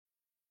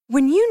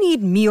When you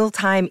need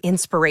mealtime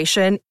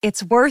inspiration,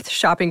 it's worth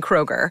shopping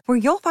Kroger, where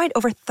you'll find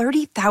over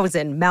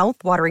 30,000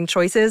 mouth-watering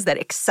choices that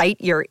excite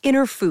your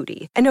inner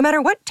foodie. And no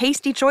matter what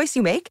tasty choice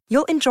you make,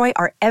 you'll enjoy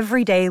our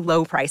everyday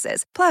low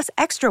prices, plus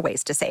extra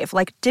ways to save,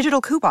 like digital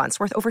coupons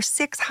worth over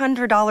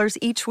 $600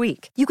 each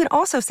week. You can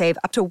also save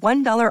up to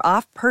 $1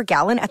 off per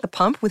gallon at the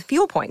pump with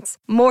fuel points.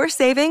 More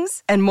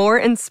savings and more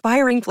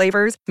inspiring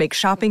flavors make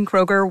shopping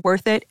Kroger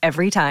worth it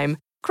every time.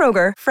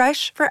 Kroger,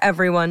 fresh for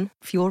everyone.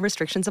 Fuel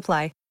restrictions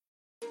apply.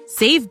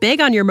 Save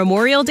big on your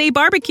Memorial Day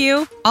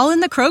barbecue, all in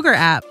the Kroger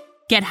app.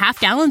 Get half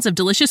gallons of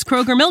delicious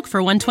Kroger milk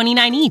for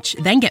 $1.29 each.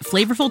 Then get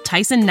flavorful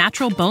Tyson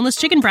natural boneless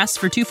chicken breasts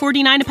for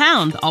 $2.49 a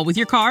pound, all with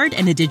your card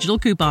and a digital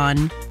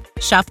coupon.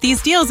 Shop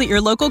these deals at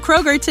your local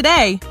Kroger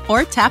today,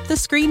 or tap the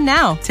screen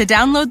now to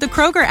download the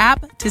Kroger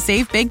app to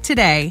save big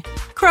today.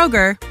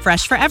 Kroger,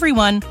 fresh for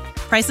everyone.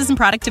 Prices and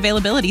product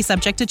availability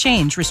subject to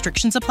change.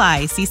 Restrictions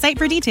apply. See site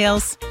for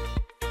details.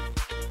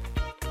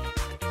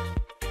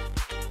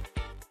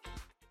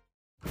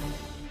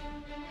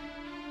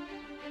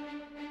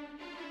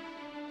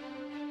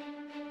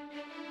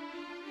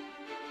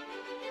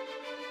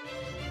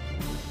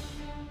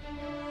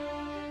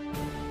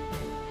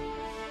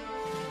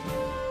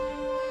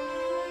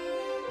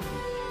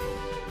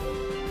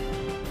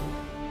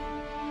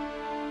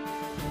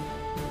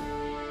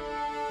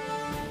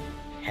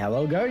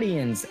 Hello,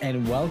 Guardians,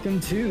 and welcome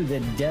to the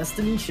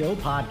Destiny Show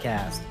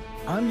podcast.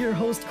 I'm your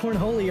host,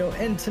 Cornholio,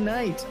 and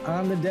tonight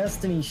on the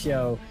Destiny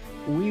Show,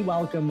 we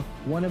welcome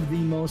one of the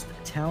most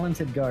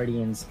talented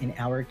Guardians in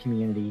our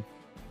community.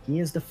 He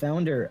is the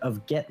founder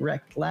of Get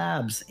Wrecked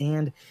Labs,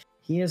 and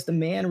he is the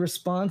man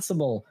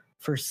responsible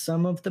for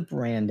some of the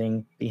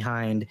branding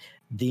behind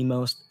the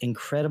most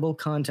incredible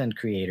content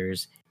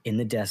creators in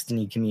the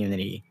Destiny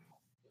community.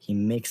 He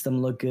makes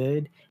them look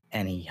good,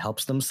 and he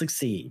helps them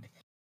succeed.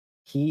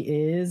 He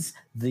is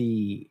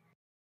the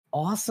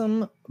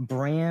awesome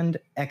brand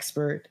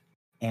expert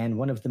and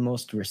one of the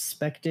most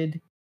respected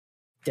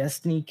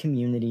Destiny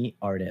community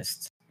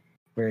artists.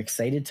 We're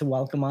excited to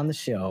welcome on the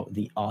show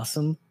the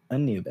awesome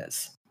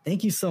An00bis.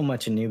 Thank you so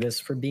much,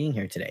 An00bis, for being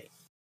here today.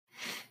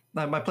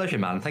 No, my pleasure,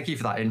 man. Thank you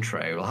for that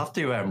intro. I'll have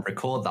to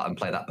record that and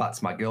play that back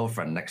to my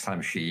girlfriend next time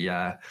she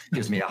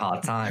gives me a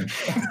hard time.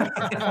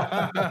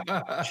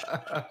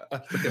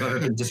 I've ever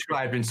been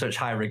described in such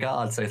high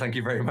regard, so thank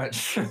you very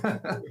much.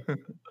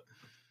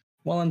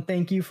 Well, and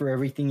thank you for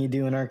everything you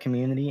do in our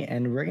community,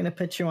 and we're going to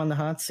put you on the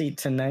hot seat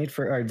tonight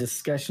for our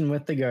discussion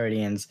with the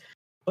Guardians.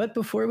 But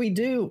before we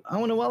do, I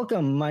want to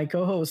welcome my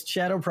co-host,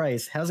 Shadow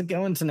Price. How's it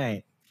going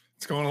tonight?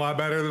 It's going a lot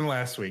better than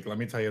last week. Let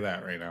me tell you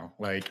that right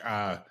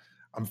now.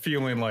 I'm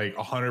feeling like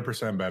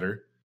 100%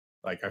 better.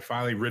 Like I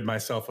finally rid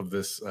myself of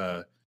this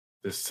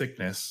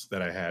sickness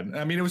that I had.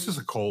 I mean, it was just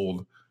a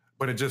cold,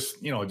 but it just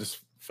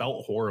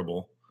felt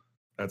horrible.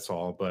 That's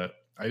all. But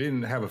I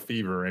didn't have a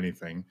fever or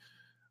anything.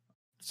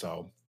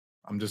 So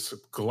I'm just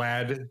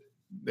glad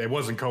it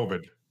wasn't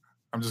COVID.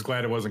 I'm just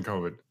glad it wasn't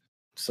COVID.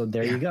 So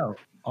there you go.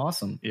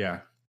 Awesome.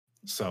 Yeah.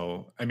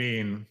 So, I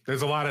mean,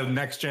 there's a lot of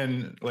next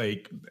gen,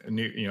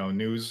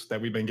 news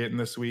that we've been getting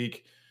this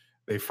week.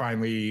 They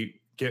finally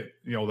get,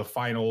 the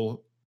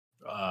final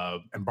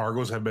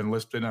embargoes have been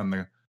lifted on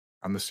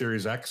the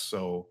Series X.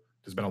 So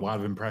there's been a lot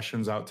of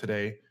impressions out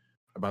today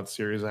about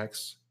Series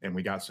X, and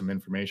we got some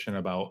information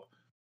about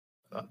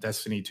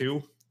Destiny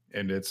 2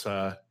 and its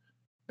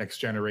next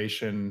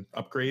generation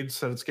upgrades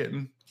that it's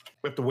getting.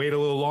 We have to wait a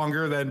little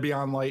longer than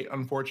Beyond Light,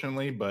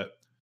 unfortunately, but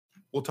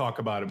we'll talk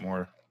about it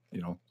more,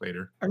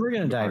 later. And we're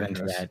going to dive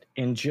into that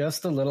in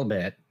just a little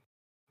bit.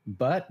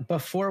 But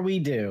before we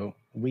do,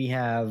 we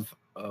have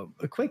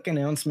a quick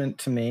announcement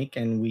to make,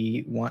 and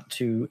we want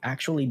to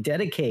actually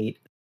dedicate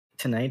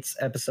tonight's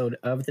episode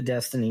of the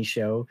Destiny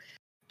Show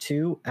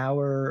to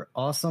our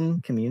awesome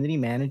community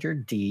manager,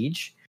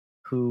 DeeJ,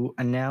 who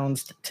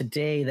announced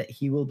today that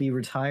he will be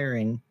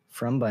retiring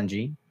from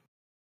Bungie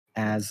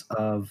as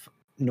of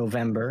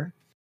November.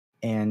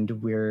 And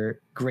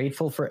we're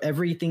grateful for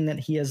everything that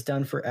he has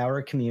done for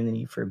our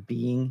community, for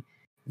being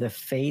the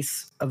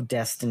face of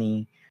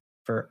Destiny,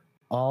 for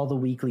all the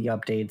weekly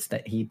updates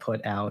that he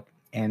put out,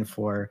 and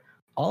for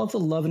all of the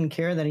love and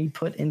care that he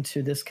put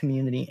into this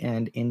community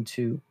and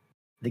into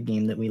the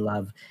game that we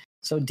love.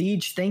 So,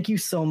 DeeJ, thank you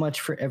so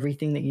much for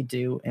everything that you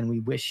do, and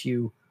we wish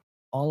you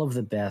all of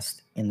the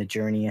best in the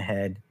journey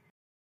ahead.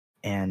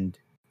 And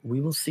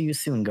we will see you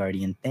soon,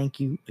 Guardian. Thank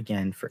you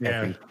again for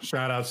everything.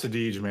 Shout outs to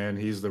DeeJ, man.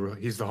 He's the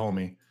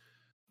homie.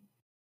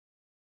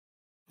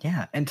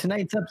 Yeah, and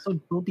tonight's episode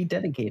will be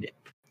dedicated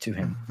to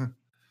him.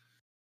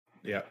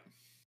 Yeah.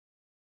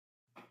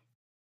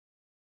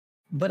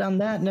 But on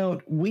that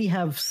note, we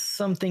have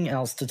something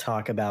else to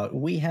talk about.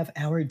 We have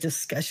our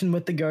discussion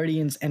with the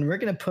Guardians, and we're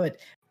going to put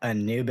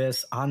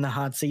An00bis on the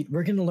hot seat.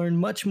 We're going to learn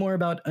much more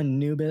about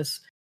An00bis,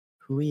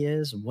 who he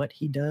is, what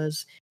he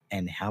does,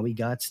 and how he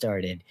got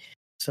started.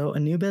 So,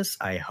 An00bis,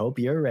 I hope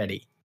you're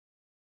ready.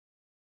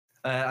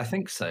 I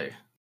think so.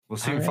 We'll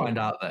soon find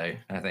out, though,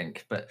 I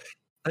think. But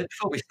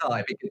before we start,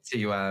 it'd be good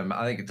to,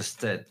 I think,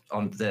 just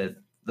on the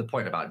the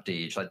point about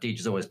DeeJ. Like DeeJ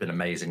has always been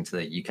amazing to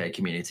the UK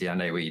community. I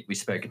know we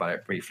spoke about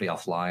it briefly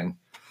offline.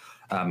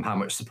 How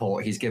much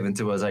support he's given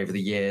to us over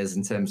the years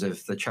in terms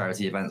of the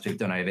charity events we've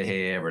done over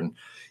here, and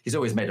he's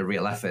always made a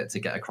real effort to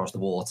get across the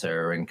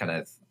water and kind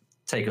of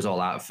take us all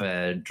out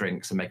for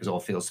drinks and make us all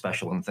feel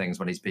special and things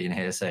when he's been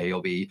here. So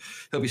he'll be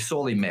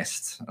sorely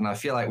missed. And I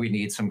feel like we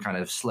need some kind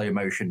of slow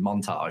motion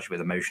montage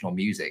with emotional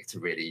music to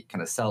really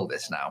kind of sell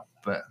this now.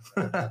 But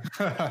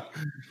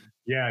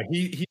yeah,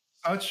 he's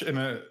such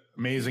an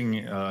amazing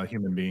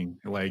human being.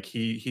 Like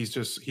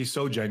he's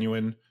so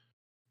genuine.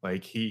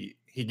 Like he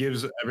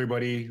gives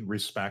everybody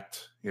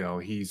respect. You know,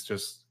 he's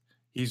just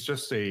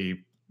a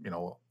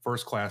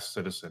first class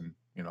citizen.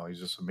 You know, he's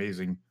just an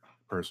amazing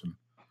person.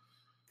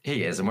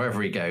 He is, and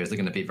wherever he goes, they're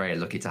going to be very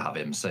lucky to have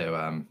him.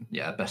 So,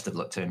 yeah, best of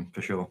luck to him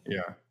for sure.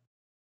 Yeah.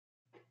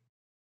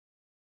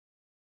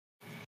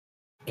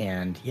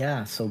 And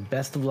yeah, so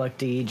best of luck,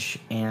 DeeJ.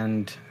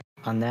 And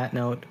on that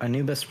note,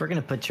 An00bis, we're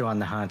going to put you on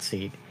the hot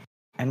seat.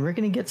 And we're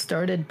going to get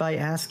started by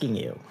asking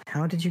you,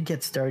 how did you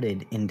get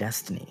started in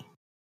Destiny?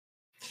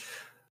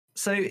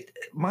 So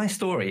my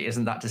story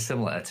isn't that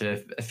dissimilar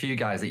to a few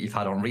guys that you've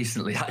had on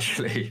recently,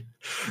 actually.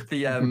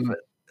 The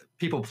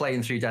people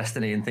playing through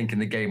Destiny and thinking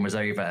the game was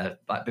over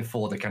like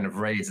before the kind of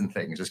raids and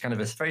things was kind of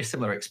a very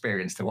similar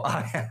experience to what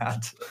I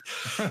had.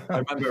 I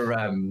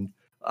remember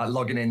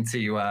logging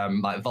into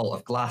like Vault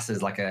of Glass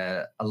as like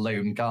a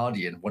lone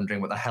guardian, wondering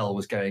what the hell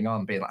was going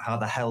on, being like, how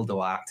the hell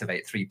do I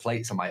activate 3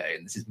 plates on my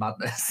own? This is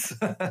madness.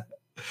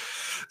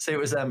 So it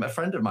was a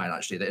friend of mine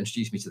actually that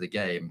introduced me to the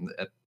game.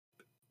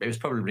 It was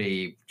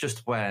probably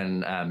just when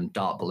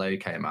Dark Below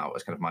came out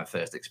was kind of my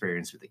first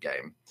experience with the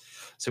game.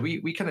 So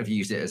we kind of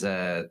used it as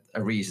a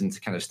reason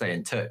to kind of stay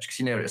in touch, because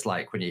you know what it's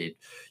like when you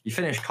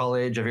finish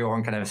college,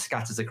 everyone kind of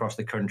scatters across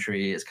the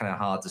country. It's kind of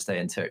hard to stay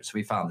in touch. So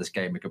we found this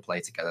game we could play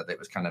together that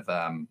was kind of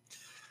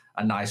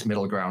a nice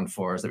middle ground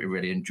for us that we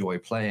really enjoy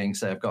playing.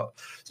 So I've got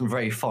some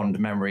very fond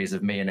memories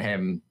of me and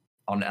him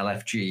on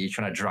LFG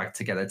trying to drag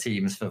together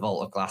teams for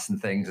Vault of Glass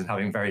and things and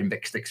having very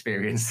mixed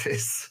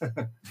experiences.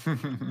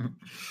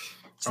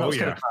 So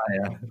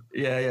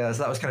yeah.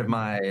 So that was kind of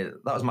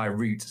my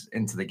route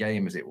into the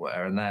game, as it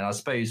were. And then I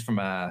suppose from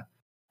a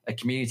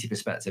community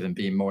perspective and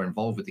being more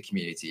involved with the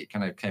community, it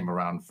kind of came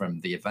around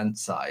from the event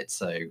side.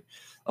 So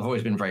I've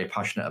always been very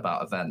passionate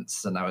about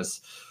events, and I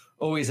was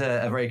always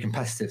a very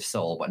competitive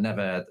soul, but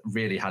never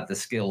really had the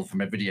skill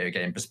from a video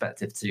game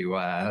perspective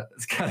to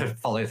kind of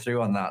follow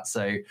through on that.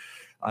 So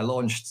I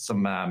launched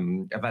some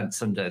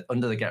events under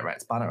the Get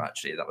Wrecked banner.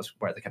 Actually, that was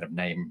where the kind of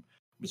name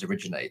was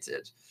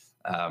originated.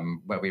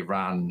 Where we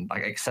ran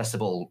like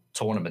accessible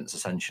tournaments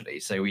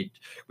essentially. So we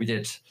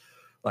did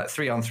like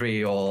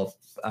 3-on-3 or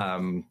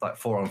like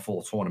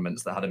 4-on-4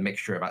 tournaments that had a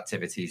mixture of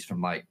activities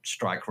from like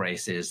strike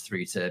races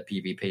through to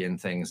PvP and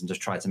things, and just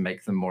tried to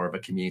make them more of a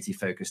community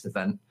focused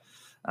event.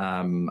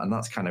 And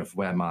that's kind of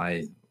where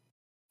my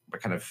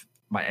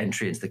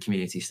entry into the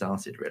community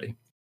started, really.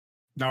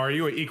 Now, are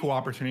you an equal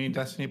opportunity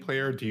Destiny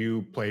player? Do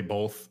you play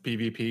both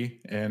PvP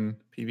and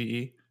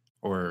PvE,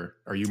 or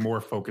are you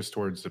more focused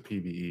towards the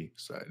PvE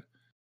side?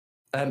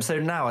 So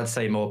now I'd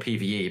say more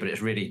PvE, but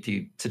it's really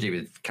to do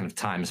with kind of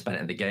time spent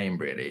in the game,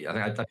 really. I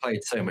think I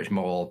played so much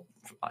more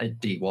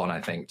D1, I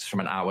think, just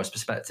from an hours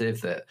perspective,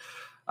 that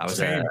I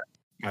was a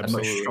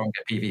much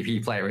stronger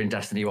PvP player in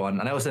Destiny 1.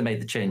 And I also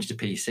made the change to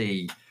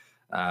PC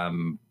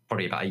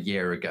probably about a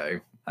year ago.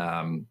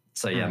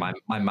 So yeah,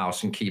 my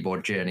mouse and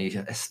keyboard journey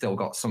has still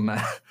got some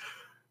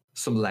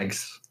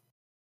legs.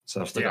 So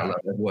I've still got a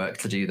lot of work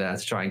to do there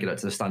to try and get up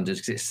to the standards,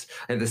 because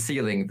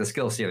the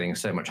skill ceiling is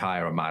so much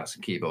higher on mouse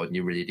and keyboard, and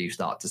you really do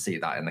start to see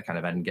that in the kind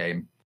of end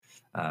game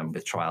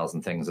with trials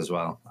and things as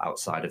well,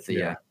 outside of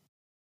the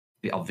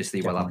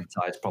obviously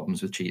well-advertised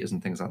problems with cheaters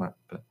and things like that.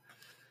 But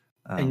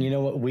and you know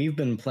what? We've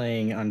been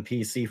playing on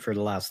PC for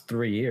the last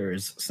 3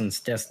 years since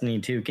Destiny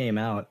 2 came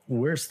out.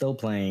 We're still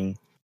playing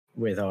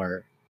with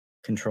our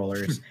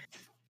controllers.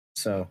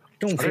 So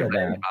don't feel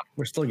bad.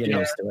 We're still getting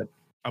used to it.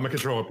 I'm a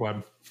controller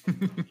pleb.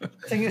 The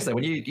thing is, though,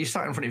 when you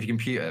sat in front of your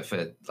computer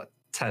for like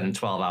 10,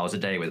 12 hours a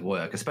day with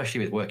work,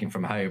 especially with working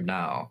from home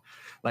now,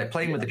 like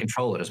playing with the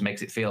controller just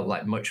makes it feel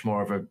like much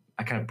more of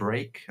a kind of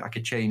break. I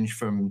could change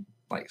from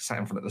like sat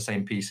in front of the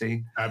same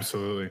PC.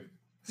 Absolutely.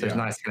 So it's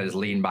nice to kind of just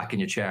lean back in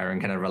your chair and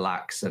kind of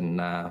relax and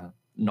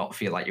not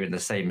feel like you're in the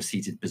same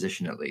seated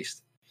position, at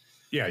least.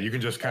 Yeah, you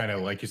can just kind of,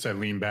 like you said,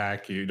 lean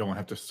back. You don't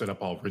have to sit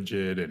up all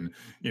rigid and,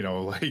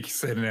 like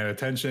sitting at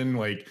attention,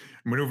 like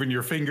maneuvering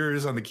your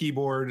fingers on the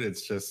keyboard.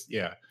 It's just,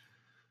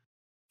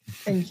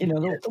 And,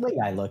 the way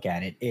I look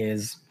at it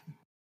is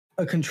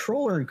a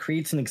controller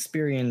creates an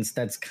experience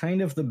that's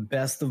kind of the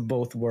best of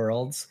both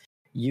worlds.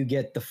 You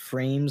get the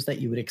frames that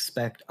you would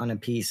expect on a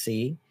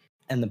PC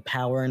and the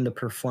power and the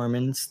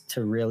performance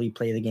to really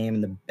play the game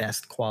in the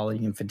best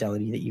quality and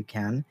fidelity that you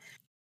can.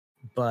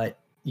 But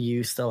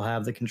you still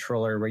have the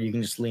controller where you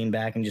can just lean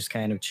back and just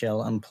kind of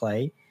chill and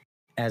play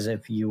as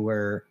if you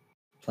were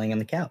playing on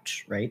the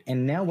couch, right?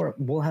 And now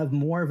we'll have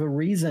more of a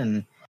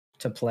reason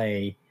to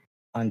play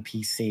on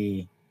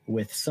PC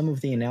with some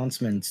of the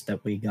announcements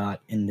that we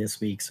got in this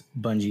week's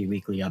Bungie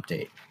Weekly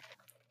Update.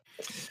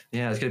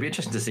 Yeah, it's going to be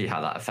interesting to see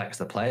how that affects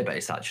the player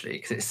base, actually,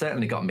 because it's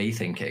certainly got me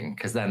thinking,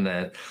 because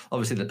then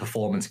obviously the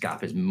performance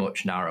gap is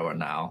much narrower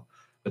now.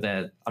 But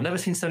I've never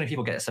seen so many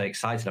people get so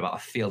excited about a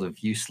field of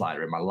view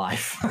slider in my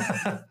life.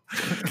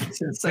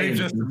 It's insane. They've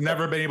just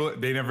never been able.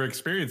 They never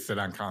experienced it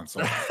on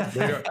console.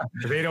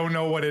 They don't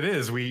know what it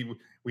is. We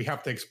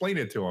have to explain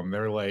it to them.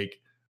 They're like,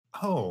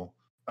 oh,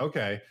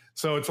 okay.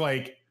 So it's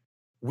like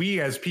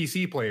we as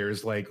PC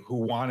players, like who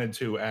wanted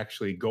to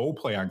actually go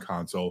play on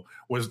console,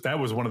 that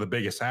was one of the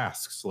biggest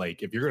asks.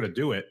 Like, if you're going to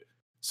do it,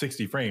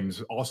 60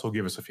 frames. Also,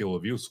 give us a field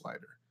of view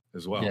slider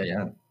as well.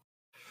 Yeah.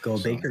 Go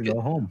big or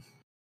go home.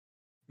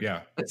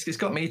 Yeah, it's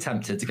got me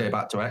tempted to go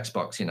back to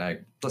Xbox.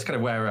 That's kind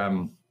of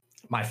where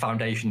my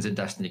foundations in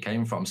Destiny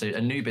came from. So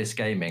An00bis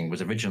Gaming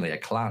was originally a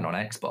clan on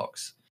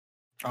Xbox.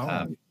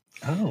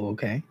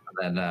 Okay.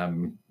 And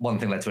then one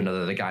thing led to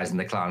another. The guys in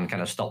the clan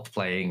kind of stopped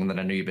playing, and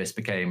then An00bis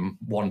became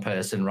one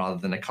person rather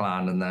than a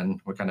clan, and then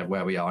we're kind of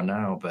where we are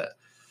now. But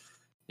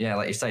yeah,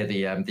 like you say,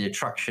 the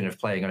attraction of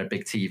playing on a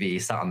big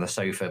TV, sat on the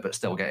sofa, but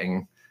still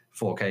getting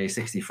 4K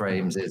 60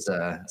 frames is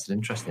it's an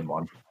interesting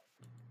one.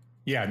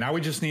 Yeah, now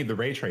we just need the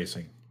ray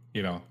tracing.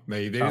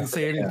 They didn't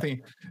say anything.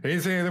 Yeah. They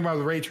didn't say anything about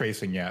the ray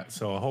tracing yet.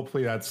 So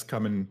hopefully that's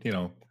coming,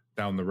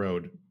 down the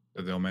road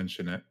that they'll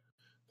mention it.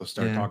 They'll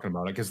start talking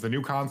about it because the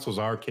new consoles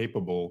are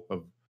capable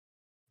of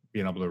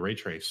being able to ray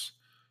trace.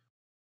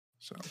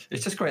 So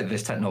it's just great that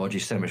this technology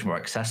is so much more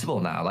accessible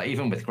now. Like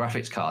even with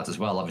graphics cards as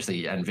well.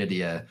 Obviously,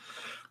 Nvidia,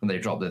 when they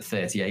dropped the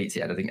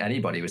 3080, I don't think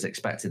anybody was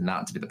expecting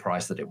that to be the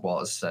price that it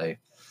was. So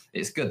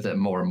it's good that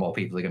more and more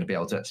people are going to be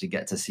able to actually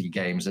get to see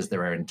games as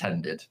they're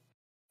intended.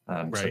 So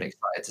I'm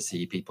excited to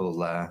see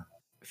people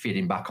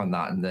feeding back on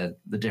that and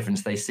the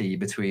difference they see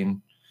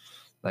between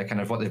kind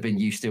of what they've been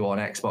used to on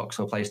Xbox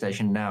or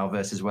PlayStation now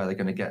versus where they're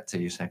going to get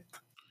to. So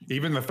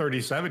even the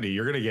 3070,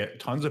 you're going to get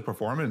tons of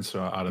performance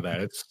out of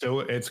that. It's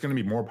going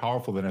to be more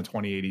powerful than a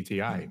 2080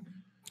 Ti.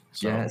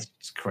 So, yeah,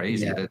 it's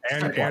crazy. Yeah.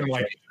 And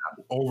like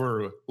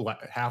over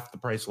half the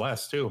price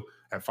less too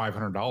at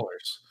 $500. I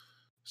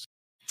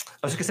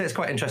was going to say it's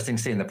quite interesting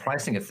seeing the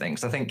pricing of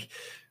things. I think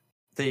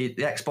the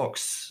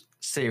Xbox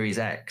Series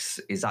X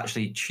is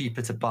actually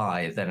cheaper to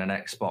buy than an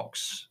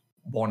Xbox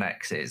One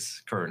X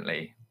is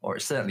currently, or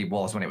it certainly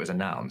was when it was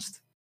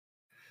announced.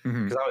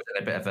 Because I was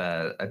in a bit of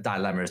a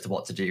dilemma as to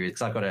what to do,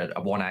 because I've got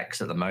a One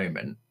X at the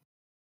moment,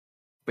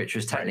 which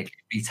was technically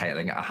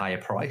retailing at a higher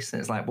price. And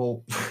it's like,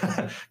 well,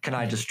 can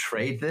I just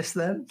trade this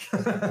then?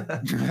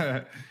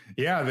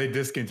 Yeah, they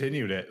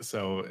discontinued it.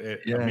 So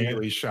it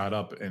immediately shot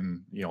up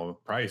in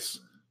price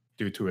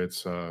due to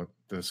its the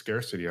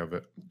scarcity of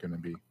it going to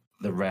be.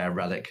 The rare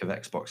relic of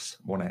Xbox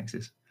One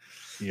X's.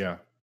 Yeah.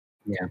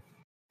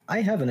 I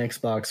have an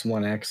Xbox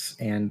One X,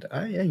 and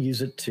I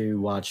use it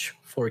to watch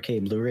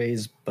 4K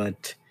Blu-rays,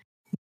 but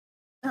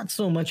not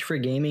so much for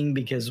gaming,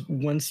 because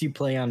once you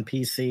play on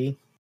PC,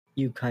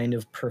 you kind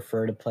of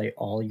prefer to play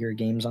all your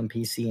games on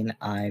PC, and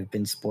I've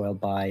been spoiled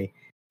by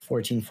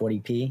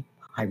 1440p,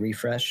 high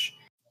refresh,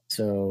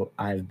 so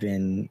I've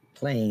been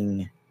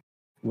playing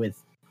with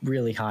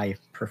really high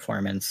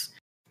performance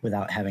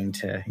without having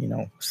to,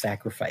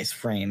 sacrifice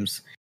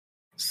frames.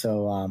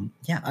 So,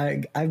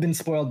 I've been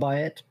spoiled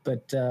by it,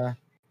 but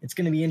it's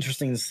going to be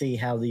interesting to see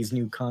how these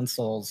new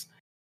consoles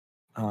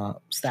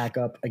stack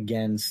up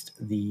against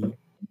the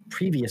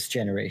previous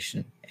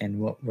generation and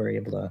what we're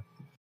able to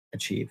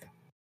achieve.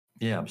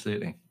 Yeah,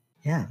 absolutely.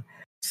 Yeah.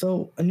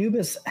 So,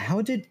 An00bis,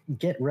 how did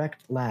Get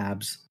Wrecked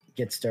Labs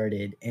get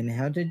started, and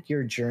how did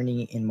your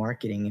journey in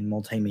marketing and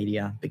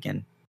multimedia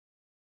begin?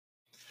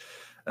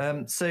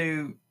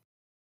 So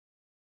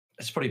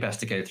it's probably best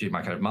to go through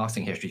my kind of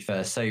marketing history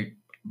first. So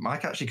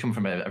Mike actually come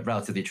from a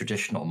relatively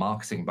traditional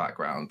marketing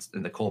background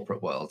in the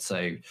corporate world.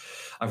 So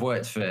I've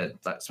worked for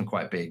some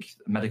quite big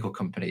medical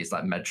companies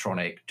like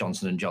Medtronic,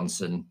 Johnson &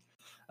 Johnson.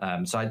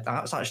 So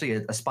I was actually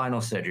a spinal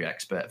surgery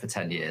expert for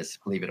 10 years,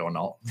 believe it or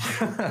not.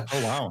 Oh,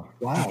 wow.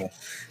 Wow.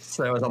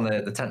 So I was on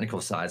the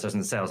technical side. So I was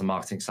on the sales and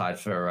marketing side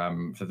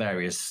for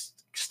various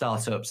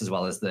startups as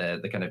well as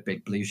the kind of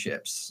big blue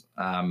chips.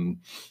 And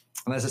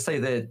as I say,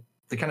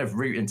 the kind of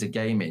route into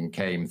gaming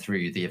came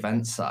through the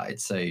event side.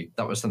 So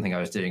that was something I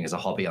was doing as a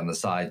hobby on the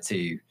side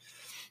to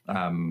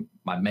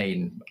my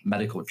main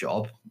medical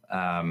job.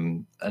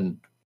 And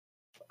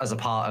as a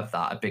part of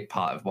that, a big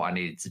part of what I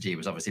needed to do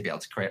was obviously be able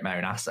to create my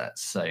own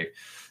assets. So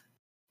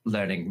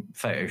learning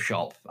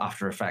Photoshop,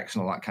 After Effects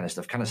and all that kind of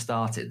stuff kind of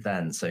started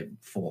then. So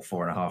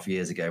 4.5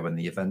 years ago when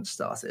the event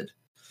started.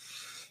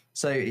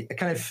 So it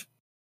kind of,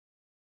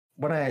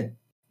 when I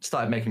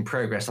started making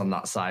progress on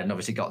that side and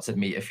obviously got to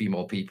meet a few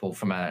more people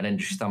from an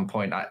industry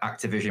standpoint.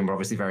 Activision were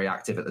obviously very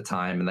active at the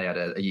time and they had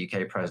a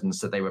UK presence,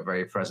 so they were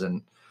very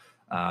present.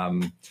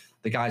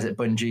 The guys at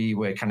Bungie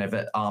were kind of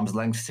at arm's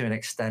length to an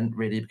extent,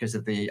 really, because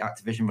of the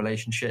Activision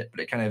relationship, but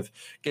it kind of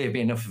gave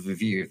me enough of a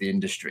view of the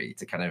industry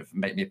to kind of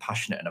make me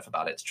passionate enough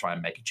about it to try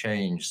and make a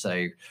change.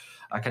 So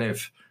I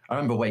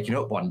remember waking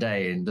up one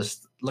day and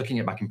just looking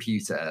at my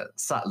computer,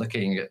 sat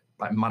looking at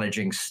like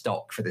managing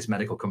stock for this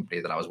medical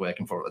company that I was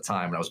working for at the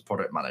time, and I was a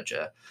product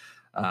manager.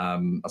 I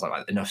was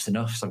like, enough's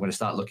enough. So I'm going to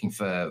start looking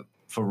for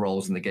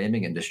roles in the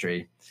gaming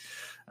industry.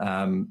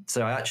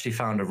 So I actually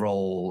found a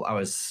role.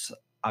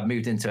 I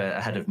moved into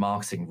a head of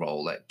marketing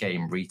role at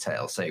Game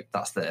Retail. So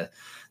that's the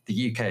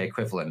UK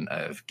equivalent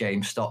of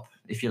GameStop,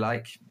 if you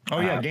like. Oh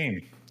yeah,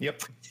 Game.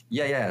 Yep.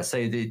 Yeah.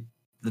 So the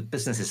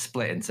business is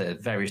split into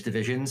various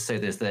divisions. So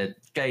there's the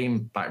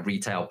game like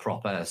retail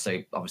proper, so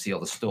obviously all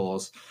the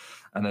stores.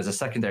 And there's a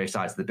secondary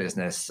side to the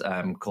business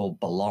called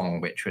Belong,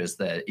 which was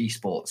the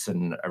esports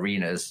and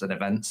arenas and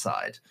events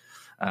side.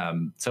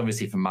 So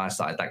obviously from my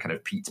side, that kind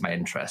of piqued my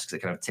interest because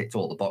it kind of ticked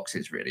all the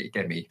boxes, really. It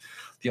gave me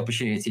the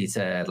opportunity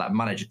to like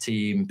manage a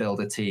team,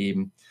 build a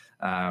team,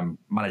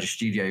 manage a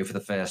studio for the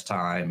first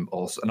time,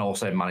 and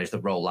also manage the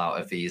rollout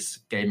of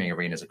these gaming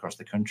arenas across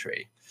the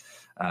country.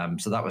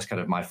 So that was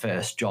kind of my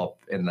first job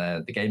in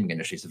the gaming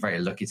industry. So very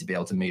lucky to be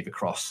able to move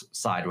across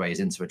sideways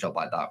into a job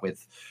like that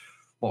with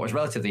what was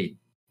relatively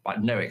like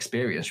no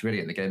experience really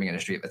in the gaming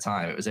industry at the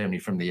time. It was only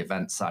from the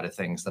event side of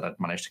things that I'd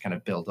managed to kind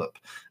of build up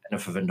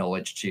enough of a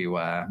knowledge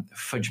to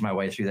fudge my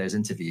way through those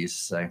interviews.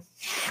 So,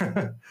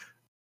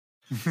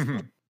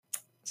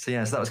 so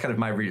that was kind of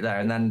my route there.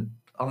 And then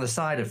on the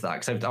side of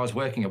that, because I was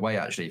working away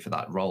actually for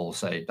that role,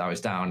 so I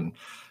was down.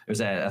 It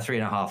was a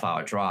 3.5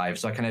 hour drive,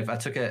 so I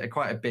took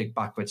quite a big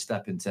backward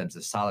step in terms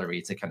of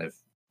salary to kind of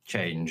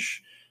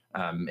change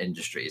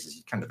industries, as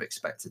you kind of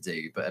expect to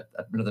do. But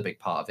another big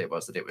part of it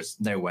was that it was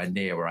nowhere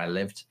near where I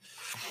lived.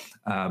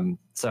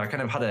 So I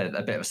kind of had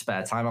a bit of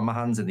spare time on my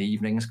hands in the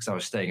evenings because I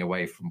was staying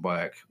away from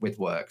work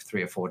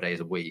 3 or 4 days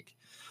a week.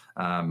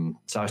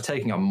 So I was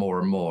taking on more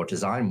and more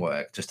design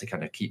work just to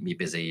kind of keep me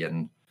busy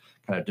and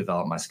kind of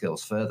develop my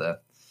skills further.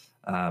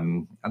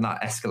 And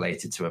that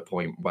escalated to a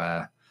point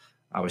where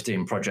I was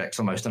doing projects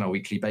almost on a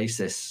weekly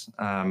basis.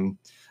 And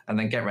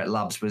then Get Ret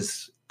Labs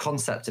was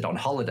concepted on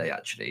holiday,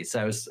 actually.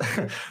 So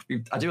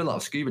I do a lot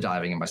of scuba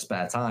diving in my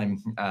spare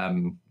time.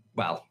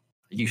 Well,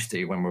 I used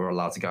to when we were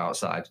allowed to go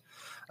outside.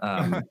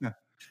 And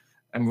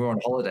we were on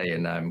holiday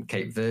in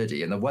Cape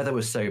Verde, and the weather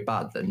was so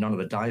bad that none of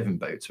the diving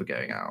boats were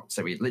going out.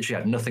 So we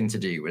literally had nothing to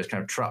do. We were just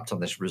kind of trapped on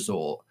this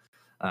resort.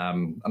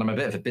 And I'm a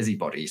bit of a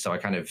busybody, so I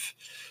kind of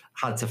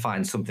had to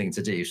find something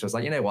to do. So I was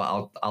like, you know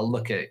what, I'll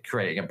look at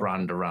creating a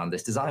brand around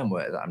this design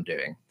work that I'm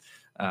doing.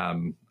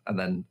 And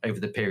then over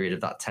the period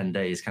of that 10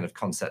 days, kind of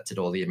concepted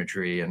all the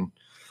imagery and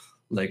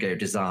logo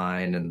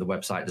design and the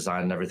website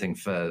design and everything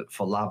for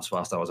Labs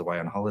whilst I was away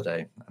on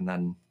holiday. And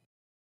then,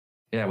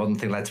 yeah, one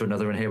thing led to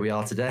another, and here we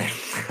are today.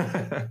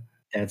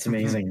 That's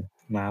amazing.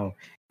 Wow.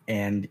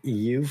 And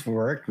you've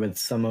worked with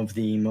some of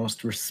the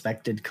most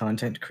respected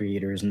content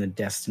creators in the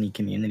Destiny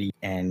community.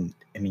 And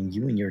I mean,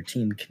 you and your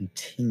team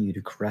continue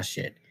to crush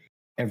it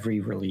every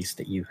release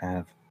that you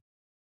have.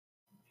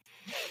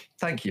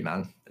 Thank you,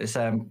 man. It's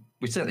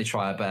we certainly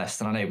try our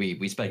best. And I know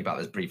we spoke about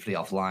this briefly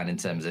offline in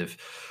terms of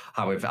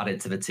how we've added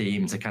to the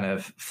team to kind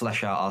of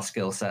flesh out our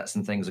skill sets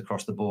and things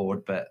across the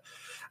board. But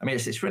I mean,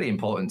 it's really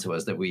important to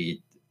us that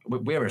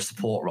we're a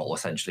support role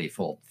essentially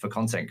for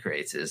content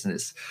creators. And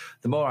it's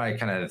the more I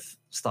kind of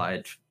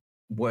started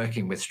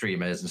working with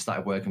streamers and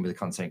started working with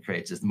content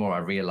creators, the more I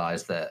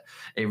realized that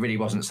it really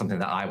wasn't something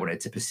that I wanted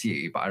to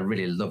pursue, but I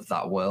really loved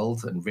that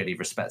world and really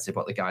respected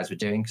what the guys were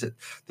doing. Because at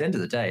the end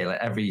of the day, like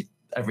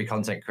every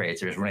content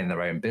creator is running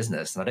their own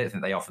business, and I don't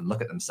think they often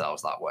look at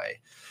themselves that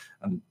way.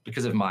 And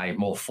because of my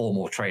more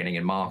formal training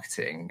in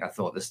marketing, I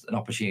thought there's an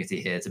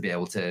opportunity here to be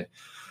able to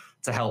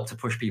help to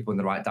push people in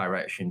the right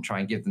direction, try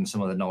and give them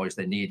some of the knowledge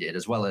they needed,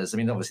 as well as, I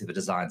mean, obviously the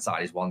design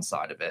side is one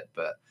side of it,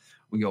 but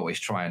we always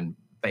try and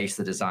base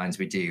the designs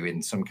we do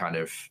in some kind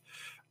of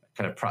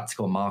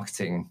practical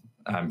marketing,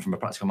 from a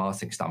practical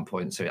marketing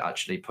standpoint, so it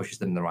actually pushes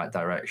them in the right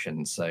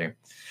direction. So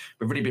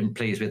we've really been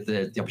pleased with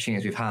the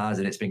opportunities we've had,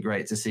 and it's been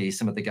great to see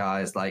some of the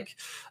guys like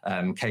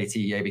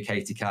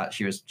Katie Cat.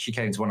 She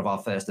came to one of our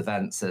first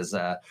events as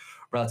a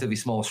relatively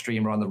small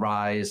streamer on the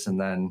rise, and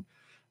then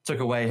took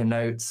away her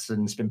notes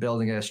and has been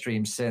building her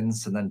stream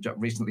since, and then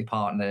recently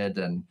partnered.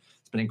 And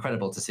it's been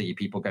incredible to see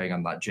people going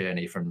on that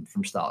journey from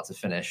start to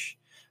finish.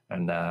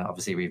 And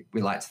obviously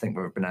we like to think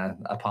we've been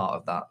a part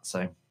of that.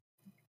 So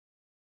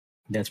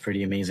that's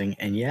pretty amazing.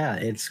 And yeah,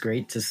 it's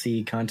great to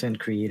see content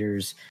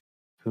creators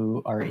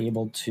who are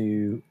able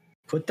to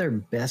put their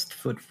best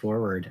foot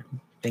forward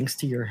thanks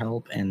to your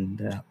help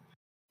and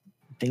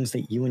things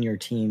that you and your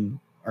team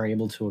are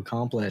able to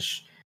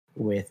accomplish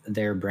with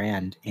their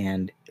brand.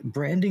 And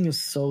branding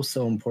is so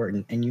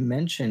important. And you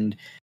mentioned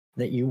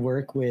that you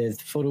work with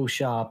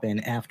Photoshop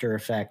and After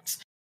Effects.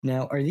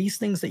 Now, are these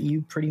things that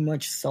you pretty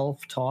much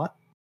self-taught?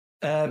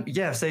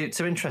 Yeah, so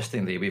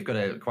interestingly, we've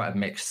got quite a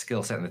mixed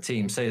skill set in the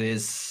team. So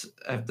there's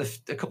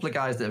a couple of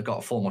guys that have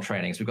got formal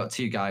trainings. We've got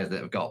 2 guys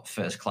that have got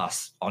first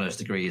class honours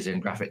degrees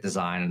in graphic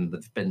design, and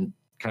they've been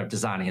kind of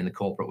designing in the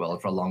corporate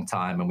world for a long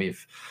time, and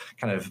we've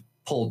kind of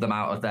pulled them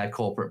out of their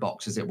corporate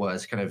box, as it were,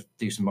 to kind of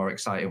do some more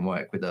exciting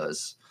work with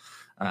us.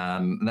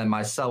 And then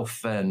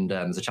myself and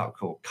there's a chap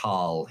called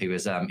Carl, who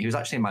was he was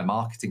actually in my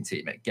marketing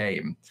team at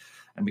Game,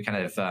 and we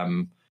kind of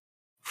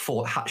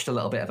hatched a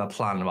little bit of a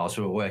plan whilst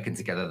we were working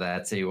together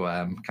there to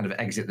kind of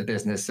exit the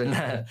business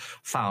and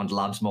found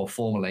Labs more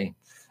formally.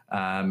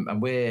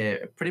 And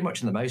we're pretty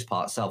much, in the most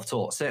part,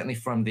 self-taught. Certainly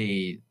from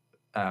the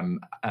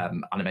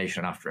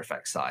animation and After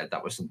Effects side,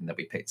 that was something that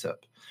we picked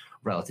up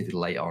relatively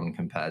late on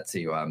compared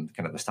to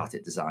kind of the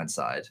static design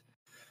side.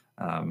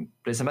 But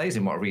it's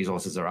amazing what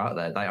resources are out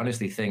there. I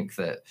honestly think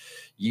that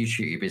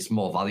YouTube is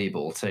more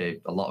valuable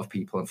to a lot of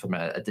people from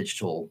a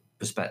digital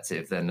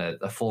perspective than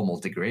a formal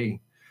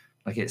degree.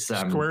 Like it's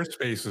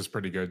Squarespace is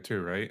pretty good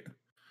too, right?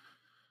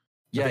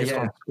 Yeah, it's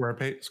called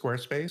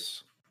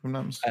Squarespace. If I'm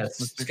not mistaken.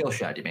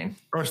 Skillshare, you mean?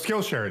 Or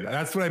Skillshare.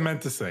 That's what I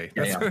meant to say.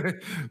 Yeah.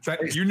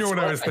 You knew what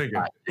I was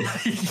thinking.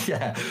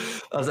 Yeah.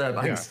 I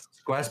think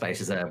Squarespace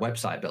is a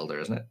website builder,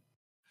 isn't it?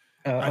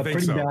 A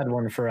pretty bad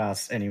one for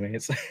us,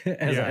 anyways.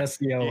 As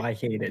an SEO, I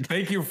hate it.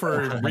 Thank you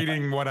for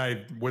reading what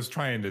I was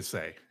trying to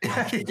say.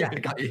 Yeah, I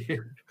got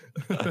you.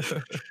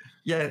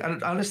 Yeah,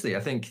 and honestly, I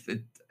think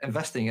that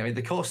investing, I mean,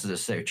 the courses are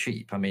so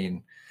cheap. I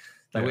mean,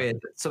 an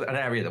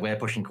area that we're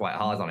pushing quite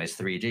hard on is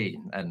 3D,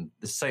 and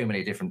there's so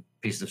many different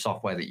pieces of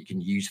software that you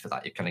can use for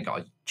that. You've kind of got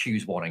to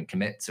choose one and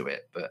commit to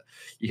it, but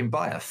you can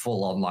buy a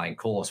full online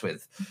course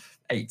with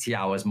 80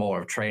 hours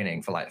more of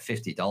training for like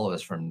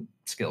 $50 from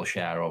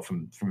Skillshare or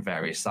from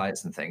various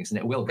sites and things, and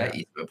it will get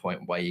you to a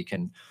point where you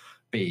can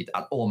be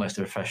at almost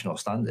a professional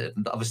standard.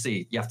 And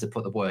obviously, you have to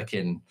put the work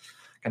in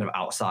kind of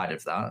outside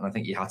of that, and I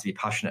think you have to be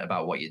passionate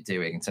about what you're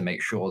doing to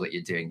make sure that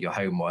you're doing your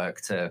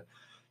homework to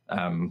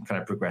kind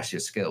of progress your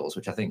skills,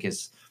 which I think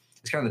is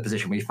kind of the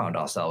position we found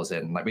ourselves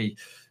in.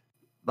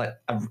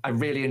 I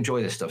really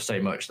enjoy this stuff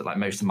so much that like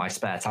most of my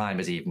spare time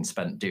is even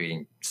spent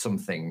doing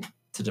something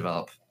to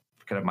develop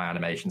kind of my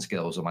animation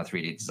skills or my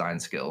 3D design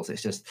skills.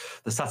 It's just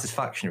the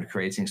satisfaction of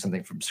creating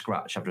something from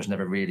scratch I've just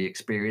never really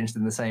experienced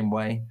in the same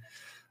way.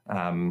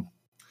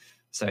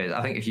 So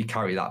I think if you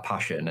carry that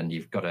passion and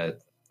you've got a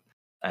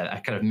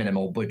kind of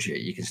minimal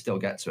budget, you can still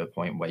get to a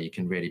point where you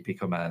can really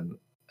become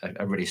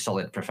a really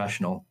solid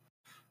professional.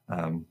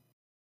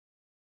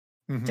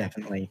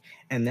 Definitely.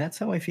 And that's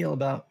how I feel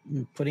about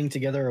putting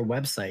together a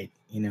website,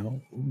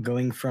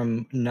 going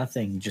from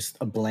nothing, just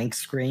a blank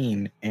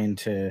screen,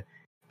 into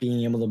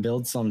being able to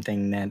build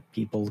something that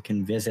people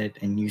can visit,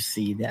 and you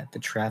see that the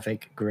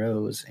traffic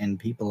grows and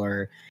people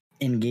are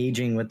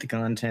engaging with the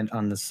content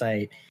on the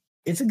site.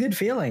 It's a good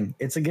feeling.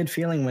 It's a good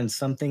feeling when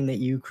something that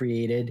you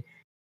created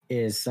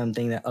is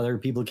something that other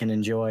people can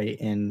enjoy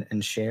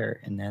and share.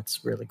 And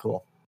that's really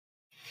cool.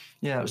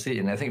 Yeah,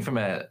 absolutely. And I think from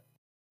a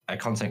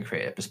content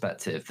creator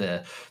perspective,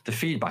 the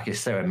feedback is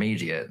so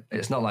immediate.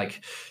 It's not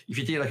like if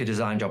you do like a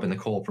design job in the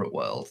corporate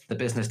world, the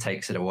business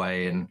takes it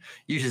away and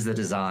uses the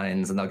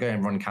designs and they'll go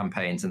and run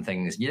campaigns and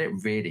things. You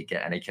don't really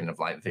get any kind of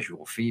like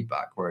visual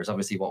feedback. Whereas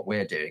obviously what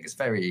we're doing is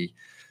very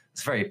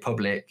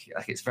public.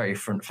 Like it's very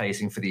front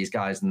facing for these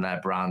guys and their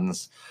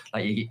brands.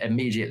 Like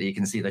immediately you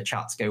can see the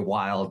chats go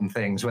wild and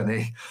things when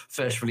they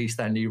first release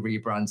their new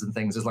rebrands and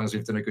things, as long as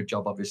we've done a good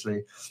job,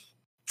 obviously.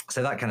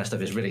 So that kind of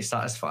stuff is really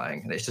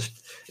satisfying. And it's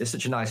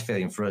such a nice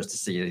feeling for us to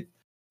see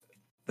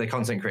the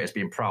content creators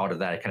being proud of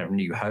their kind of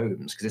new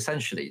homes, because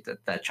essentially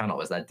their channel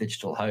is their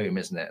digital home,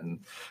 isn't it? And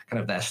kind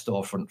of their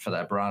storefront for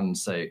their brand.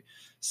 So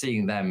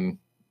seeing them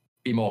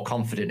be more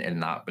confident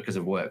in that because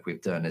of work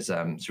we've done is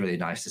it's really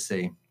nice to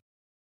see.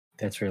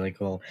 That's really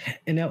cool.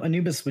 And now,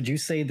 An00bis, would you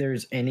say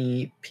there's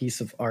any piece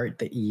of art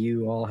that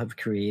you all have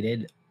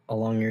created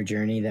along your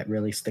journey that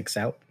really sticks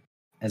out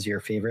as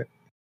your favorite?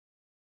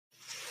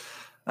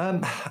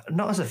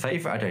 Not as a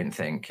favorite, I don't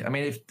think. I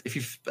mean, if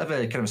you've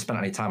ever kind of spent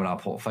any time in our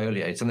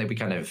portfolio, something we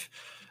kind of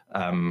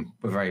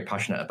we're very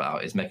passionate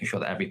about is making sure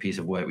that every piece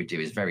of work we do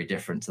is very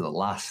different to the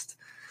last.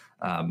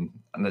 And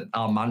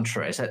our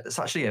mantra is, it's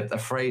actually a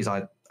phrase,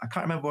 I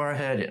can't remember where I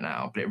heard it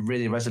now, but it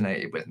really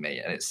resonated with me.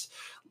 And it's,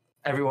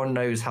 everyone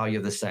knows how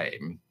you're the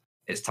same.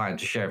 It's time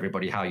to show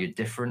everybody how you're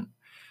different.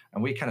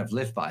 And we kind of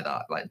live by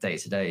that, like day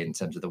to day in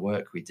terms of the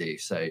work we do.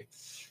 So,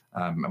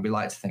 and we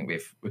like to think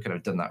we've kind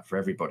of done that for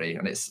everybody.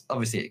 And it's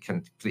obviously it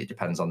completely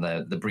depends on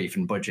the brief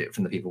and budget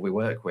from the people we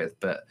work with,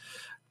 but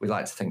we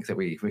like to think that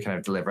we kind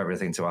of deliver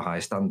everything to a high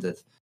standard.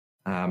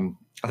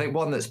 I think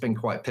one that's been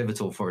quite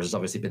pivotal for us has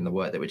obviously been the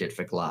work that we did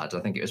for GLAD. I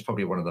think it was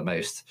probably one of the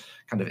most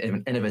kind of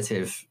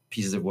innovative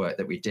pieces of work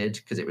that we did,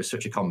 because it was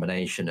such a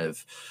combination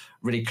of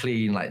really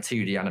clean, like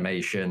 2D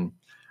animation,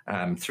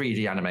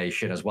 3D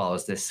animation, as well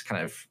as this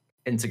kind of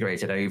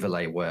integrated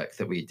overlay work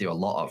that we do a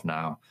lot of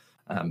now.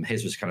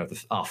 His was kind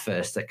of our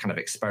first kind of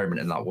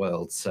experiment in that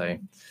world. So,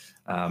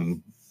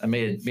 and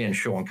me and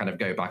Sean kind of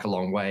go back a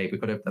long way.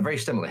 We've got a very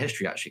similar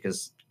history, actually,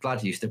 because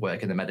GLAD used to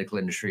work in the medical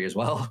industry as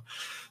well.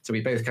 So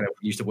we both kind of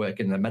used to work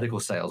in the medical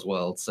sales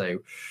world. So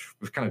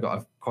we've kind of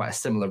got quite a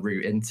similar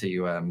route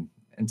into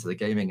the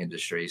gaming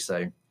industry.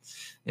 So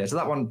yeah, so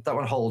that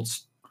one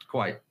holds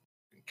quite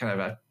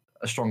kind of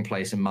a strong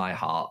place in my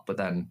heart. But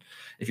then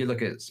if you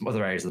look at some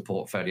other areas of the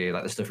portfolio,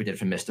 like the stuff we did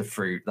for Mr.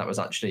 Fruit, that was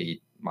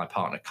actually my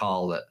partner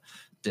Carl that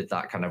did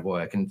that kind of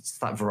work. And it's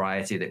that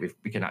variety that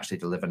we can actually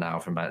deliver now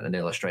from an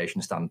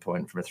illustration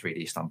standpoint, from a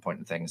 3D standpoint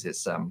and things.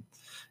 It's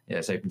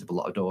it's opened up a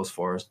lot of doors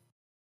for us.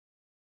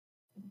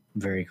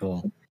 Very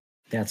cool.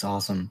 That's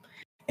awesome.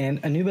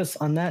 And An00bis,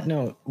 on that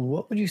note,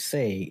 what would you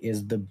say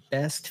is the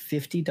best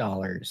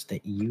 $50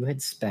 that you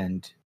had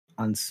spent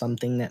on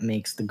something that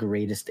makes the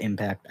greatest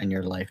impact on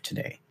your life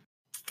today?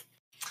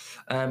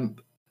 I've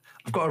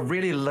got a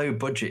really low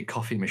budget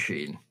coffee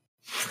machine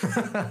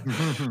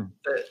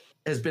that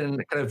has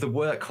been kind of the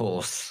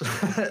workhorse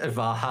of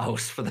our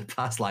house for the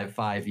past like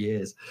 5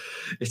 years.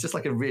 It's just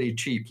like a really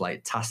cheap,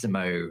 like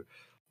Tassimo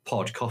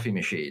pod coffee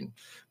machine.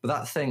 But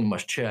that thing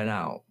must churn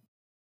out,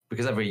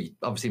 because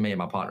obviously me and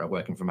my partner are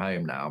working from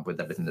home now with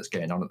everything that's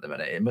going on at the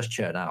minute. It must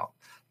churn out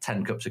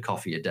 10 cups of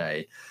coffee a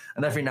day.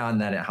 And every now and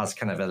then it has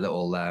kind of a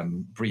little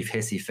brief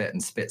hissy fit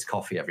and spits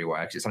coffee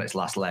everywhere because it's on its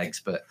last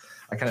legs. But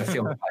I kind of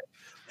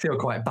feel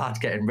quite bad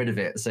getting rid of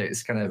it. So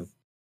it's kind of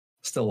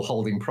still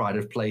holding pride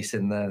of place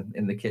in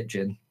the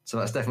kitchen. So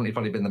that's definitely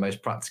probably been the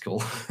most practical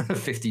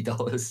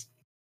 $50.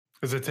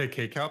 Does it take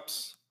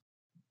K-Cups?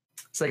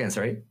 Say again,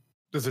 sorry?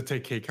 Does it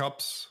take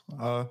K-Cups?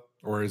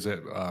 Or is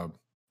it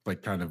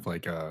like kind of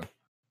like a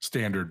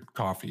standard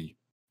coffee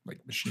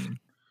like machine?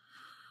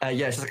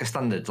 Yeah, it's just like a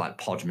standard like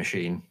pod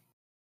machine.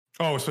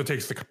 Oh, so it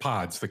takes the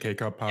pods, the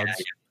K-Cup pods?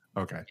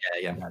 Yeah. Okay.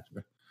 Yeah.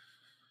 Gotcha.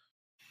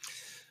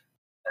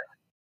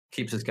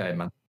 Keeps us going,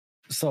 man.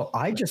 So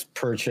I just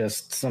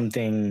purchased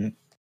something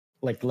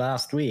like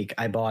last week.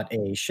 I bought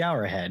a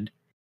shower head,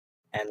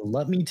 and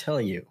let me tell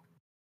you,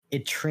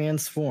 it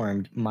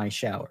transformed my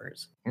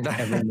showers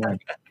every morning.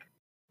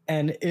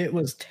 And it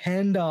was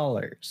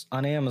 $10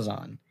 on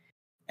Amazon.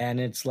 And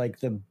it's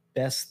like the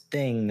best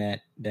thing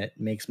that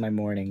makes my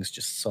mornings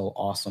just so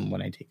awesome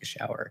when I take a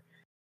shower.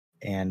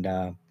 And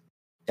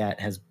that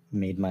has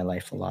made my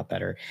life a lot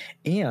better.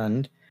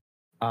 And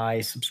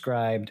I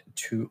subscribed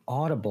to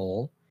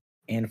Audible,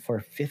 and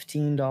for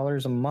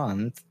 $15 a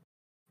month,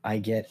 I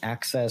get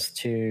access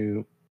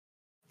to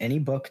any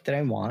book that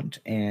I want,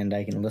 and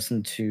I can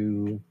listen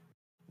to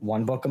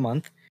one book a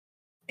month.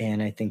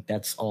 And I think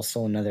that's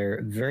also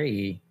another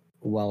very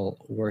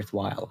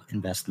worthwhile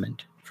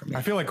investment for me.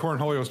 I feel like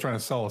Cornholio is trying to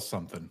sell us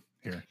something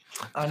here.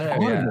 I know,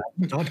 yeah.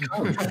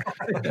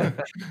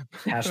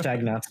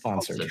 Hashtag not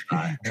sponsored.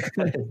 Yeah.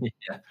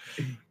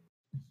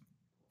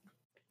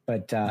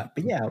 But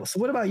yeah, so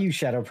what about you,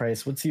 Shadow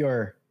Price? What's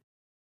your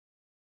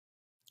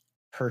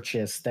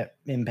purchase that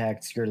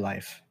impacts your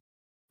life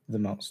the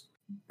most?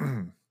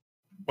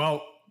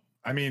 Well,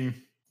 I mean,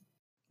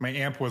 my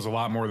amp was a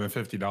lot more than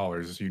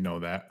 $50. You know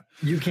that.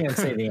 You can't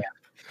say the amp.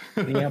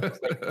 The amp is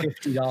like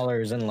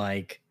 $50 and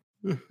like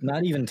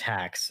not even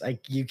tax.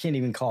 Like you can't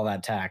even call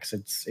that tax.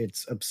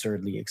 It's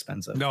absurdly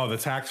expensive. No, the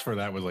tax for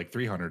that was like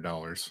 $300,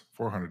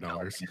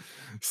 $400.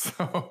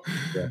 So,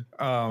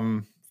 yeah.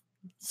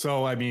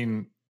 So I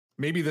mean,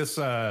 maybe this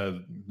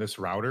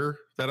router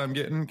that I'm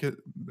getting,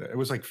 it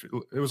was like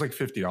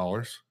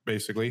 $50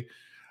 basically.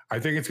 I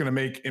think it's going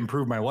to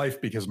improve my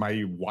life because my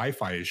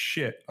Wi-Fi is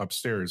shit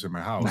upstairs in my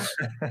house.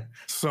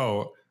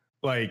 So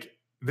like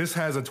this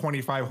has a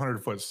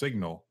 2,500 foot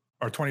signal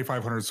or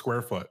 2,500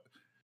 square foot.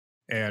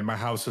 And my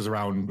house is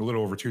around a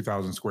little over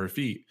 2,000 square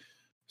feet.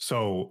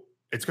 So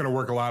it's going to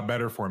work a lot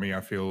better for me.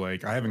 I feel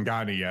like I haven't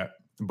gotten it yet,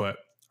 but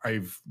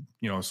I've,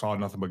 saw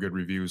nothing but good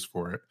reviews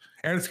for it.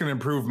 And it's going to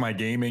improve my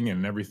gaming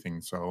and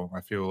everything. So I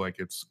feel like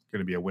it's going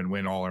to be a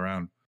win-win all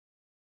around.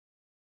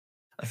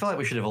 I feel like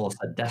we should have all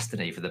said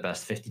Destiny for the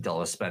best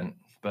 $50 spent.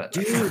 But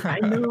dude, I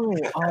know.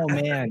 Oh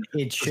man,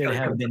 it should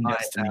have been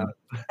Destiny.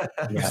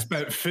 Yeah.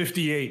 Spent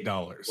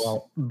 $58.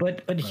 Well,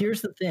 but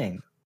here's the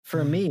thing.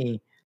 For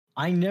me,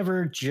 I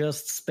never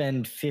just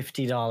spend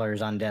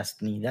 $50 on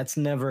Destiny. That's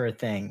never a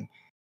thing.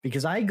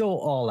 Because I go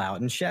all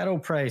out, and Shadow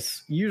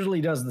Price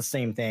usually does the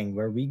same thing,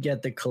 where we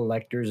get the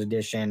collector's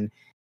edition,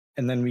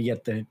 and then we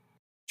get the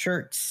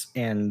shirts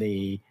and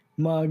the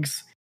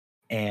mugs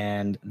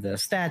and the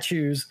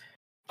statues.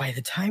 By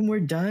the time we're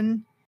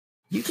done,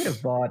 you could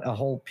have bought a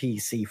whole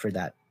PC for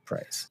that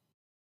price.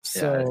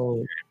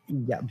 So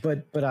yeah,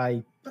 but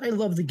I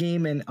love the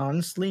game, and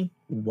honestly,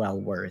 well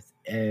worth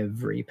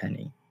every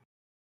penny.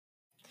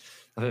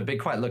 I've been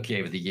quite lucky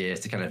over the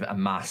years to kind of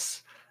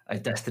amass a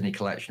Destiny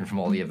collection from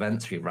all the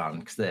events we ran,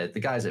 because the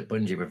guys at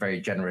Bungie were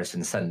very generous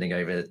in sending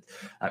over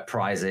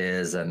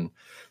prizes, and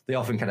they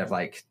often kind of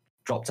like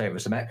dropped over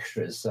some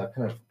extras. So I've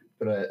kind of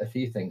got a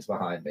few things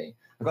behind me.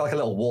 I've got like a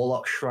little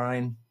Warlock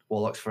shrine.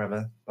 Warlocks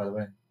forever, by the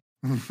way.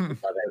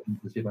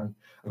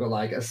 I've got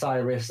like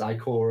Osiris,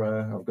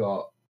 Ikora. I've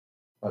got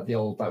like the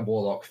old like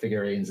Warlock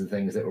figurines and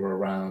things that were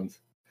around.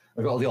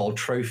 I've got all the old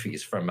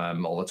trophies from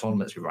all the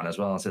tournaments we ran as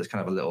well. So it's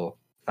kind of a little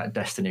like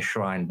Destiny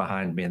shrine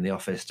behind me in the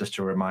office just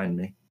to remind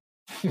me.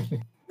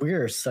 We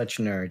are such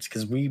nerds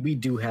because we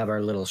do have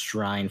our little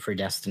shrine for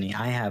Destiny.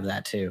 I have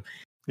that too.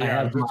 Yeah, I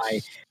have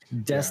my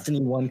Destiny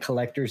 1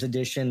 collector's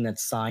edition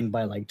that's signed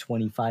by like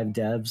 25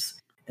 devs.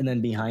 And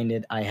then behind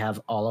it, I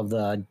have all of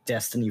the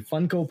Destiny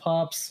Funko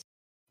Pops,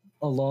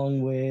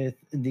 along with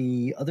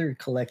the other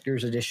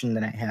collector's edition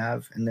that I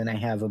have. And then I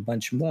have a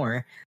bunch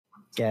more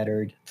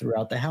scattered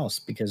throughout the house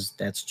because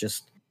that's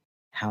just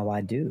how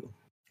I do.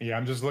 Yeah,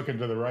 I'm just looking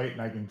to the right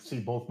and I can see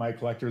both my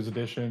collector's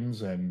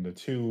editions and the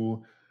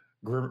two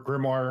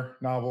Grimoire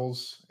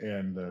novels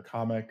and the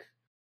comic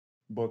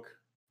book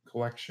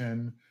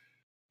collection.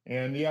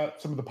 And yeah,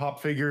 some of the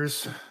pop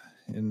figures.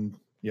 And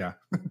yeah.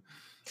 I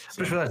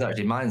just realized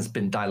actually mine's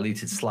been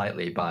diluted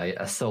slightly by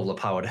a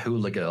solar-powered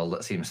hula girl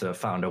that seems to have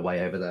found a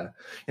way over there.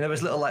 You know,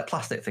 those little like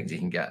plastic things you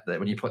can get that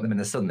when you put them in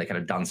the sun, they kind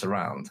of dance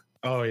around.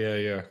 Oh,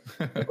 yeah.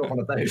 I've got one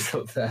of those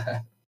up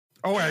there.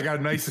 Oh, I got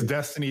a nice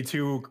Destiny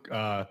 2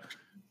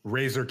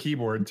 Razer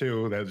keyboard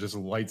too that just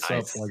lights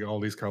up like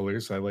all these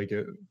colors. I like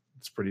it.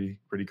 It's pretty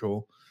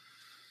cool.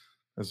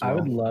 As well. I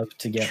would love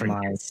to get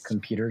my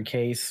computer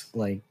case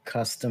like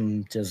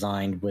custom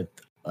designed with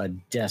a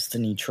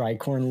Destiny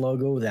Tricorn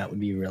logo. That would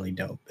be really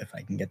dope if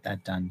I can get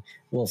that done.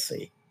 We'll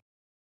see.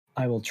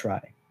 I will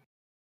try.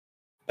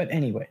 But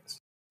anyways,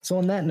 so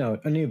on that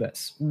note,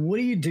 An00bis, what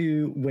do you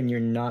do when you're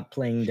not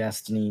playing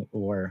Destiny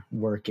or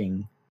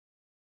working?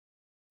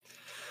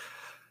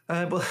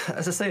 Well,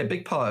 as I say, a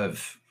big part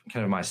of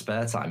kind of my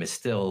spare time is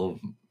still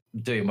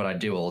doing what I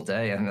do all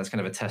day. I think that's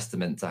kind of a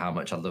testament to how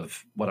much I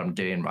love what I'm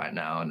doing right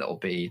now. And it'll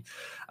be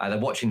either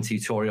watching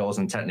tutorials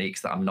and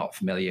techniques that I'm not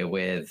familiar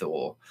with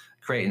or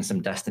creating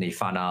some Destiny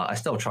fan art. I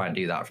still try and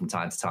do that from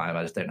time to time.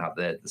 I just don't have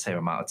the same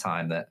amount of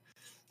time that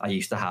I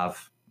used to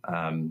have.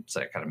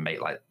 So I kind of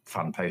make like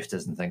fan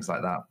posters and things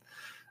like that.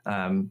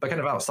 But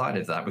kind of outside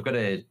of that, we've got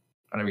I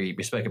know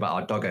we spoke about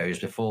our doggos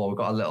before. We've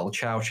got a little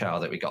chow chow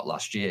that we got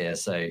last year.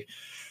 So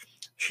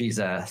she's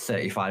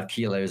 35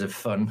 kilos of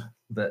fun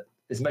that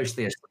is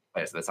mostly asleep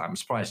most of the time. I'm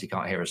surprised you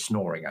can't hear her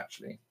snoring,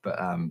 actually. But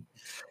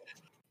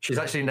she's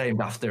actually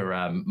named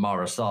after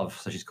Mara Sov,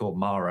 so she's called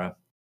Mara.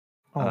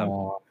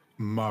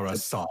 Mara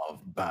Sov.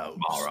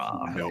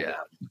 Mara, no. Yeah.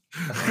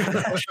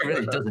 She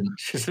really doesn't.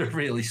 She's a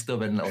really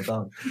stubborn little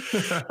dog.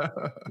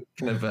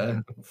 Kind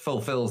of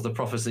fulfills the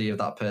prophecy of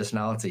that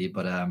personality.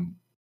 But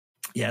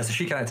yeah, so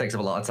she kind of takes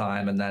up a lot of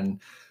time. And then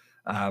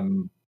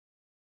I'm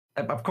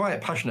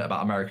quite passionate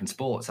about American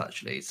sports,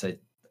 actually. So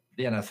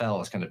the NFL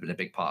has kind of been a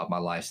big part of my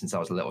life since I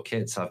was a little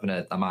kid. So I've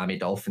been a Miami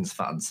Dolphins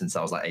fan since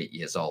I was like 8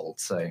 years old.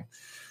 So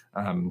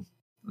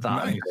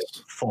that nice.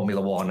 Formula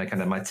One are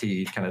kind of my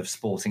two kind of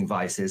sporting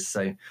vices.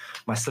 So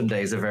my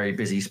Sundays are very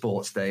busy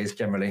sports days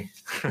generally.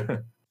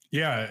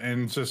 Yeah,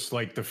 and just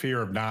like the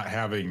fear of not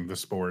having the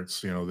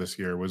sports, this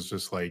year was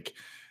just like,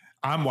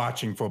 I'm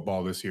watching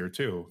football this year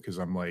too, because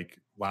I'm like,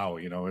 wow,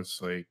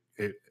 it's like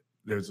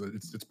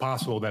it's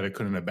possible that it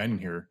couldn't have been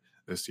here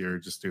this year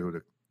just due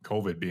to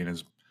COVID being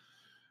as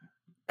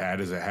bad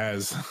as it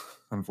has,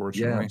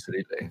 unfortunately. Yeah,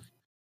 absolutely.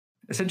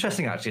 It's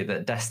interesting, actually,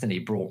 that Destiny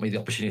brought me the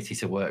opportunity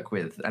to work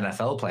with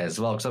NFL players as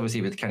well, because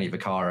obviously with Kenny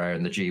Vaccaro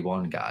and the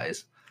G1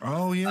 guys.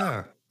 Oh,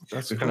 yeah.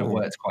 We've kind of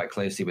worked quite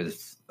closely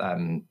with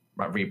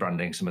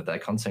rebranding some of their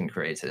content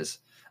creators,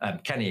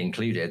 Kenny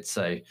included.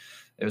 So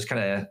it was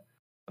kind of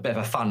a bit of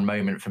a fun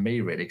moment for me,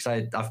 really,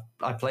 because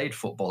I played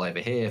football over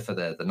here for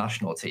the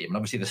national team. And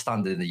obviously the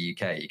standard in the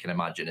UK, you can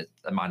imagine, it's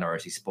a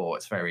minority sport.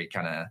 It's very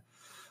kind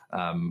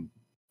of...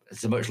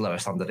 it's a much lower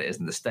standard it is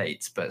in the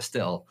States, but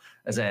still,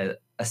 as a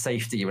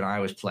safety when I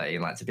was playing,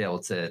 like to be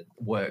able to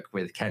work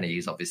with Kenny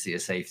is obviously a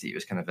safety. It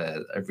was kind of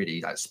a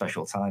really like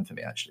special time for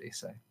me, actually.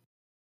 So,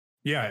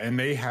 yeah, and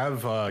they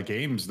have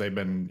games they've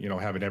been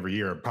having every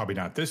year. Probably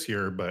not this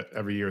year, but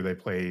every year they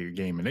play a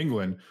game in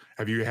England.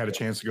 Have you had a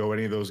chance to go to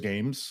any of those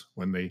games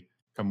when they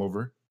come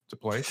over to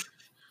play?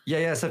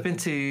 Yeah. So I've been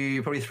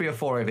to probably 3 or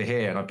 4 over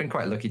here, and I've been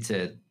quite lucky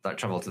to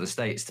travel to the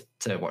States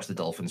to watch the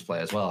Dolphins play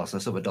as well. So I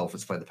saw the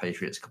Dolphins play the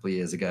Patriots a couple of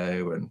years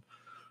ago, and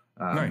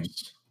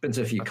nice. Been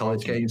to a few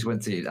college games.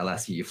 Went to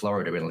LSU,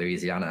 Florida, in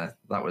Louisiana.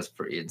 That was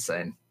pretty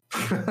insane.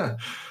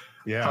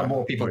 Yeah, how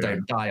more people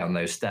don't die on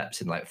those steps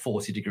in like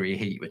 40-degree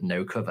heat with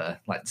no cover,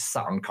 like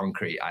sound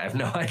concrete. I have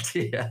no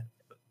idea.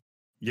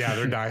 Yeah,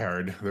 they're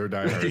diehard.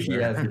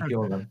 Yeah, for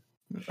sure, man.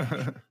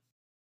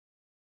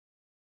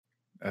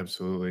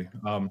 Absolutely.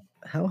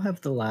 How have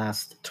the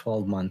last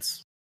 12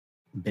 months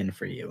been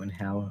for you, and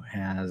how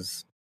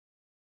has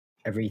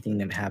everything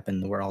that happened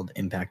in the world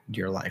impacted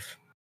your life?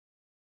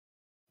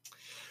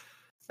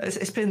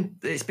 It's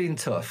been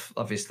tough,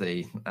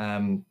 obviously.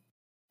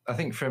 I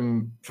think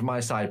from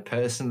my side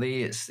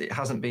personally, it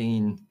hasn't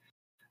been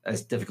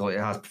as difficult as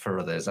it has for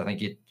others. I think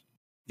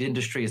the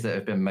industries that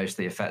have been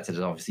mostly affected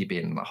has obviously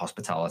been like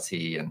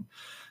hospitality and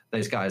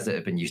those guys that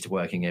have been used to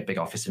working in a big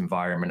office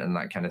environment and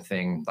that kind of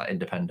thing, like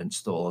independent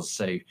stores.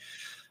 So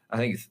I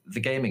think the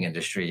gaming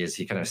industry, as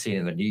you kind of seen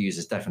in the news,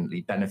 has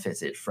definitely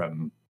benefited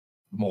from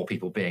more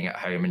people being at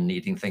home and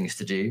needing things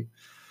to do.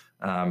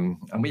 And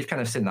we've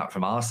kind of seen that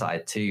from our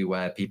side too,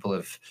 where people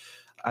have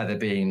either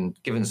been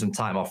given some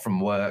time off from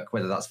work,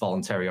 whether that's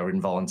voluntary or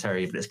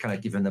involuntary, but it's kind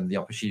of given them the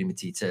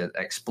opportunity to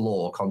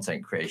explore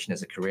content creation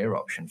as a career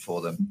option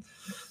for them.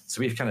 So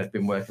we've kind of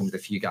been working with a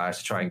few guys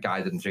to try and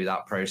guide them through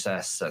that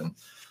process. And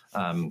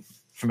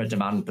from a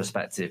demand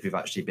perspective, we've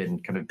actually been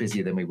kind of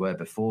busier than we were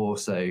before.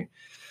 So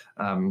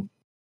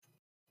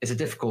it's a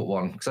difficult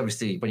one, because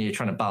obviously when you're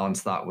trying to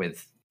balance that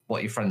with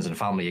what your friends and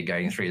family are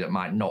going through that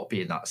might not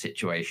be in that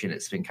situation,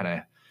 it's been kind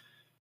of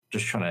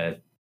just trying to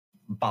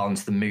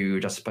balance the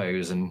mood, I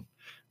suppose, and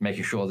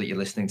making sure that you're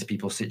listening to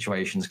people's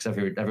situations, because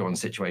everyone's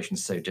situation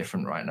is so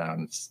different right now,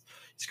 and it's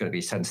got to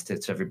be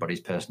sensitive to everybody's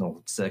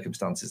personal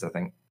circumstances, I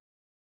think.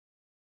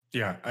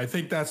 Yeah, I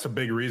think that's a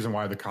big reason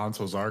why the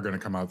consoles are going to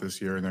come out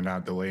this year and they're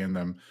not delaying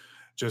them,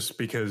 just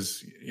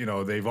because, you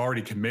know, they've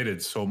already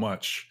committed so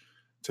much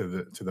to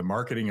the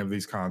marketing of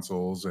these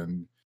consoles,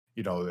 and,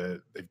 you know,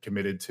 they've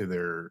committed to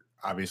their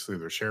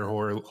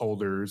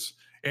shareholders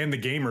and the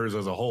gamers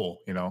as a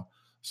whole, you know.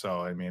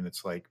 So, I mean,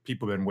 it's like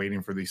people have been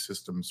waiting for these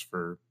systems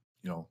for,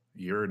 you know,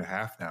 a year and a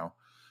half now.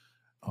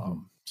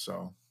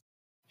 So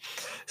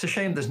it's a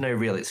shame there's no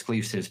real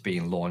exclusives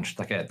being launched,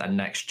 like a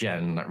next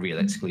gen real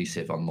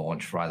exclusive on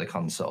launch for either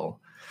console.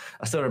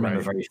 I still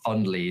remember very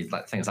fondly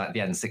like things like the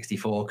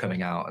N64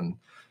 coming out and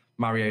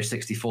Mario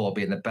 64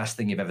 being the best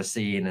thing you've ever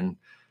seen, and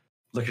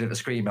looking at the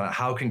screen like,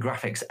 how can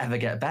graphics ever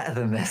get better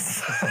than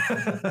this?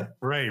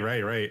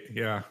 Right.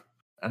 Yeah.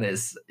 And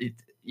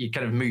you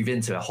kind of move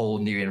into a whole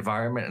new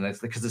environment, and it's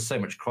because there's so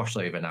much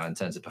crossover now in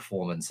terms of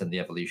performance and the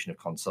evolution of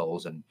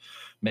consoles and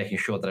making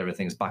sure that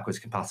everything's backwards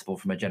compatible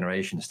from a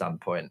generation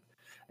standpoint.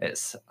 I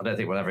don't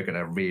think we're ever going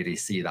to really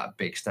see that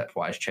big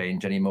stepwise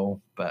change anymore.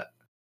 But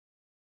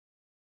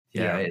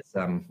it's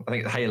I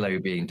think Halo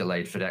being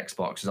delayed for the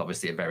Xbox is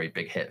obviously a very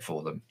big hit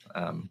for them.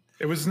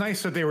 It was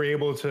nice that they were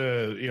able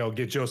to, you know,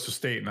 get Joseph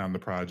Staten on the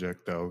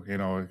project, though, you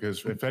know,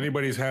 because if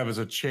anybody's has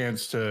a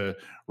chance to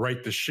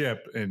right the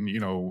ship and, you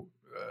know,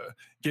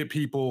 get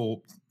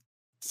people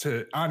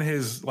on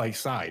his like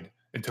side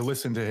and to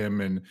listen to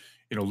him and,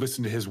 you know,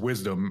 listen to his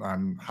wisdom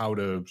on how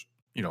to,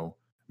 you know,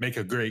 make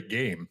a great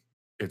game,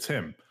 it's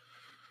him.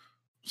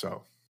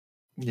 So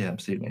yeah,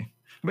 absolutely.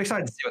 I'm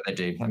excited to see what they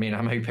do. I mean,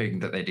 I'm hoping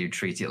that they do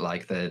treat it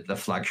like the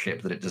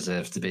flagship that it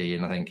deserves to be.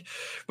 And I think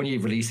when you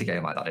release a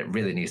game like that, it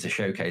really needs to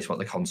showcase what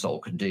the console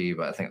can do.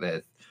 But I think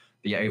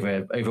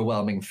the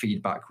overwhelming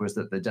feedback was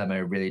that the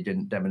demo really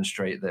didn't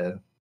demonstrate the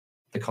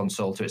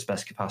console to its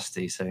best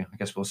capacity. So I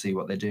guess we'll see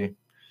what they do.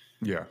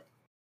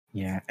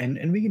 Yeah,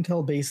 and we can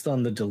tell based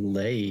on the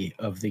delay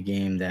of the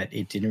game that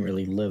it didn't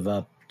really live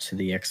up to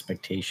the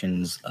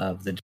expectations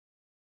of the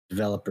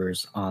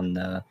developers on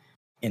the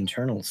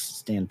internal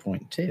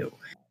standpoint too,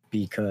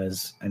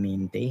 because I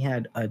mean they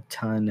had a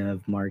ton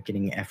of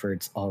marketing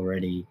efforts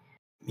already,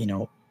 you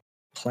know,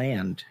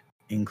 planned,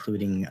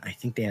 including I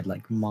think they had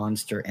like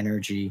Monster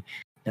Energy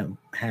that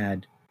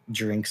had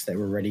drinks that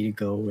were ready to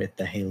go with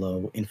the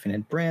Halo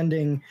Infinite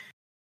branding.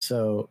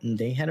 So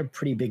they had a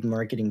pretty big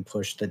marketing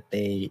push that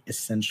they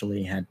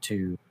essentially had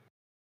to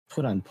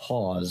put on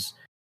pause.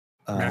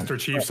 Master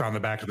Chief's on the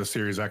back of the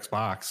Series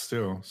Xbox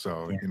too,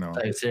 so you know.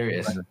 So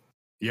serious.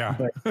 Yeah.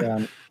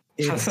 But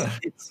it's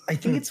I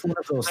think it's one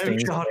of those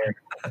things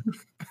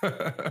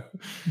where,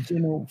 you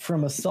know,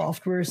 from a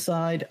software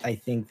side, I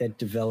think that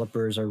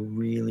developers are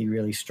really,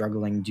 really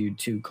struggling due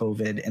to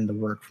COVID and the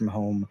work from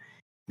home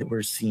that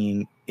we're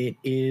seeing. It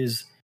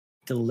is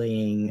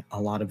delaying a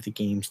lot of the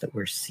games that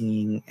we're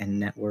seeing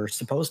and that were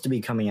supposed to be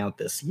coming out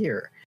this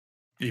year.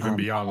 Even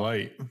Beyond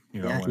Light.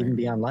 You know, yeah, even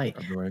Beyond Light.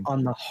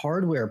 On the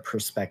hardware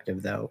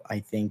perspective, though, I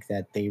think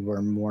that they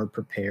were more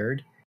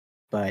prepared.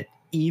 But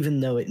even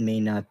though it may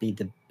not be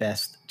the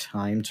best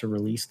time to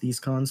release these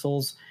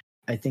consoles,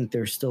 I think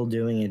they're still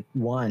doing it,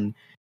 one,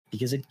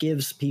 because it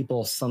gives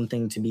people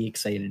something to be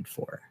excited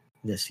for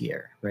this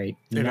year, right?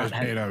 In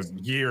a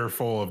year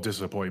full of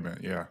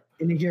disappointment, yeah.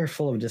 In a year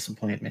full of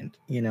disappointment,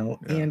 you know.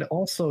 Yeah. And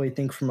also, I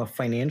think from a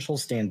financial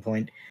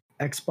standpoint,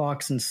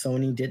 Xbox and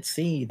Sony did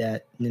see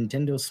that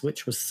Nintendo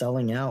Switch was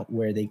selling out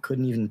where they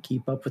couldn't even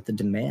keep up with the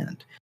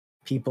demand.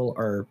 People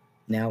are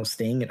now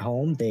staying at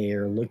home. They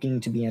are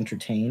looking to be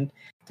entertained.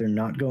 They're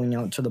not going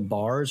out to the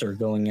bars or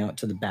going out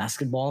to the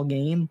basketball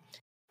game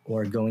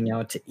or going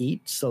out to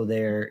eat. So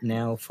they're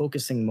now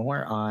focusing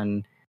more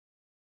on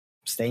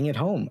staying at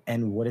home.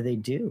 And what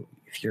do?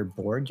 If you're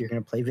bored, you're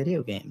going to play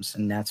video games.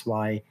 And that's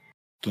why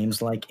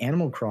games like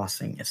Animal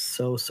Crossing is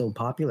so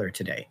popular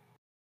today.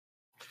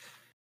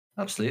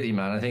 Absolutely,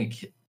 man. I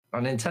think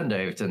on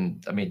Nintendo,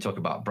 and I mean, talk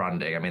about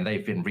branding. I mean,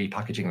 they've been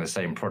repackaging the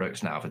same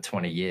products now for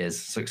 20 years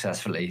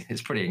successfully.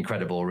 It's pretty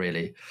incredible,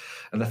 really.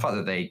 And the fact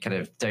that they kind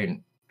of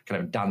don't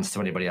kind of dance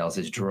to anybody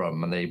else's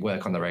drum and they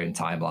work on their own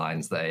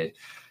timelines, they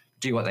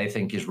do what they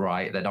think is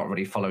right. They're not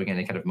really following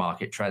any kind of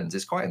market trends.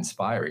 It's quite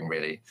inspiring,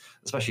 really,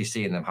 especially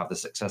seeing them have the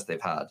success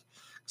they've had.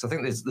 So I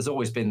think there's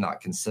always been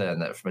that concern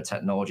that from a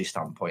technology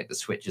standpoint, the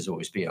Switch has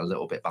always been a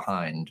little bit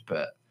behind,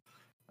 but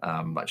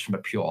like from a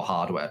pure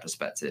hardware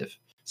perspective.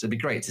 So it'd be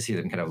great to see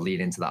them kind of lean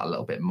into that a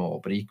little bit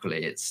more. But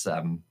equally, it's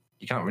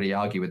you can't really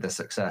argue with the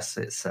success.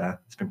 It's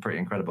been pretty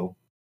incredible.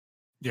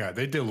 Yeah,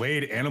 they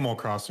delayed Animal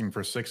Crossing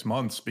for 6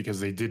 months because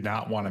they did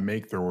not want to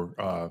make their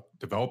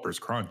developers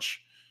crunch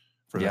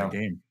for that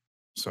game.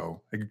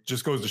 So it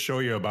just goes to show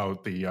you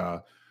about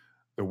the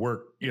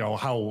work, you know,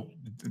 how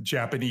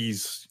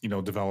Japanese, you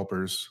know,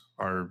 developers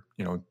are,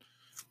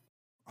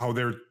 how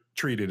they're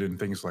treated and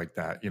things like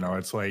that.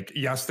 It's like,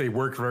 yes, they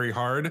work very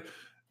hard,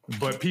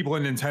 but people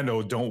in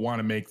Nintendo don't want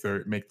to make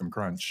them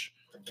crunch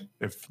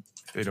if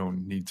they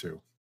don't need to.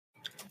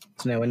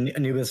 So now,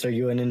 An00bis, are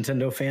you a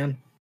Nintendo fan?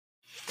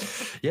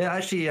 Yeah,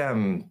 actually,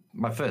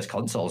 my first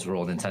consoles were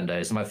all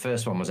Nintendos. So my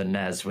first one was a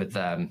NES with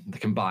the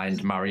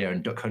combined Mario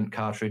and Duck Hunt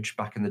cartridge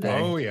back in the day.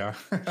 Oh, yeah.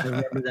 I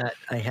remember that.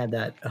 I had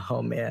that.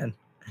 Oh, man.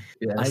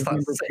 Yeah, I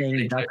remember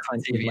playing Duck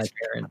Hunt with my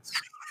parents.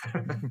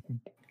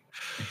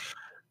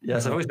 Yeah,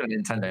 so I've always been a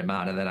Nintendo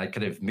man, and then I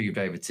could have moved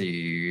over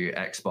to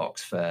Xbox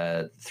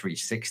for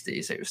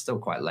 360, so it was still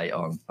quite late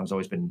on. I've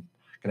always been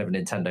kind of a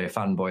Nintendo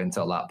fanboy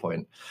until that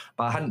point.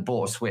 But I hadn't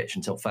bought a Switch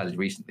until fairly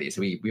recently, so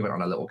we went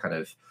on a little kind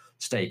of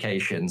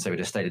staycation. So we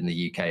just stayed in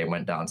the UK and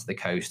went down to the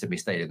coast, and we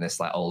stayed in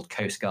this like old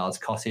Coast Guard's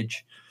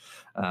cottage.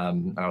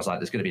 And I was like,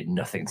 there's going to be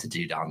nothing to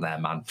do down there,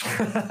 man.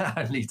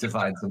 I need to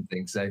find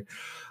something. So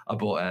I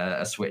bought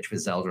a Switch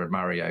with Zelda and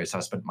Mario. So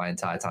I spent my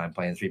entire time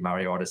playing through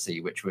Mario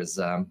Odyssey, which was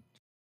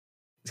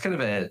it's kind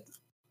of a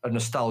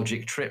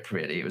nostalgic trip,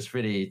 really. It was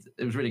really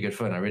good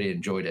fun. I really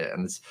enjoyed it.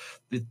 And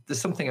there's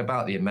something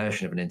about the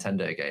immersion of a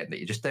Nintendo game that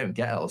you just don't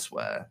get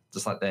elsewhere.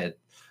 Just like their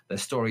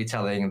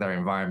storytelling, their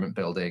environment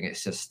building.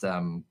 It's just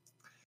I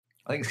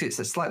think it's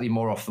slightly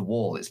more off the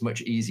wall. It's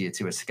much easier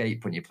to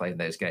escape when you're playing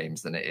those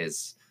games than it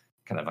is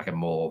kind of like a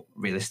more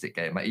realistic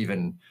game. Like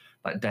even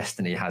like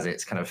Destiny has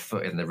its kind of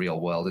foot in the real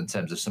world in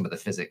terms of some of the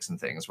physics and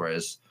things,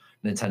 whereas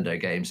Nintendo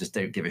games just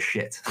don't give a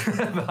shit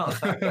about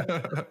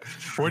that.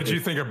 What did you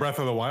think of Breath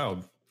of the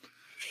Wild?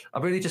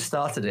 I've really just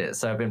started it,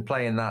 so I've been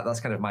playing that. That's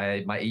kind of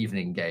my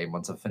evening game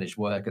once I've finished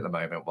work at the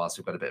moment, whilst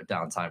we've got a bit of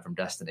downtime from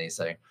Destiny.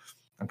 So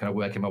I'm kind of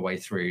working my way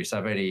through. So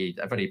I've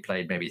only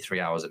played maybe 3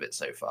 hours of it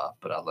so far,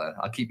 but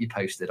I'll keep you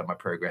posted on my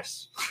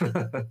progress.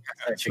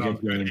 Such a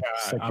good game.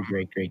 Such a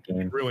great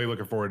game. Really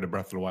looking forward to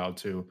Breath of the Wild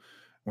too,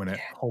 when it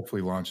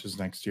hopefully launches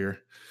next year.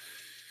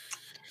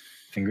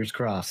 Fingers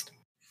crossed.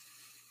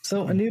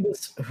 So,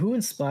 An00bis, who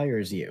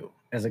inspires you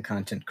as a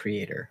content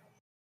creator?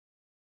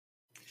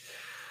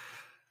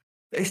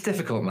 It's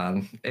difficult,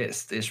 man.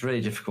 It's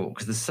really difficult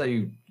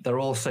because they're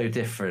all so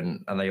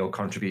different and they all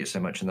contribute so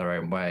much in their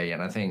own way.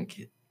 And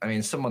I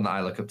mean, someone that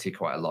I look up to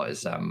quite a lot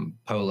is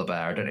Polar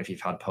Bear. I don't know if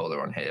you've had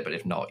Polar on here, but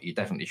if not, you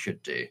definitely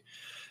should do.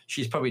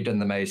 She's probably done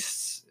the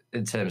most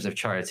in terms of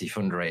charity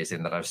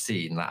fundraising that I've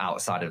seen, like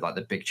outside of like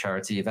the big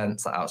charity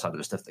events, like outside of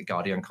the stuff that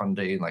Guardian can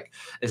do. Like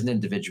as an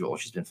individual,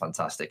 she's been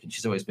fantastic, and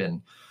she's always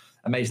been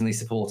amazingly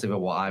supportive of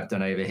what I've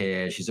done over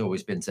here. She's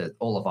always been to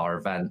all of our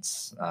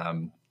events.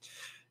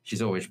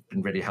 She's always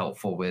been really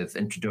helpful with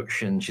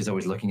introduction. She's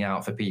always looking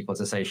out for people.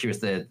 To say she was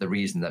the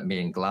reason that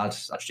me and Glad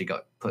actually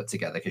got put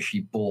together, because she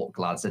bought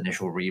Glad's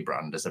initial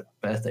rebrand as a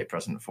birthday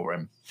present for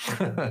him.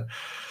 Oh,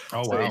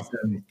 wow.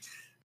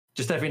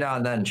 Just every now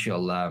and then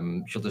she'll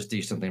just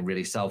do something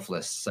really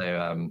selfless.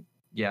 So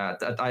yeah,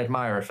 I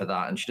admire her for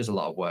that. And she does a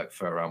lot of work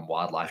for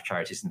wildlife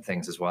charities and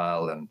things as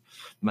well, and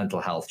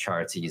mental health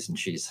charities. And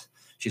she's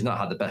not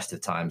had the best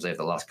of times over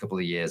the last couple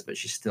of years, but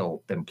she's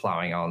still been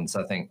plowing on.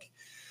 So I think,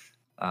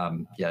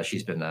 yeah,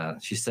 she's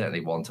certainly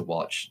one to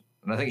watch.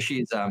 And I think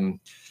she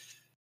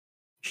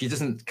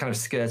doesn't kind of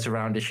skirt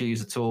around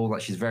issues at all.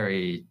 Like she's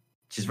very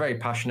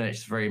passionate.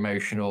 She's very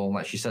emotional.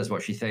 Like she says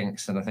what she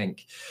thinks. And I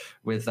think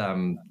with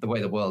the way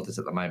the world is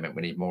at the moment,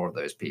 we need more of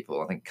those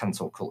people. I think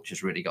cancel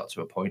culture's really got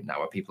to a point now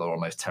where people are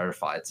almost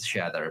terrified to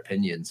share their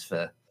opinions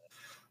for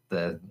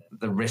the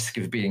risk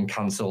of being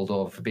cancelled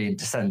or for being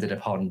descended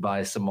upon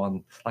by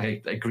someone,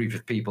 like a group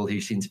of people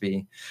who seem to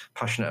be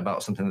passionate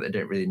about something that they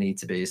don't really need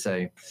to be.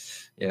 So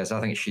yeah, so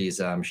I think she's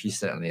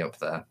certainly up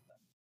there.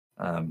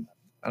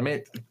 I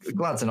mean,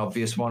 Glad's an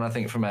obvious one. I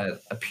think from a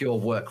pure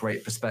work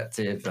rate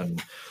perspective,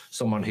 and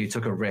someone who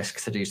took a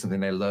risk to do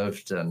something they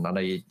loved. And I know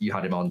you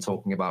had him on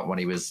talking about when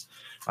he was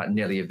like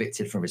nearly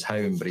evicted from his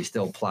home, but he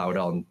still ploughed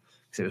on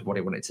because it was what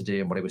he wanted to do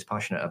and what he was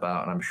passionate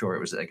about. And I'm sure it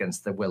was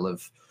against the will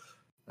of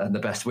and the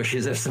best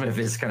wishes of some of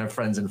his kind of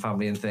friends and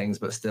family and things,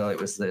 but still it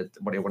was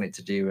what he wanted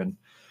to do. And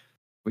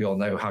we all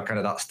know how kind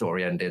of that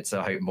story ended. So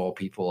I hope more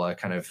people are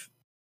kind of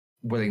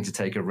willing to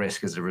take a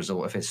risk as a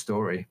result of his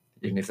story,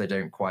 even if they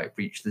don't quite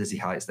reach the dizzy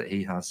heights that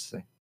he has.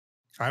 So.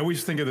 I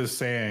always think of this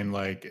saying,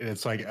 like,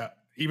 it's like,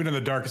 even in the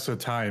darkest of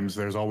times,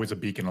 there's always a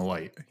beacon of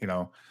light, you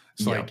know?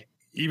 It's like,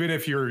 even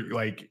if you're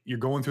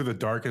going through the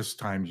darkest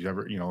times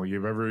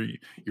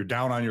you're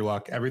down on your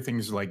luck,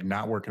 everything's like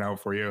not working out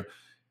for you.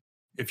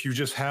 If you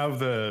just have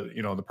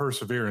the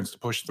perseverance to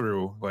push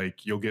through,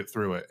 like you'll get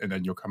through it and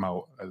then you'll come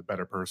out as a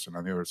better person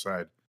on the other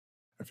side,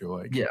 I feel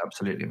like. Yeah,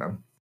 absolutely, man.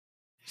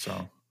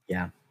 So,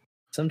 yeah.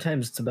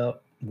 Sometimes it's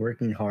about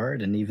working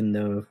hard, and even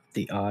though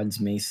the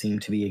odds may seem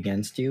to be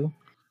against you,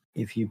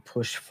 if you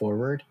push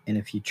forward and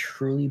if you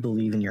truly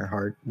believe in your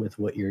heart with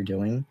what you're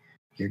doing,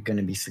 you're going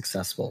to be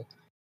successful.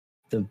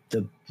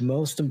 The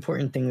most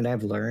important thing that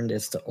I've learned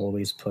is to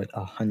always put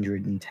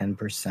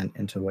 110%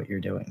 into what you're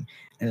doing.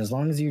 And as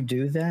long as you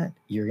do that,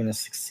 you're going to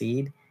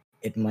succeed.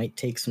 It might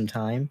take some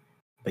time,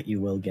 but you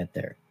will get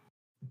there.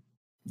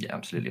 Yeah,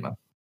 absolutely, man.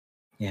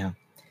 Yeah.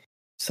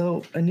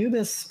 So,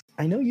 Anubis,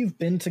 I know you've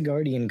been to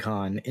Guardian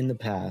Con in the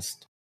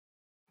past.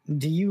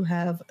 Do you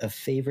have a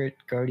favorite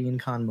Guardian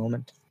Con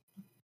moment?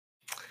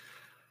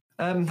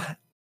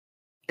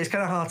 It's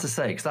kind of hard to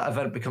say because that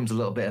event becomes a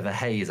little bit of a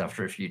haze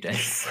after a few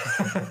days.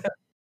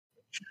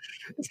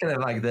 It's kind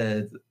of like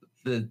the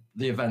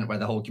event where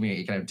the whole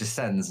community kind of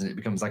descends and it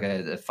becomes like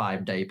a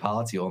 5-day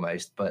party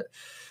almost. But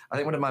I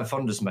think one of my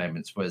fondest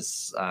moments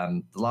was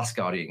the last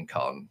Guardian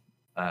Con.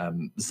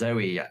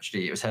 Zoe,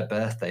 actually, it was her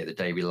birthday the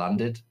day we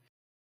landed.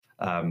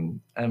 And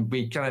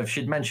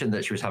she'd mentioned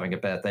that she was having a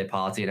birthday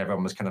party and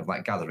everyone was kind of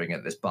like gathering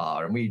at this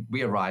bar. And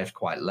we arrived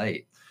quite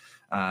late.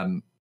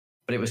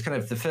 But it was kind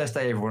of the first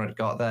day everyone had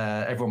got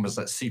there. Everyone was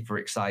like super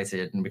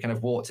excited. And we kind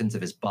of walked into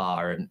this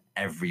bar and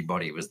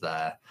everybody was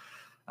there.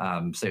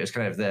 So it was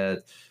kind of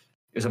it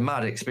was a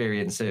mad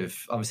experience of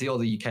obviously all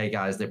the UK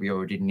guys that we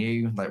already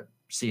knew, like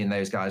seeing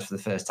those guys for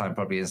the first time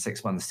probably in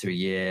 6 months to a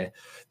year,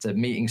 to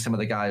meeting some of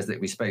the guys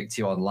that we spoke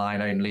to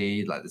online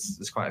only. Like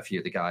there's quite a few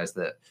of the guys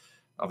that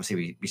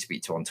obviously we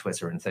speak to on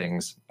Twitter and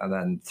things, and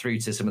then through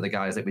to some of the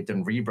guys that we'd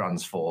done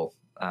rebrands for.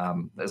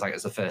 It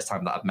was the first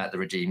time that I've met the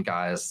Redeem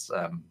guys.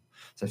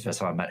 So first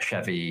time I met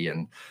Chevy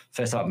and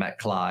first time I met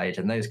Clyde,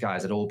 and those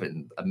guys had all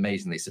been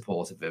amazingly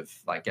supportive of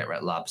like Get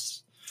Ret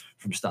Labs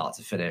from start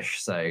to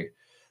finish. So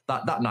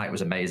that night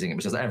was amazing. It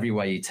was just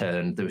everywhere you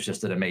turned, there was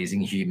just an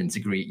amazing human to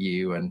greet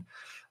you, and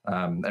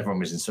everyone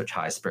was in such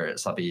high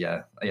spirits.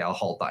 I'll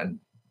hold that in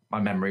my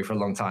memory for a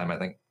long time, I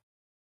think.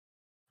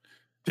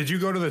 Did you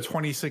go to the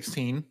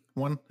 2016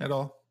 one at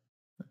all,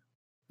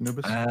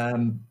 An00bis?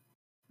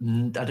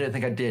 I don't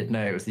think I did.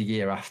 No, it was the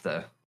year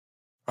after.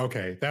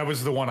 Okay, that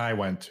was the one I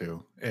went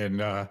to,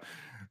 and I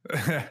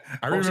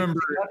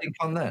remember.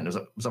 Con then was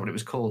that what it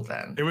was called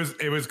then?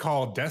 It was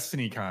called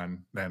Destiny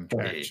Con then.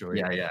 Actually,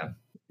 yeah.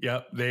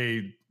 Yep,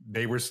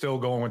 they were still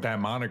going with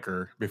that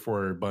moniker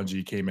before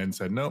Bungie came in and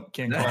said nope,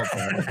 can't call it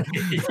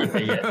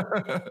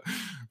that.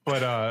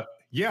 But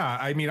yeah,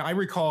 I mean, I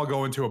recall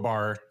going to a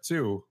bar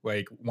too,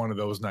 like one of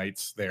those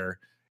nights there,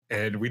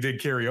 and we did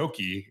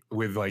karaoke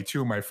with like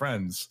 2 of my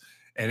friends,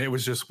 and it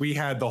was just we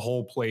had the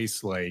whole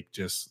place like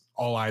just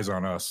all eyes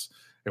on us.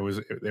 It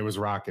was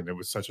rocking. It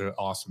was such an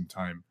awesome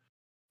time,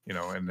 you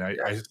know. And yeah,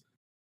 it's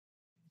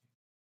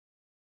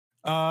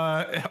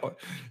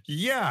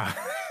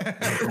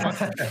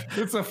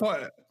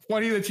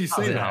funny that you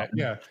say that.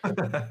 Yeah.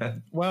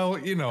 Well,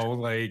 you know,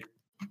 like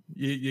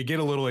you get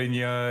a little in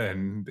you,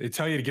 and they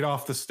tell you to get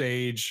off the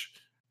stage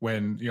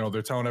when, you know,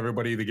 they're telling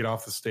everybody to get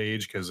off the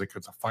stage because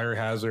it's a fire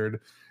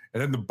hazard,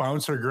 and then the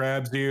bouncer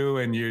grabs you,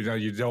 and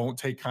you don't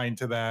take kind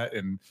to that,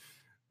 and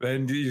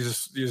then you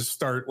just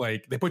start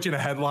like they put you in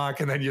a headlock,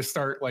 and then you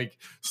start like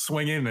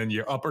swinging, and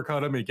you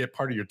uppercut him, and you get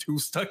part of your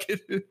tooth stuck in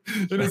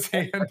his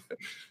hand.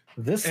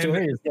 This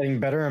story is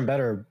getting better and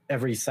better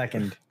every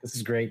second. This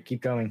is great.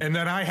 Keep going. And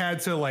then I had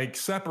to like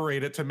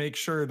separate it to make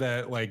sure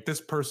that like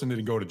this person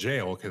didn't go to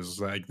jail, because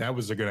like that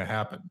was going to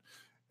happen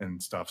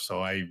and stuff.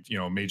 So I, you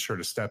know, made sure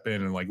to step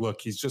in and like,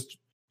 look, he's just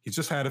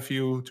had a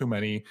few too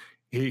many.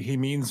 He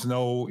means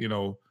no, you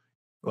know,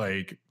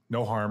 like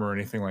no harm or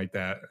anything like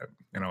that.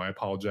 You know, I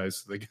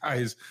apologize to the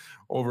guys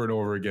over and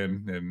over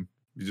again, and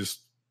we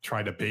just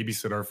tried to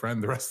babysit our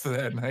friend the rest of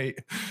that night.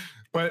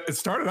 But it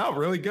started out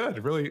really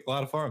good, really a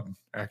lot of fun,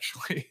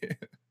 actually.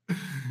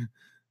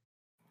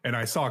 And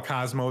I saw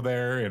Cosmo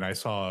there, and I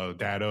saw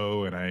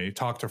Dado, and I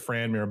talked to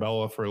Fran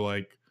Mirabella for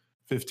like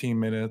 15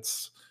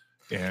 minutes,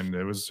 and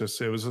it was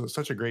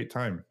such a great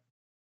time.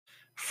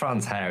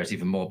 Fran's hair is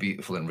even more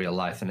beautiful in real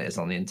life than it is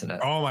on the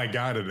internet. Oh my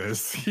God, it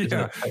is.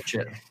 Yeah. Touch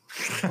it.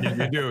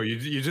 You do.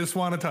 You just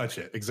want to touch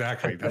it.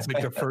 Exactly. That's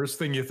like the first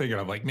thing you think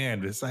of. Like,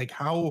 man, it's like,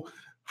 how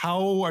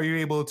are you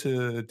able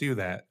to do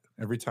that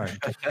every time?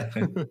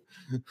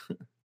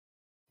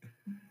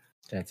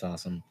 That's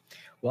awesome.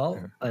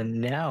 Well,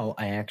 now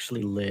I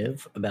actually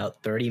live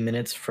about 30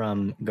 minutes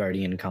from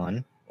Guardian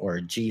Con, or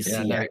GC.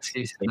 Yeah, no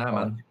excuse. No,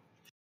 man.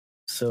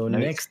 So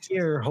next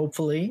year,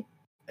 hopefully,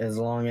 as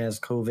long as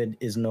COVID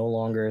is no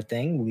longer a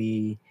thing,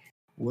 we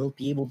will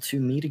be able to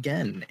meet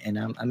again. And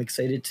I'm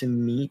excited to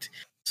meet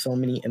so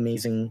many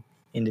amazing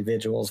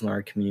individuals in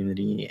our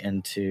community,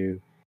 and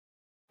to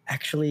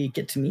actually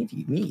get to meet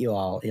you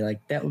all. Like,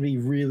 that would be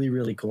really,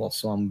 really cool.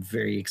 So I'm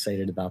very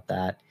excited about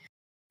that.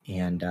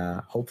 And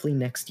hopefully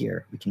next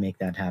year we can make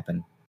that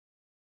happen.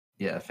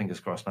 Yeah, fingers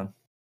crossed, man.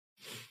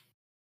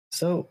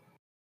 So,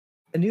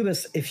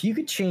 An00bis, if you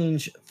could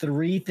change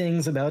 3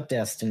 things about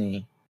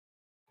Destiny,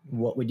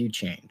 what would you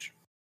change?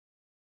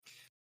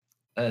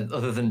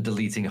 Other than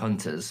deleting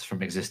hunters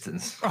from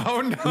existence.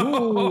 Oh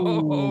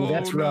no! Ooh,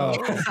 that's rough.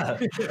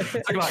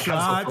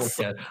 Shots.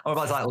 I'm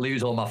about to like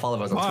lose all my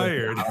followers on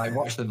fired. Twitter. I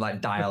watch them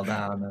like dial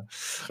down.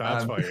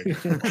 Shots fired.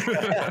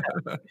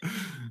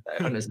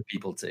 Hunters are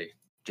people too.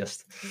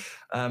 Just,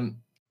 I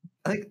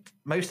think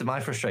most of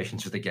my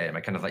frustrations with the game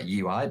are kind of like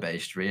UI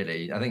based.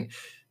 Really, I think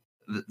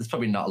there's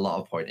probably not a lot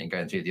of point in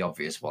going through the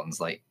obvious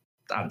ones, like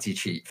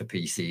anti-cheat for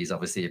PC is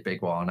obviously a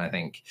big one. I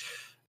think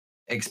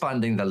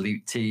expanding the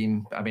loot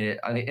team. I mean,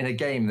 in a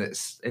game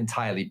that's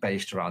entirely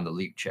based around the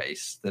loot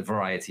chase, the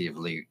variety of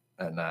loot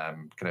and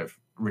kind of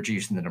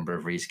reducing the number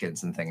of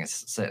reskins and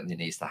things certainly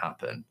needs to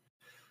happen.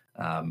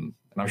 And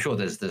I'm sure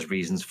there's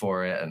reasons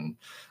for it, and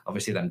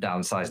obviously them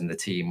downsizing the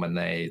team when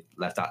they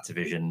left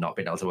Activision, not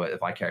being able to work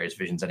with Vicarious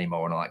Visions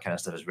anymore, and all that kind of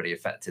stuff has really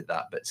affected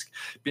that. But it's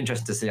be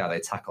interesting to see how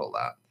they tackle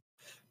that.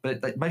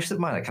 But like, most of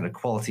mine are kind of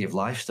quality of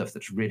life stuff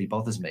that really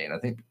bothers me, and I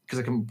think because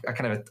I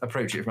kind of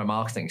approach it from a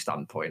marketing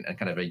standpoint and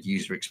kind of a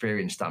user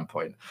experience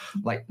standpoint,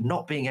 like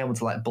not being able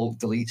to like bulk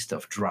delete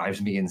stuff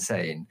drives me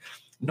insane.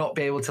 Not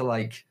be able to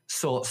like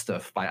sort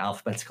stuff by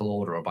alphabetical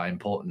order or by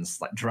importance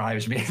like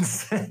drives me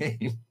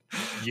insane.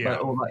 Yeah,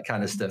 all that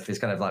kind of stuff is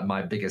kind of like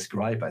my biggest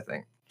gripe, I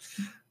think.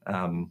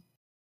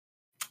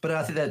 But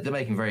I think they're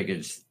making very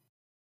good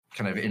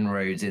kind of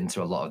inroads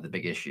into a lot of the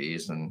big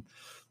issues, and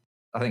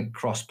I think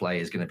crossplay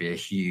is going to be a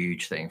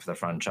huge thing for the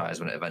franchise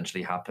when it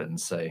eventually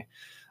happens. So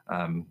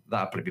that'll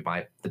probably be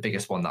the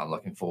biggest one that I'm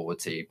looking forward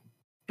to.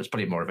 It's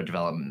probably more of a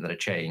development than a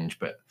change,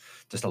 but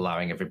just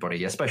allowing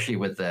everybody, especially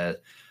with the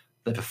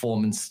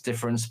performance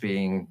difference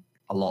being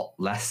a lot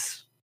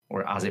less,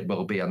 or as it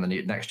will be on the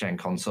new next-gen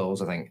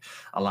consoles, I think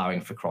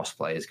allowing for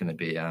crossplay is going to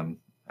be a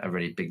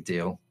really big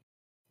deal.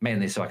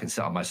 Mainly so I can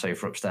sit on my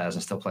sofa upstairs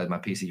and still play with my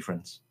PC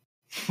friends.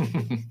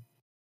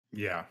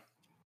 Yeah,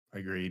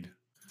 agreed.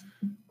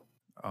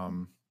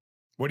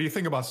 What do you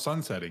think about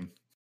sunsetting?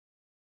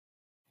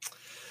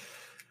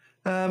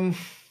 I'm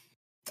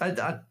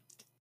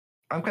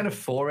kind of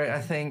for it, I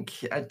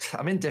think.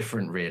 I'm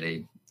indifferent,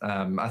 really.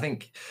 I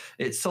think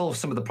it solves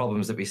some of the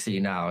problems that we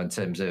see now in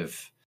terms of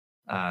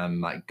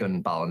like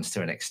gun balance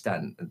to an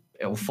extent.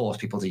 It'll force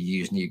people to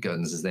use new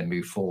guns as they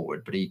move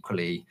forward, but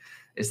equally,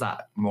 is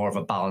that more of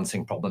a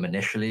balancing problem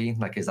initially?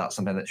 Like, is that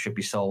something that should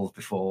be solved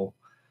before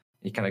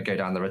you kind of go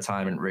down the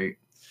retirement route?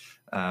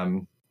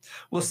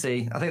 We'll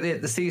see. I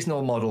think the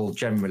seasonal model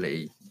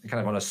generally,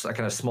 kind of on a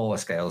kind of smaller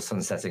scale,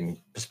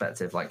 sunsetting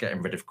perspective, like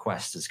getting rid of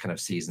quests as kind of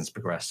seasons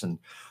progress and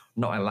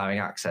not allowing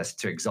access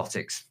to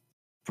exotics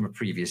from a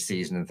previous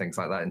season and things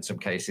like that in some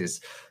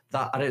cases,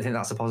 that I don't think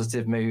that's a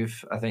positive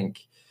move. I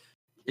think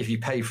if you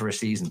pay for a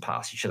season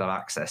pass, you should have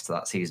access to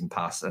that season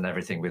pass and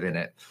everything within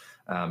it.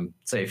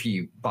 So if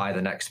you buy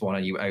the next one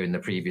and you own the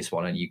previous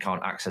one and you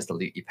can't access the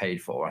loot you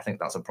paid for, I think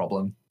that's a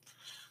problem.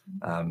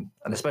 And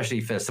especially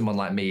for someone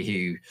like me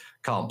who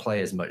can't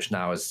play as much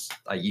now as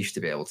I used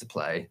to be able to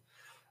play,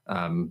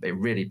 it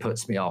really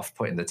puts me off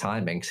putting the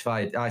timing. Because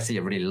if I see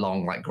a really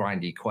long, like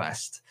grindy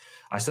quest,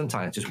 I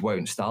sometimes just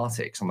won't start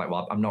it because I'm like,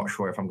 well, I'm not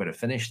sure if I'm going to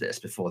finish this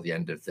before the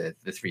end of the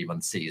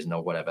 3-month season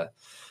or whatever.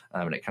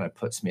 And it kind of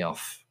puts me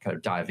off kind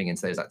of diving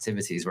into those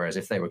activities. Whereas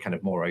if they were kind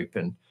of more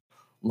open,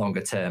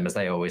 longer term, as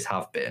they always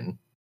have been,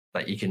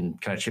 like you can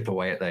kind of chip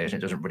away at those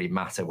and it doesn't really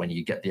matter when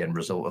you get the end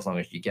result as long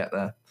as you get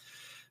there.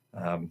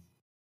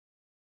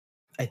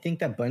 I think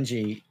that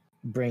Bungie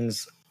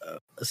brings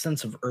a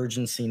sense of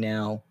urgency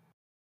now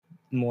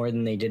more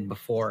than they did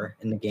before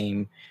in the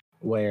game,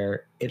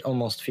 where it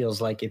almost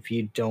feels like if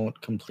you don't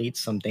complete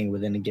something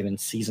within a given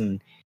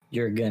season,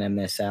 you're going to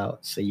miss out.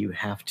 So you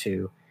have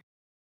to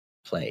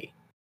play.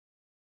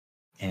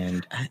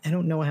 And I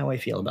don't know how I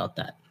feel about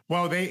that.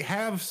 Well, they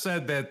have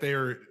said that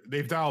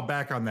they've dialed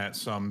back on that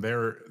some.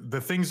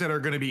 The things that are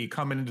going to be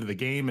coming into the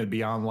game and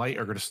Beyond Light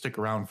are going to stick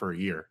around for a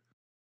year.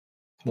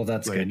 Well,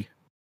 that's good.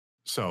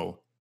 So,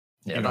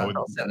 yeah,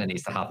 that certainly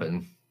needs to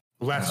happen.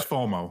 Less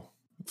FOMO.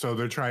 So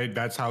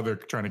that's how they're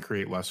trying to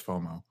create less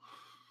FOMO.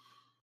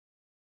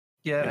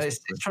 Yeah, it's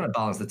trying to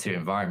balance the two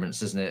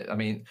environments, isn't it? I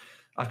mean,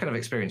 I've kind of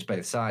experienced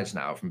both sides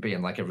now, from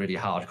being like a really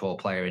hardcore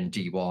player in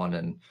D1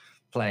 and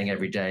playing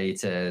every day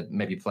to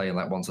maybe playing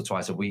like once or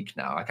twice a week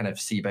now. I kind of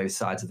see both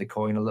sides of the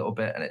coin a little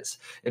bit, and it's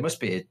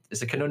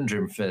a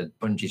conundrum for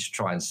Bungie to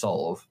try and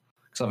solve,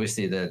 because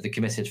obviously the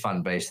committed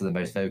fan base are the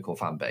most vocal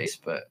fan base,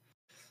 but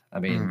I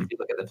mean, if you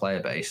look at the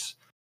player base,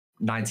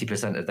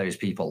 90% of those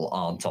people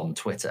aren't on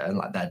Twitter, and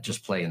like they're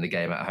just playing the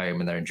game at home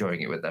and they're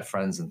enjoying it with their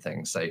friends and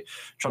things. So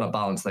trying to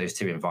balance those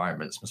two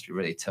environments must be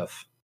really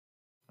tough.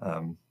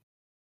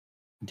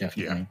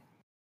 Definitely. Yeah.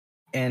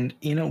 And,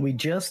 we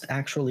just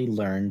actually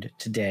learned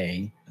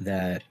today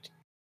that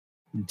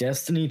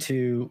Destiny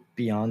 2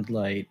 Beyond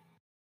Light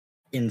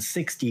in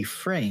 60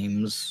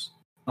 frames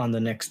on the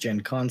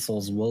next-gen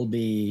consoles will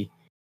be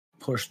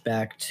pushed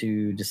back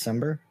to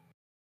December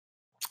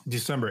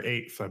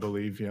 8th, I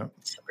believe, yeah.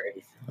 December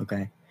 8th,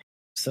 okay.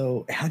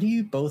 So how do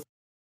you both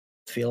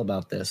feel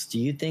about this? Do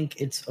you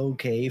think it's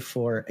okay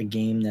for a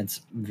game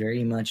that's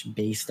very much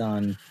based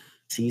on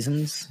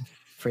seasons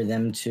for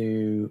them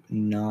to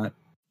not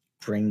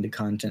bring the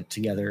content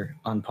together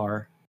on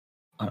par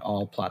on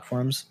all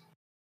platforms?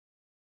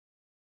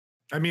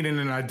 I mean, in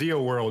an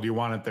ideal world, you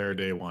want it there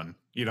day one.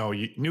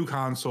 New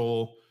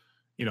console,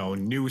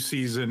 new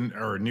season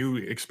or new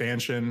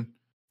expansion,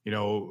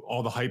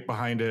 all the hype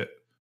behind it.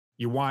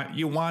 You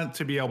want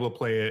to be able to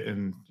play it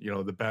in,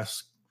 the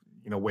best,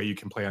 way you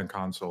can play on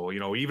console.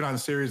 Even on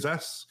Series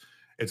S,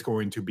 it's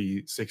going to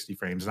be 60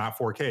 frames, not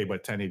 4K,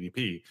 but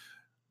 1080p.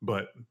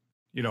 But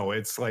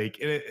it's like,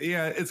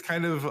 it's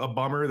kind of a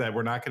bummer that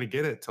we're not going to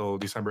get it till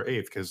December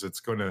 8th, because it's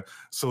going to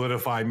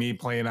solidify me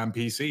playing on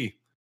PC,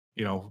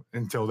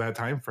 until that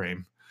time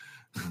frame.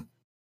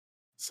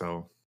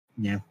 So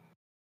yeah,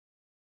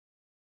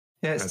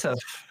 it's tough.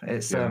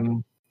 It's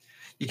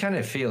you kind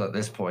of feel at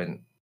this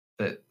point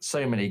that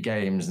so many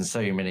games and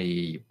so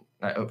many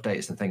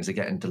updates and things are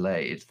getting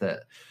delayed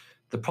that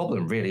the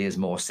problem really is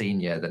more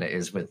senior than it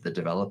is with the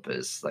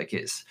developers. Like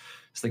it's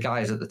the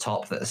guys at the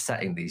top that are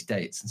setting these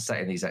dates and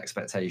setting these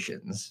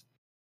expectations.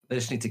 They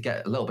just need to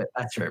get a little bit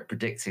better at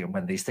predicting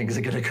when these things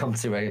are going to come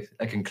to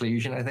a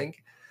conclusion, I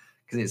think,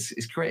 because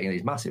it's creating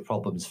these massive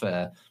problems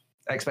for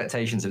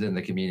expectations within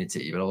the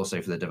community, but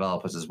also for the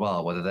developers as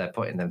well, whether they're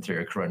putting them through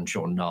a crunch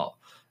or not.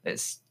 It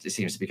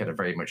seems to be kind of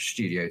very much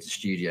studio to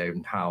studio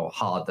and how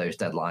hard those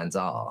deadlines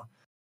are.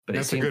 But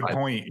that's a good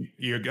point.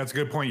 That's a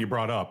good point you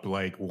brought up.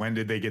 Like, when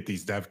did they get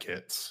these dev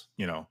kits?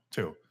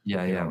 Too.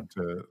 Yeah.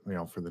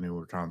 For the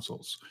newer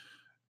consoles.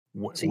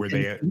 See, were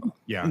they?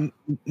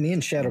 Me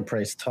and Shadow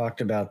Price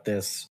talked about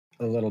this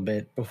a little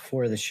bit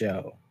before the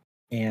show,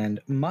 and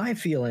my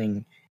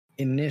feeling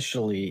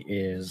initially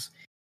is,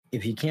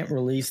 if you can't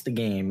release the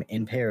game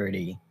in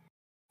parity,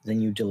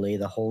 then you delay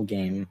the whole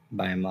game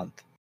by a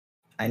month.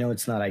 I know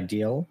it's not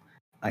ideal.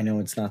 I know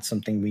it's not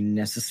something we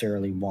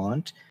necessarily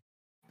want,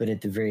 but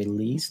at the very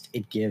least,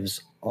 it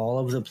gives all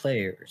of the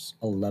players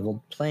a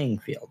level playing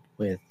field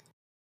with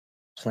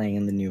playing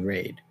in the new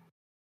raid,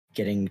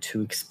 getting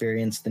to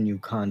experience the new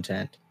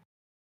content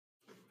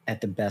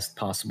at the best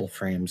possible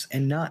frames,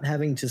 and not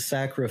having to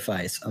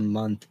sacrifice a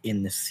month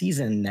in the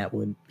season that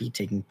would be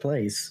taking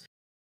place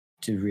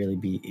to really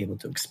be able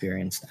to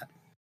experience that.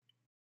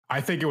 I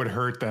think it would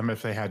hurt them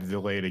if they had to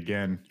delay it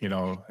again.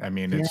 I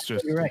mean, it's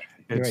just you're right.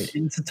 You're right.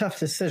 It's a tough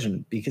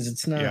decision because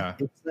it's not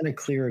a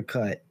clear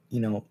cut,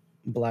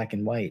 black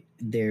and white.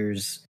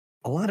 There's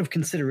a lot of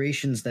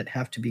considerations that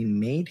have to be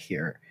made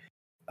here.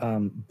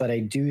 But I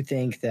do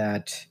think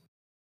that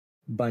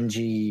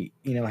Bungie,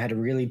 had a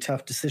really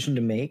tough decision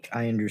to make.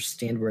 I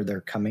understand where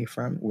they're coming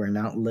from. We're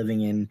not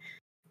living in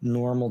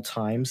normal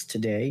times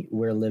today.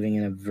 We're living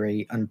in a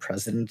very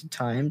unprecedented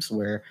times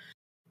where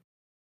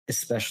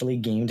especially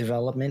game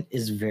development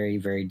is very,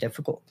 very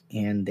difficult,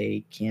 and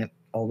they can't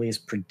always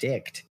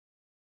predict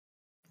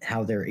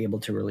how they're able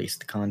to release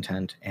the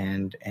content.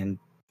 And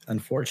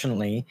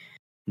unfortunately,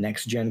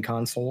 next gen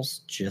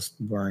consoles just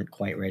weren't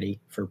quite ready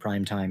for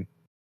prime time.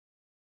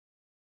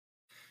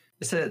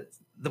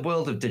 The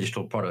world of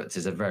digital products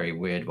is a very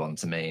weird one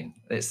to me.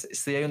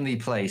 It's the only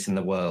place in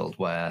the world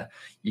where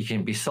you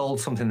can be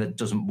sold something that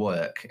doesn't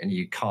work and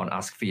you can't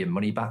ask for your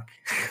money back.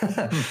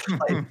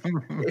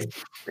 Like,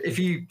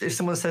 if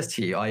someone says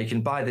to you, "Oh, you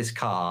can buy this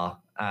car.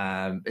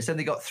 It's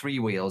only got 3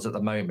 wheels at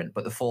the moment,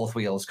 but the 4th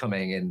wheel's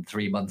coming in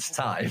 3 months'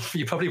 time,"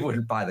 you probably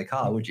wouldn't buy the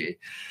car, would you?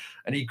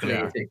 And equally,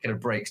 if it kind of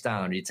breaks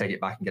down, you take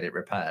it back and get it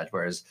repaired.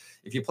 Whereas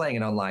if you're playing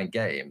an online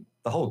game,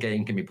 the whole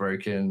game can be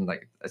broken,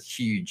 like a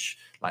huge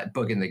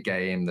bug in the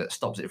game that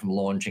stops it from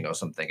launching or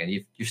something, and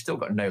you've still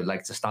got no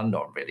leg to stand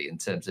on really in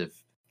terms of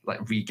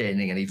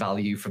regaining any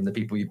value from the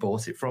people you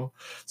bought it from.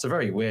 It's a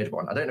very weird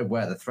one. I don't know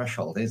where the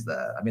threshold is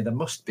there. I mean, there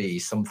must be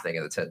something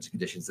in the terms and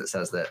conditions that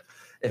says that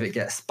if it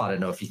gets bad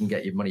enough, you can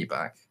get your money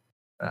back.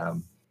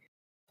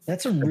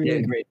 That's a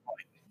really great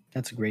point.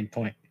 That's a great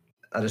point.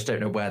 I just don't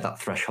know where that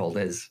threshold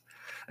is.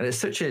 And it's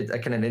such a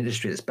kind of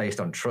industry that's based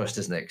on trust,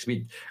 isn't it?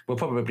 Because we'll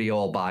probably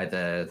all buy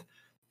the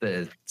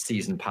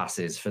season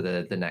passes for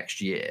the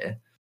next year.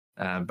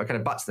 But kind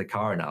of back to the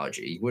car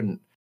analogy, you wouldn't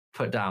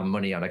put down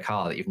money on a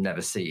car that you've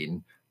never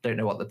seen, don't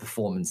know what the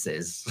performance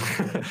is,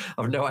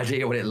 I've no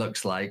idea what it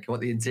looks like,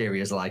 what the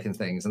interior is like and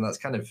things. And that's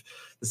kind of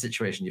the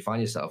situation you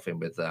find yourself in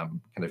with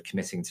kind of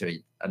committing to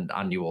an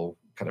annual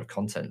kind of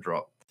content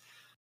drop.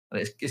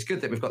 And it's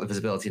good that we've got the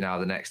visibility now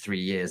the next 3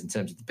 years in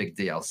terms of the big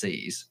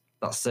DLCs.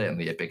 That's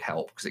certainly a big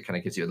help because it kind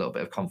of gives you a little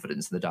bit of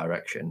confidence in the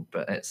direction.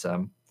 But it's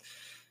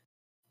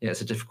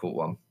it's a difficult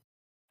one.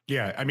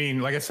 Yeah, I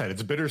mean, like I said,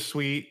 it's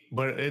bittersweet,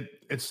 but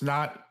it's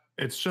not.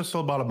 It's just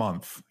about a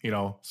month,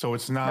 so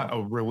it's not a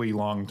really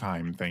long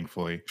time,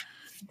 thankfully,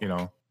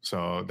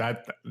 So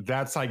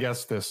that's I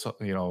guess this,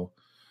 the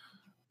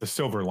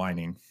silver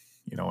lining,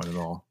 in it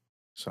all.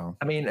 So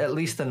I mean, at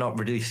least they're not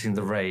releasing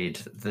the raid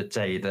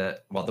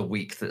the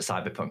week that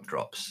Cyberpunk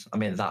drops. I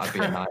mean, that would be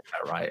a nightmare,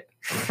 right?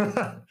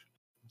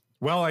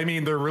 Well, I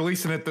mean, they're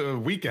releasing it the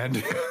weekend.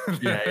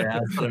 yeah,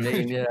 that's what I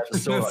mean. Yeah,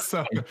 so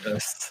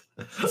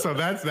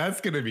that's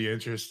going to be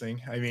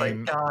interesting. I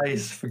mean,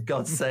 guys, for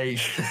God's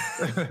sake.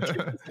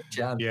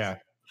 Yeah.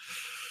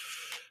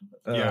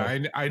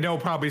 I know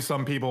probably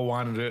some people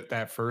wanted it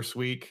that first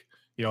week,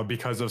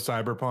 because of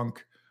Cyberpunk,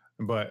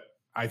 but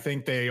I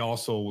think they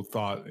also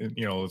thought,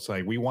 it's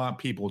like, we want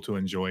people to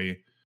enjoy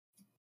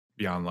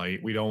Beyond Light.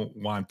 We don't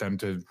want them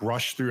to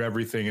rush through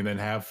everything and then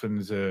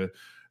having to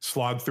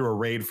slog through a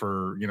raid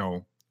for,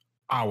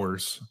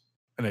 hours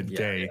in a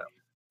day,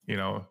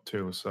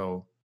 too.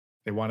 So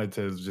they wanted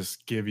to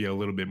just give you a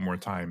little bit more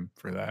time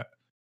for that.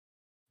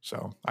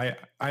 So I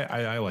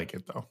like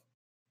it though.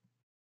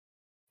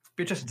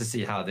 Be interesting to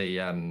see how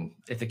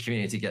if the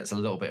community gets a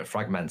little bit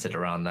fragmented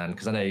around then,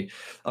 because I know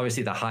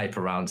obviously the hype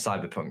around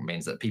Cyberpunk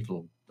means that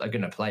people are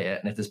going to play it,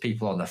 and if there's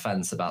people on the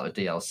fence about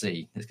the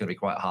DLC, it's going to be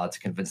quite hard to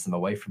convince them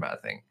away from it, I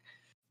think.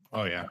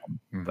 Oh yeah.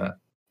 But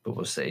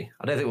we'll see.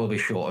 I don't think we'll be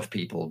short of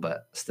people,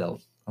 but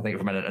still, I think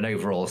from an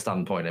overall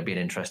standpoint, it'd be an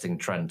interesting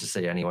trend to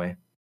see anyway.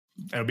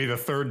 It'll be the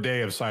third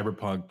day of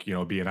Cyberpunk,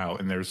 being out,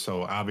 and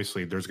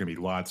obviously there's going to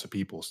be lots of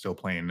people still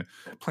playing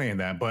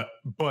that,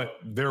 but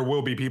there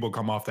will be people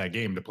come off that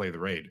game to play the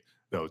raid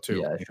though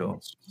too. Yeah, sure.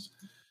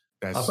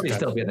 I'll probably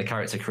still be in the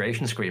character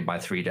creation screen by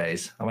 3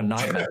 days. I'm a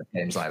nightmare at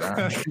games like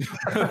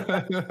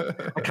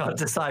that. I can't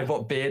decide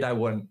what beard I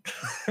want.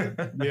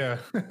 Yeah.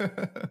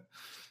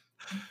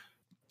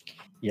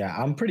 Yeah,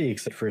 I'm pretty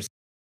excited for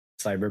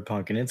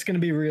Cyberpunk, and it's going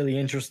to be really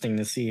interesting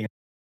to see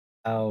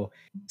how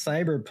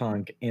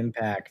Cyberpunk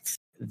impacts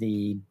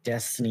the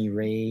Destiny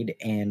raid,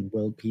 and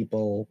will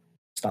people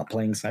stop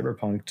playing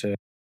Cyberpunk to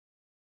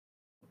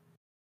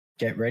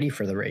get ready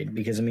for the raid?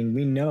 Because I mean,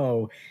 we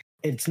know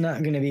it's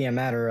not going to be a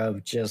matter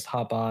of just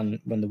hop on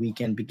when the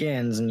weekend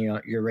begins and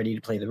you're ready to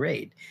play the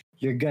raid.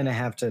 You're going to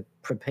have to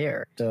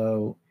prepare.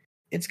 So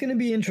it's going to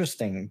be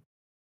interesting,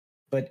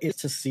 but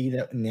it's to see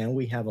that now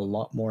we have a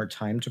lot more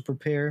time to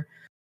prepare,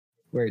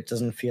 where it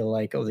doesn't feel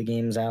like, oh, the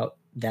game's out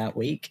that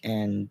week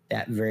and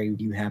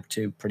you have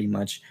to pretty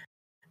much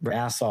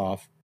ass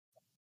off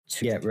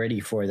to get ready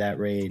for that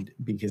raid,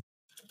 because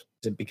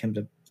it becomes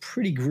a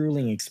pretty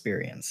grueling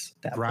experience.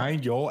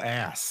 Grind your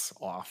ass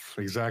off.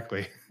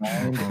 Exactly.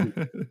 I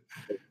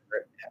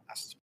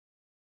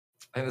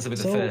think this will be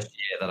the first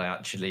year that I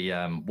actually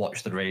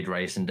watch the raid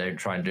race and don't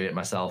try and do it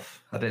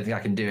myself. I don't think I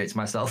can do it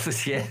myself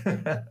this year.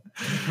 I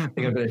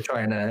think I'm going to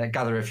try and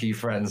gather a few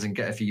friends and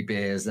get a few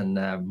beers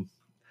and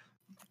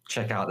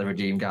check out the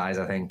Redeem guys,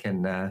 I think,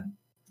 and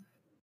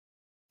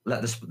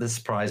let the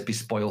surprise be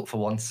spoilt for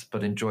once,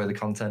 but enjoy the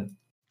content.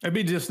 It'd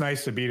be just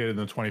nice to beat it in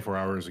the 24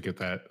 hours to get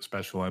that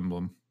special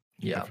emblem.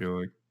 Yeah. I feel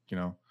like,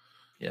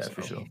 Yeah,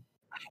 for sure.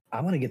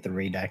 I want to get the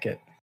raid jacket.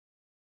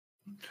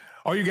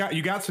 Oh,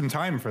 you got some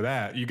time for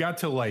that. You got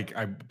to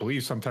I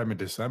believe sometime in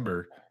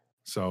December.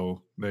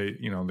 So they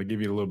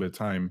give you a little bit of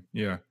time.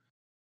 Yeah.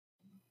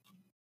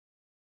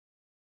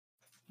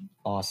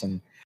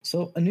 Awesome.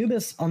 So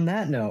An00bis, on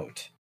that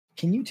note,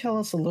 can you tell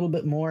us a little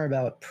bit more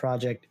about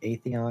Project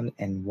Atheon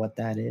and what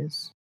that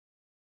is?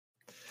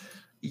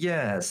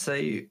 Yeah, so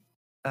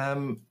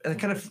a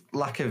kind of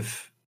lack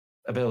of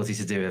ability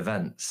to do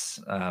events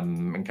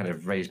and kind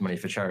of raise money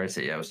for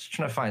charity. I was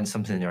trying to find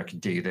something I could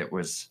do that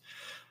was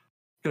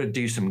going to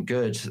do some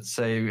good.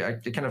 So I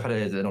kind of had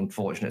an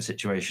unfortunate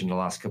situation the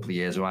last couple of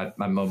years where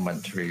my mum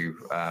went through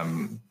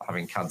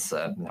having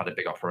cancer and had a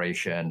big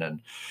operation,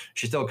 and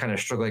she's still kind of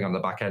struggling on the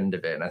back end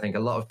of it. And I think a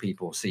lot of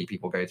people see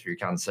people go through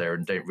cancer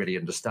and don't really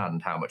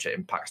understand how much it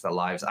impacts their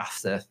lives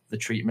after the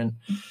treatment.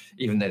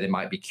 Even though they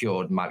might be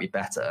cured, might be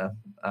better,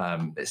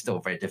 it's still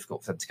very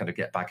difficult for them to kind of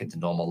get back into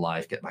normal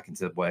life, get back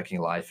into working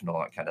life and all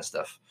that kind of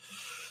stuff.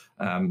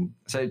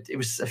 So it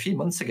was a few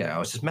months ago, I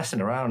was just messing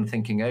around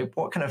thinking, oh,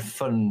 what kind of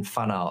fun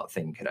fan art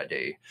thing could I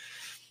do?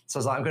 So I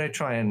was like, I'm going to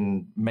try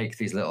and make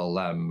these little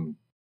kind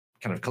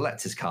of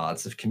collector's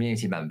cards of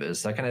community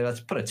members. So I kind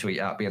of put a tweet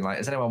out being like,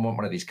 does anyone want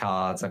one of these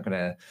cards? I'm going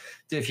to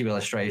do a few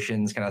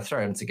illustrations, kind of throw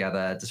them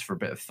together just for a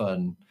bit of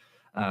fun.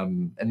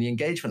 And the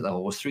engagement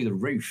level was through the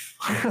roof.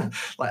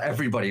 Like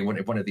everybody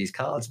wanted one of these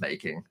cards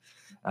making.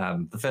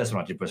 The first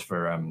one I did was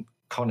for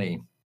Connie.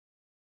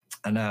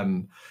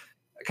 And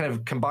kind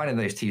of combining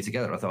those two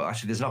together, I thought,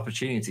 actually, there's an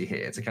opportunity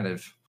here to kind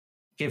of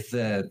give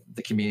the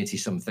community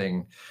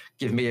something,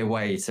 give me a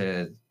way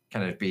to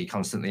kind of be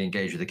constantly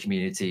engaged with the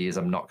community as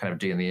I'm not kind of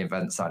doing the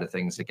event side of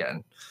things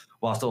again,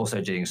 whilst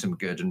also doing some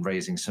good and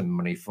raising some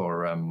money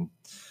for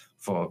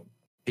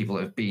people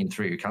that have been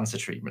through cancer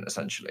treatment,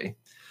 essentially.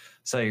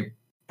 So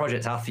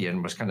Project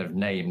Atheon was kind of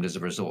named as a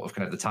result of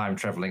kind of the time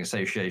traveling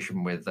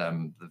association with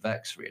the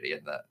Vex, really,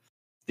 in that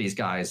these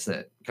guys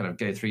that kind of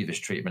go through this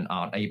treatment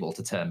aren't able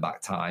to turn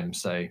back time.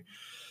 So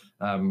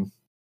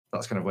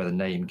that's kind of where the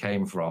name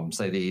came from.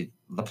 So the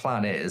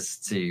plan is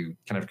to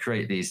kind of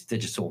create these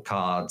digital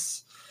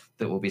cards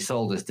that will be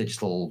sold as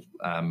digital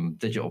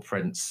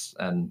prints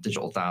and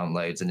digital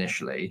downloads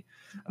initially.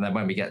 And then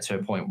when we get to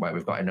a point where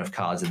we've got enough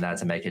cards in there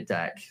to make a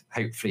deck,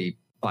 hopefully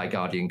by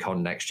Guardian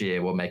Con next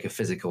year, we'll make a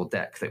physical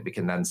deck that we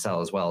can then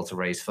sell as well to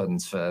raise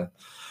funds for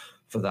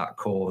that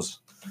cause.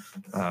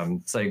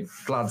 So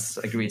Glad's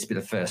agreed to be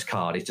the first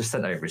card. He's just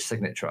sent over his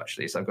signature,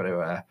 actually. So I've got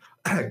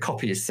to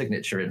copy his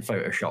signature in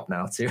Photoshop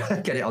now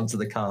to get it onto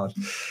the card.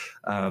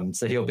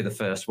 So he'll be the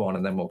first one,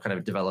 and then we'll kind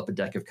of develop a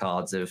deck of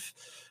cards of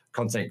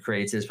content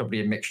creators,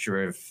 probably a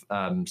mixture of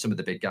some of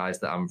the big guys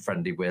that I'm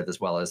friendly with, as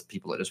well as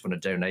people that just want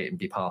to donate and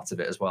be part of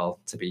it as well,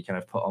 to be kind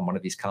of put on one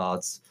of these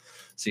cards.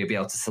 So you'll be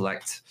able to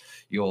select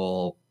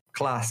your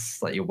class,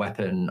 like your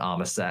weapon,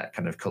 armor set,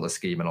 kind of color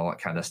scheme and all that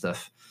kind of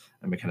stuff.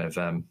 And we kind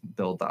of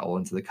build that all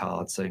into the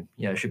card. So,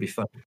 yeah, it should be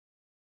fun.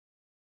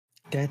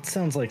 That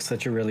sounds like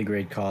such a really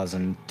great cause,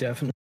 and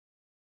definitely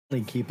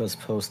keep us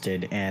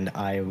posted. And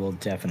I will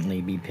definitely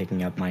be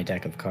picking up my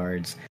deck of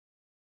cards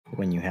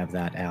when you have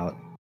that out.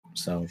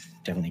 So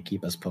definitely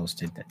keep us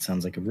posted. That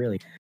sounds like a really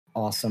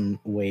awesome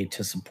way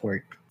to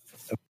support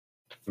a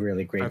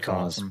really great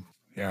cause. Awesome.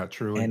 Yeah,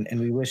 truly. And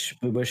we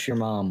wish your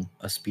mom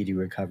a speedy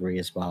recovery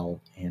as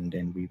well, and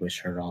we wish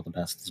her all the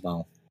best as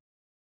well.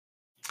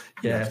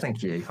 Yeah,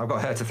 thank you. I've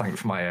got her to thank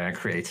for my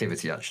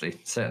creativity, actually.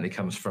 Certainly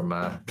comes from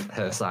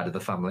her side of the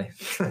family.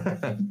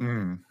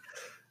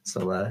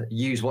 So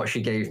use what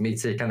she gave me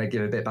to kind of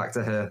give a bit back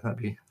to her. That'd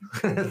be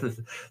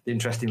the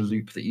interesting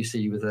loop that you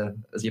see with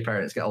as your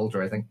parents get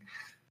older, I think.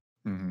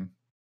 Mm-hmm.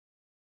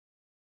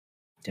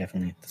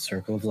 Definitely the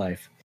circle of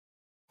life.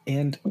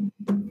 And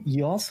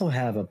you also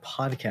have a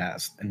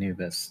podcast,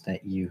 An00bis,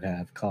 that you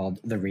have called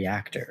The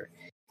Reactor.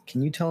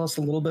 Can you tell us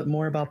a little bit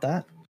more about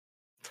that?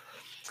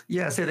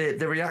 Yeah, so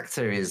the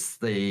Reactor is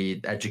the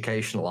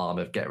educational arm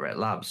of Get Wrecked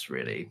Labs,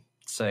 really.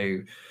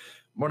 So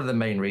one of the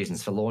main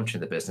reasons for launching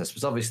the business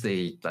was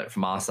obviously, like,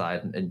 from our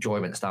side, an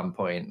enjoyment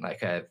standpoint, like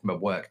from a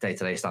work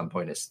day-to-day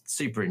standpoint, it's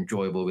super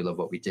enjoyable. We love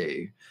what we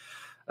do.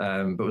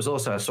 But it was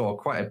also, I saw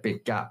quite a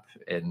big gap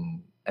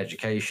in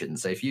education.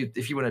 So if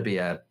you want to be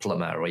a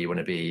plumber or you want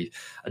to be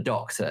a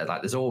doctor,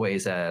 like, there's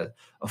always a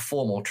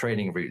formal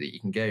training route that you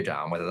can go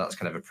down, whether that's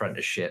kind of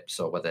apprenticeships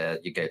or whether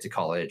you go to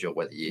college or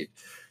whether you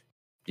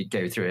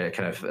go through a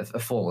kind of a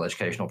formal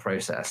educational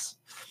process.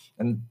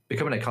 And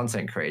becoming a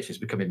content creator is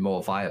becoming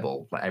more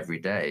viable, like, every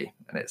day.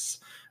 And it's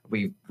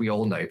we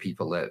all know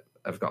people that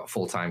have got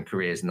full-time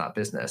careers in that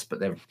business, but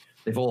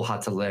they've all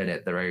had to learn it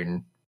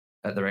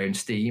at their own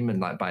steam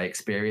and, like, by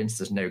experience.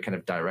 There's no kind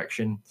of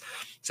direction.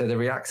 So the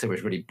Reactor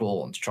was really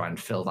born to try and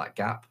fill that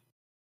gap.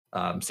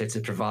 So to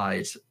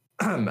provide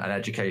an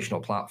educational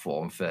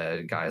platform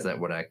for guys that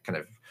want to kind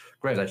of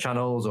grow their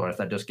channels, or if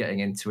they're just getting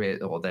into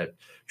it, or they're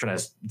trying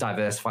to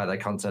diversify their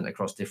content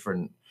across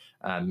different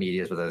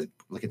medias, whether they're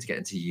looking to get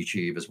into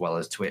YouTube as well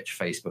as Twitch,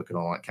 Facebook, and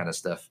all that kind of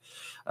stuff,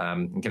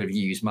 and kind of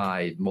use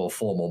my more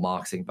formal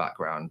marketing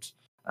background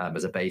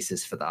as a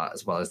basis for that,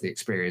 as well as the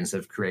experience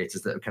of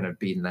creators that have kind of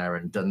been there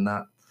and done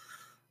that.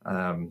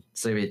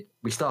 So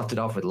we started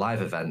off with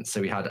live events.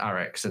 So we had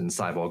Arex and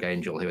Cyborg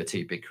Angel, who are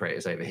two big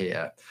creators over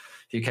here,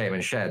 who came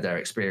and shared their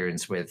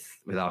experience with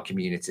our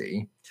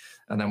community.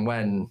 And then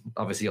when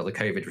obviously all the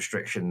COVID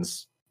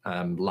restrictions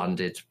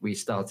landed, we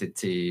started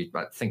to,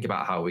 like, think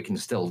about how we can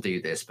still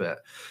do this, but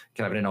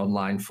kind of in an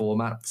online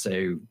format.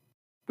 So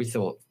we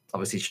thought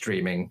obviously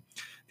streaming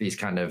these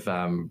kind of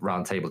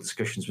roundtable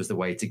discussions was the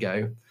way to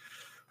go.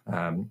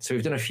 So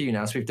we've done a few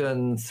now. So we've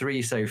done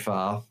 3 so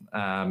far.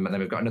 And then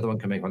we've got another one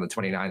coming on the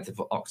 29th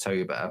of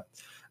October.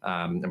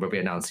 And we'll be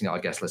announcing our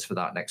guest list for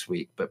that next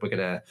week. But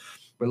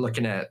we're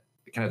looking at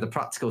kind of the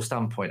practical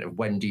standpoint of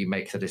when do you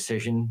make the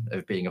decision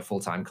of being a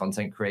full-time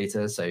content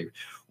creator. So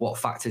what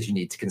factors you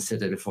need to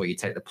consider before you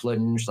take the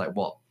plunge, like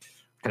what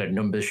kind of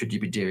numbers should you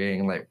be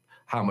doing, like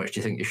how much do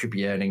you think you should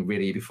be earning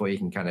really before you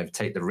can kind of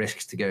take the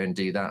risks to go and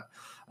do that.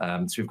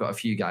 So we've got a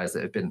few guys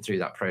that have been through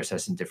that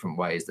process in different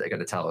ways that are going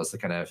to tell us the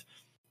kind of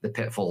the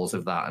pitfalls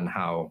of that and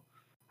how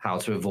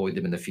to avoid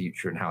them in the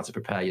future and how to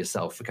prepare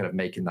yourself for kind of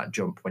making that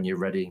jump when you're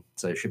ready.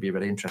 So it should be a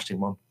really interesting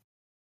one.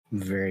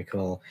 Very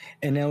cool.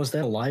 And now, is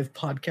that a live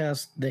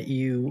podcast that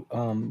you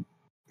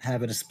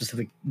have at a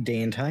specific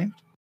day and time?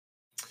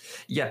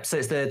 Yep. So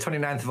it's the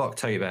 29th of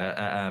October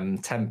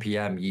at 10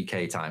 p.m.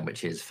 UK time,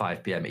 which is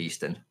 5 p.m.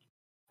 Eastern.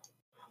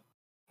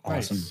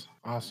 Awesome. Nice.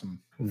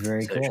 Awesome.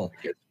 Very cool.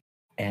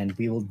 And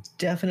we will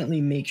definitely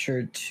make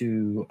sure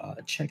to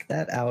check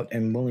that out,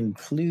 and we'll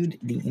include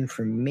the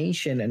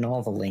information and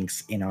all the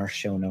links in our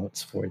show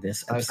notes for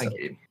this episode.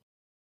 Thank you.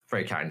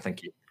 Very kind.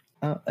 Thank you.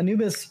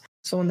 An00bis,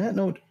 so on that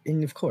note,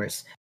 and of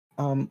course,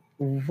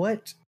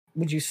 what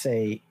would you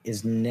say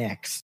is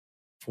next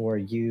for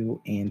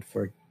you and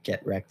for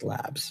Get Wrecked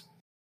Labs?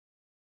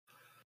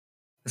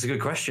 That's a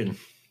good question.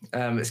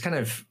 It's kind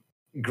of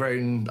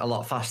grown a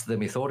lot faster than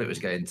we thought it was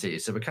going to.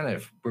 So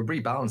we're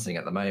rebalancing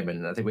at the moment.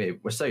 And I think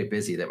we're so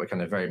busy that we're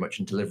kind of very much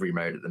in delivery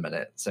mode at the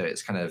minute. So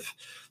it's kind of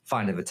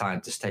finding the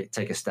time to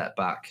take a step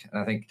back.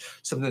 And I think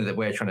something that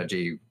we're trying to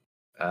do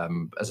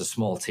as a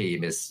small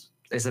team is,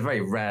 it's a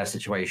very rare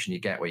situation you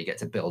get where you get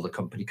to build a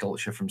company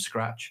culture from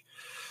scratch.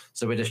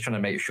 So we're just trying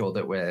to make sure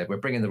that we're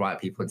bringing the right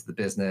people into the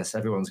business.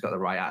 Everyone's got the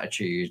right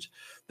attitude.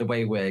 The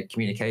way we're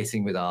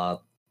communicating with our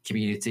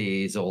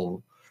communities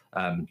all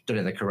done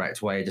in the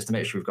correct way, just to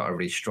make sure we've got a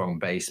really strong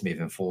base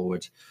moving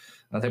forward.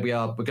 And I think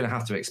we're going to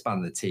have to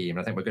expand the team.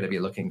 I think we're going to be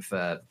looking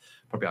for,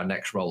 probably our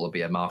next role will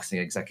be a marketing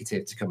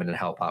executive to come in and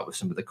help out with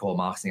some of the core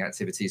marketing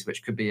activities,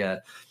 which could be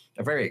a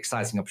very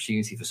exciting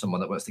opportunity for someone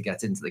that wants to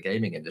get into the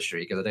gaming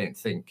industry, because I don't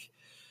think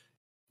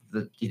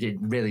that you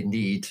didn't really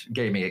need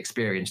gaming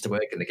experience to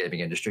work in the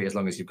gaming industry, as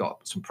long as you've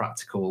got some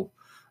practical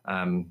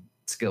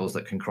skills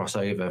that can cross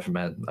over from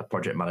a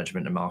project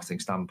management and marketing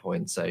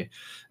standpoint. So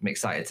I'm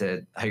excited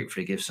to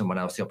hopefully give someone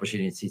else the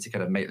opportunity to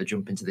kind of make the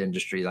jump into the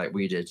industry like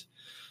we did.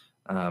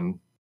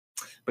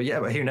 But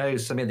who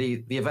knows? I mean,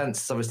 the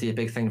events is obviously a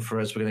big thing for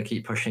us. We're going to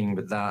keep pushing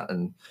with that,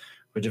 and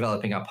we're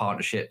developing our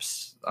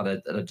partnerships on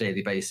a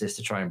daily basis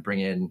to try and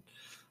bring in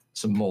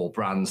some more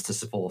brands to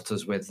support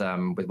us with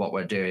what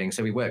we're doing.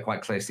 So we work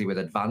quite closely with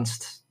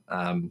Advanced,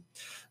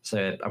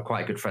 So I'm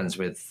quite good friends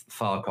with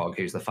Farcog,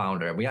 who's the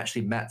founder, and we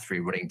actually met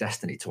through running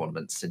Destiny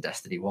tournaments in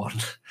Destiny 1,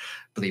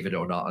 believe it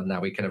or not, and now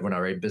we kind of run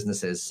our own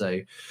businesses.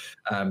 So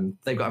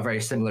they've got a very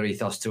similar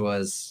ethos to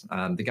us.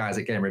 The guys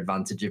at Gamer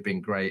Advantage have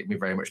been great. We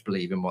very much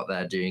believe in what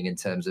they're doing in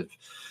terms of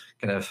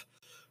kind of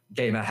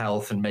gamer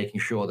health and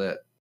making sure that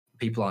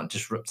people aren't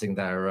disrupting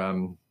their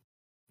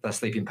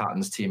sleeping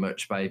patterns too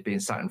much by being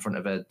sat in front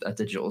of a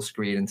digital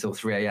screen until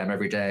 3 a.m.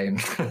 every day.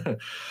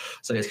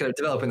 So it's kind of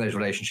developing those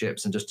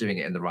relationships and just doing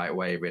it in the right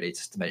way, really,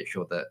 just to make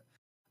sure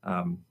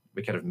that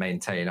we kind of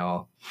maintain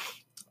our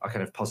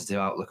kind of positive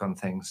outlook on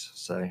things.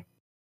 So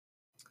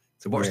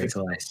watch this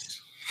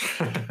place.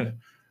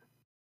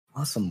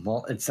 Awesome.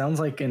 Well, it sounds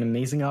like an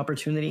amazing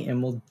opportunity,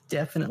 and we'll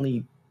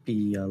definitely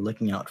be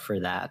looking out for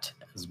that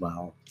as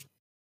well.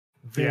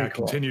 Very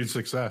cool. Continued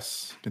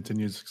success.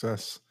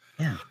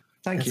 Yeah.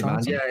 Thank you, man.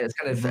 Awesome. Yeah, it's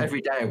kind of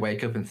every day I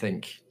wake up and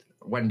think,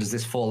 when does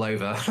this fall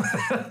over?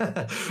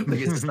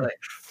 It's just like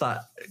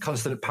that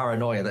constant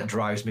paranoia that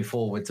drives me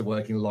forward to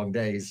working long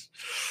days.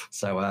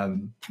 So,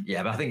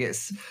 but I think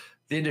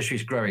the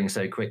industry's growing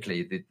so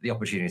quickly. The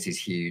opportunity is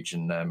huge,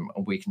 and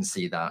we can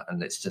see that.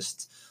 And it's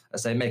just, I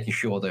say, making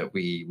sure that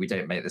we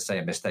don't make the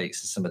same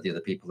mistakes as some of the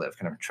other people that have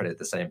kind of treaded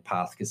the same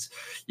path, because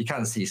you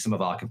can see some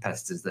of our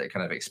competitors that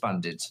kind of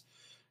expanded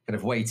kind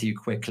of way too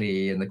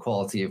quickly, and the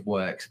quality of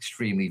work's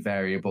extremely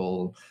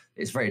variable.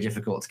 It's very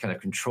difficult to kind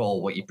of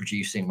control what you're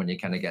producing when you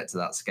kind of get to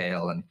that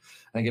scale. And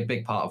I think a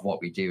big part of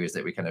what we do is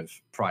that we kind of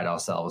pride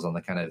ourselves on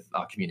the kind of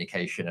our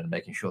communication and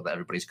making sure that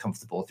everybody's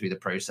comfortable through the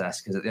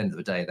process, because at the end of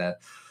the day, they're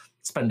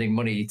spending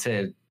money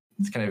to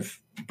kind of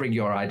bring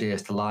your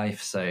ideas to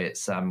life. So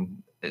it's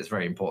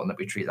very important that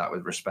we treat that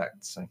with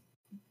respect. So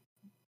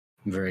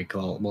very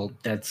cool. Well,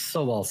 that's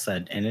so well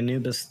said. And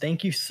An00bis,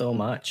 thank you so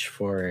much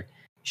for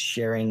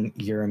sharing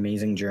your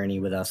amazing journey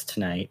with us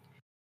tonight.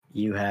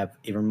 You have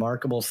a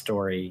remarkable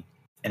story,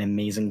 an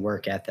amazing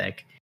work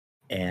ethic,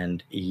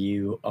 and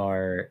you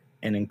are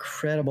an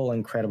incredible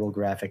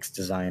graphics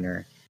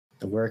designer.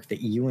 The work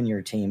that you and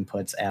your team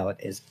puts out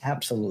is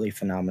absolutely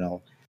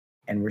phenomenal,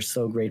 and we're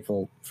so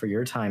grateful for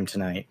your time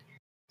tonight.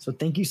 So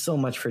thank you so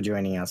much for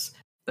joining us.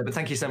 But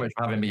thank you so much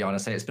for having me on. I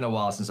say it's been a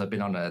while since I've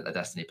been on a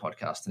Destiny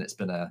podcast, and it's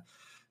been a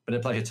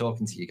pleasure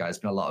talking to you guys. It's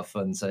been a lot of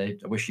fun. So I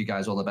wish you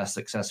guys all the best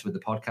success with the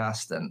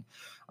podcast. And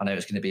I know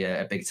it's going to be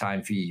a big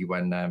time for you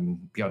when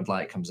Beyond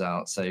Light comes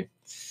out. So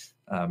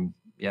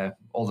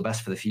all the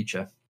best for the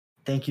future.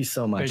 Thank you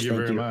so much. Thank you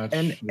very much.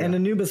 And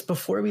An00bis,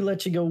 before we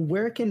let you go,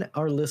 where can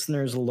our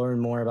listeners learn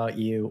more about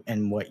you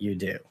and what you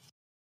do?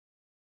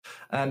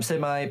 So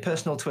my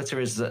personal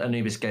Twitter is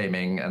An00bis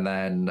Gaming. And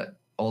then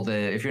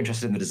if you're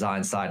interested in the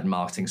design side and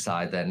marketing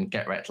side, then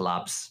Get Wrecked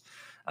Labs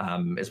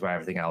is where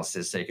everything else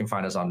is. So you can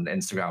find us on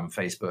Instagram,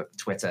 Facebook,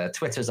 Twitter.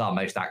 Twitter's our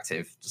most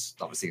active.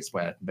 Just obviously, it's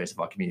where most of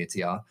our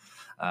community are.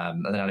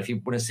 And then if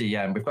you want to see,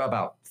 we've got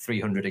about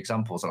 300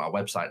 examples on our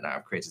website now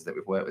of creators that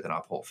we've worked with in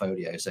our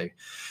portfolio. So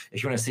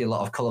if you want to see a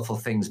lot of colorful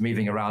things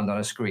moving around on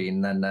a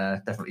screen, then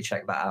definitely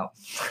check that out.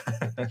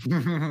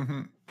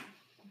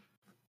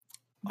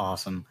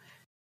 Awesome.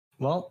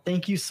 Well,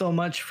 thank you so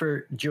much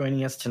for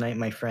joining us tonight,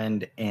 my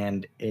friend.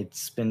 And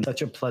it's been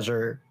such a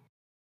pleasure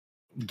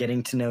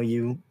getting to know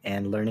you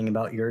and learning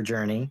about your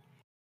journey.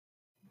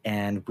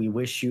 And we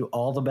wish you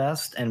all the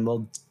best, and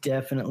we'll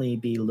definitely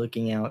be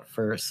looking out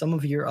for some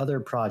of your other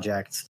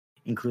projects,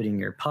 including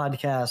your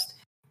podcast,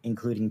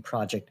 including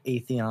Project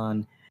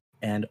Atheon,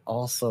 and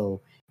also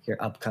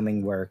your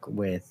upcoming work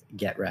with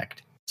Get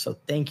Wrecked. So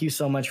thank you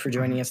so much for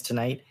joining us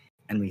tonight,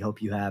 and we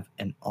hope you have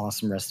an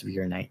awesome rest of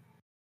your night.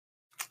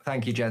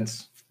 Thank you,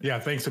 gents. Yeah,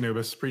 thanks,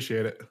 An00bis.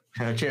 Appreciate it.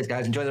 Cheers,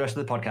 guys. Enjoy the rest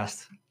of the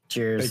podcast.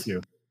 Cheers. Thank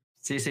you.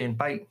 See you soon.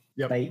 Bye.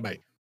 Yep. Bye.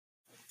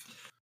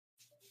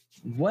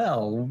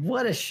 Well,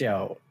 what a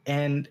show.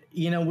 And,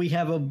 we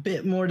have a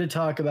bit more to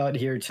talk about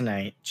here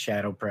tonight,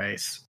 Shadow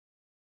Price.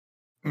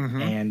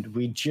 Mm-hmm. And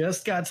we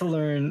just got to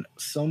learn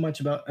so much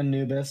about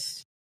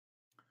An00bis.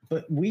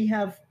 But we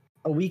have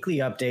a weekly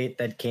update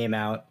that came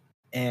out.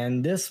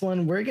 And this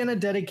one we're going to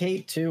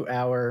dedicate to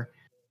our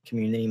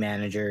community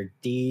manager,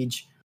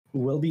 DeeJ, who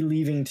will be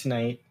leaving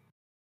tonight.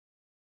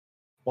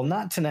 Well,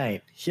 not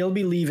tonight. He'll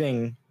be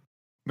leaving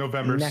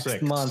November next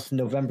 6th. month,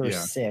 November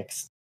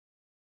 6th.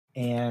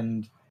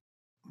 And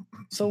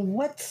so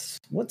what's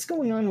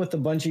going on with the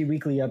Bungie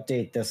weekly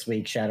update this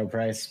week, Shadow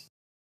Price?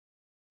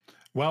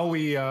 Well,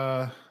 we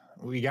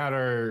got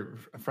our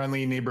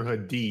friendly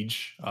neighborhood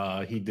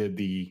DeeJ. He did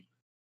the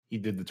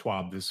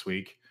TWAB this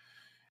week.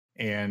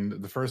 And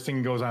the first thing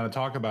he goes on to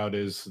talk about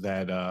is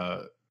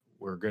that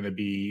we're going to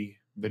be,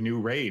 the new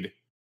raid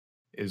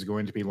is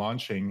going to be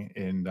launching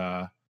in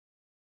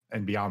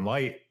Beyond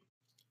Light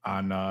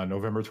on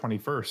November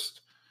 21st.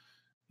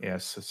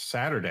 Yes, it's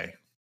Saturday.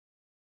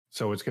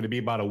 So it's going to be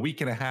about a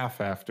week and a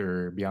half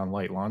after Beyond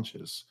Light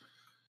launches.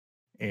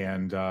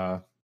 And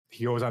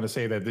he goes on to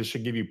say that this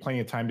should give you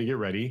plenty of time to get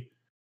ready.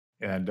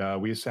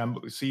 And we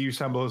see you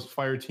assemble as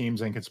fire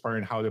teams and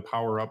conspiring how to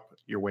power up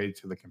your way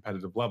to the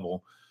competitive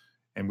level.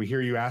 And we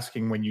hear you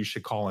asking when you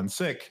should call in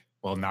sick.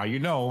 Well, now you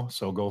know,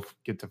 so go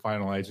get to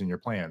finalizing your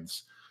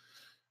plans.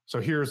 So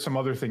here are some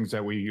other things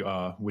that we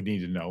would need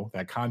to know.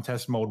 That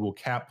contest mode will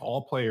cap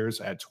all players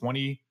at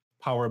 20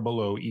 power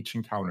below each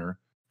encounter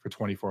for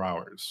 24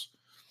 hours.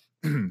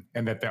 And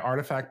that the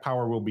artifact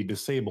power will be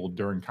disabled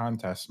during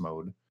contest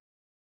mode.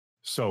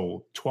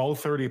 So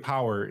 1230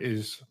 power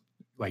is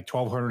like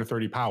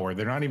 1230 power.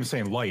 They're not even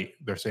saying light,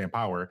 they're saying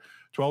power.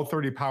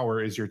 1230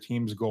 power is your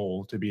team's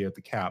goal to be at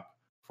the cap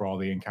for all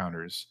the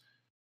encounters.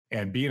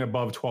 And being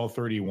above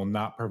 1230 will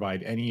not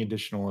provide any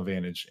additional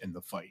advantage in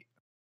the fight.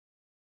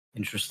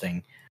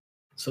 Interesting.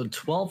 So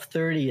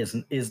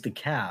 1230 is the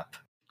cap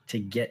to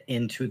get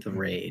into the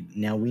raid.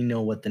 Now we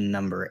know what the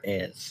number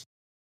is.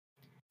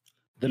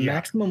 The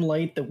maximum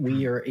light that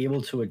we are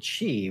able to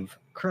achieve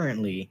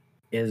currently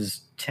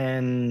is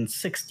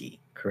 1060,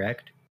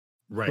 correct?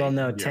 Right. Well,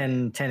 no,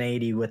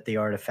 1080 with the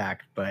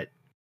artifact, but...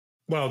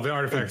 Well, the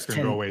artifact's going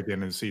to go away at the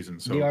end of the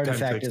season. So the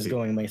artifact is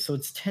going away, so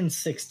it's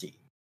 1060.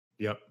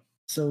 Yep.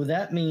 So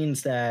that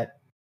means that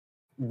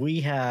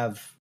we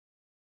have...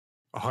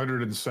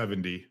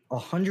 170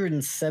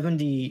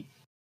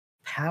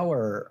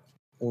 power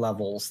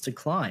levels to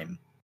climb.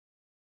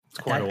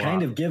 That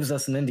kind of gives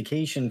us an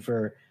indication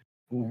for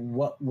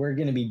what we're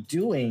going to be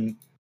doing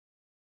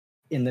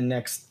in the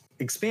next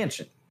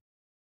expansion.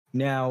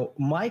 Now,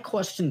 my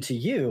question to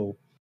you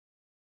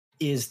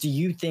is, do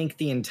you think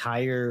the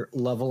entire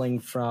leveling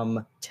from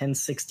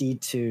 1060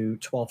 to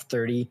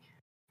 1230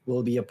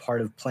 will be a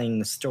part of playing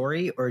the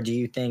story, or do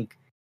you think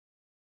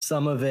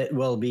some of it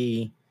will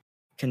be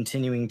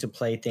continuing to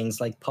play things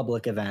like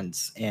public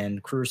events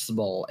and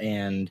Crucible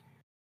and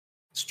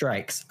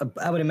strikes?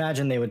 I would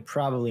imagine they would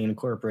probably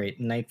incorporate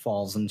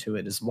nightfalls into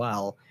it as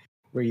well,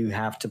 where you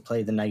have to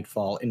play the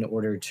nightfall in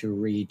order to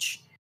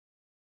reach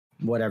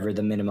whatever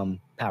the minimum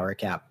power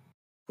cap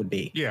would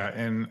be. Yeah,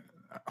 and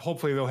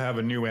hopefully they'll have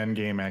a new end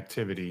game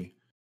activity,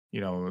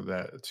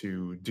 that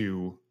to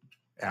do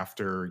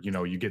after,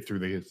 you get through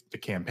the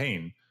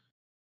campaign,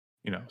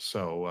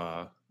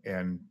 so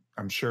and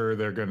I'm sure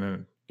they're going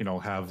to,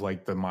 have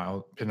like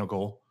the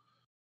pinnacle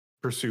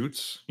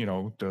pursuits,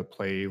 to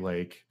play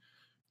like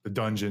the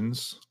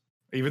dungeons,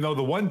 even though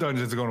the one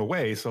dungeon is going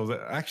away. So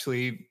that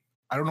actually,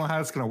 I don't know how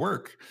it's going to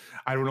work.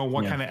 I don't know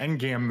what kind of end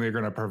game they're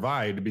going to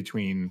provide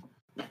between,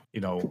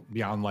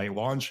 Beyond Light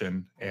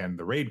launching and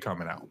the raid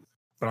coming out.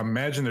 But I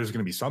imagine there's going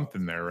to be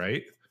something there,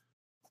 right?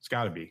 It's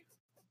got to be.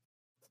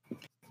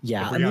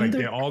 Yeah, we got to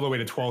get all the way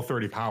to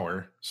 1230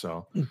 power.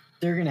 So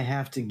they're going to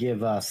have to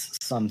give us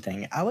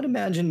something. I would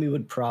imagine we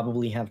would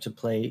probably have to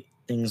play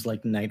things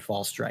like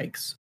Nightfall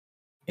Strikes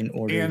in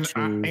order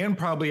and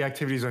probably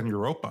activities on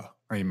Europa,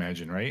 I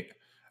imagine, right?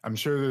 I'm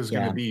sure there's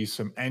going to be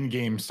some end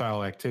game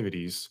style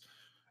activities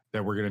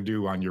that we're going to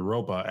do on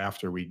Europa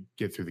after we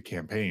get through the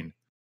campaign.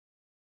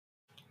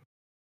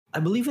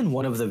 I believe in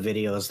one of the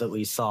videos that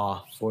we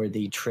saw for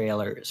the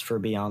trailers for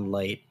Beyond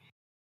Light,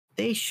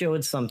 they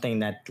showed something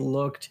that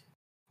looked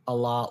a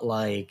lot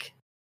like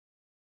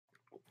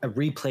a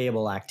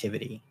replayable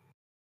activity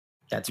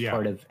that's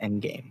part of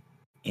Endgame.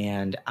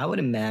 And I would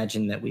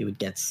imagine that we would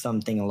get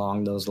something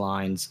along those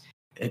lines,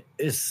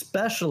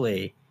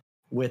 especially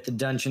with the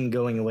dungeon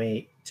going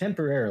away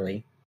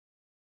temporarily.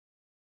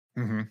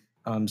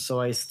 Mm-hmm.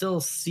 So I still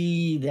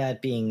see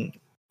that being,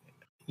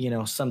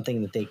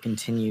 something that they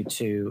continue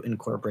to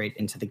incorporate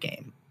into the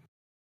game.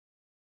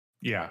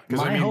 Yeah.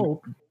 My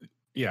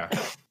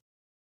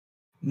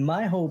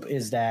hope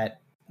is that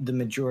the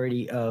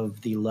majority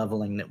of the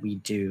leveling that we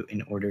do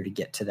in order to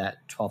get to that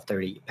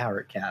 1230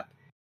 power cap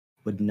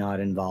would not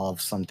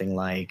involve something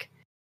like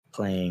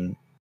playing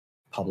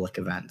public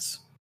events.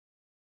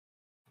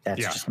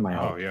 That's just my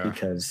hope,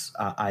 because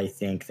I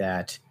think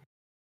that,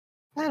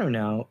 I don't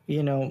know,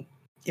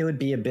 it would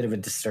be a bit of a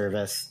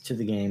disservice to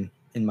the game,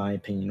 in my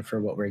opinion, for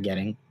what we're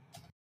getting.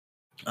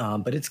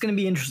 But it's going to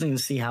be interesting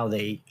to see how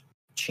they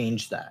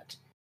change that.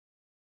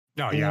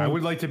 No, I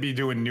would like to be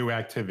doing new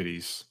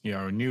activities,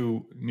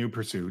 new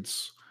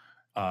pursuits.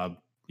 I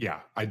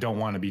don't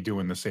want to be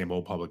doing the same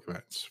old public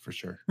events for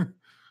sure.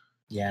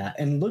 Yeah,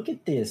 and look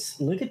at this.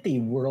 Look at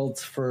the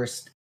world's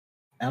first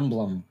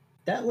emblem.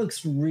 That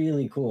looks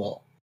really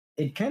cool.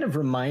 It kind of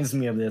reminds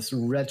me of this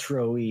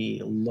retro-y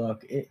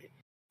look.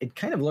 It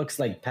kind of looks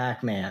like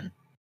Pac-Man.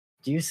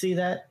 Do you see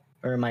that?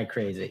 Or am I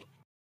crazy?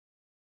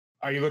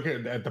 Are you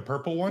looking at the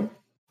purple one?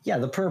 Yeah,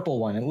 the purple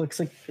one. It looks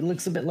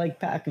a bit like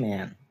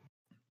Pac-Man.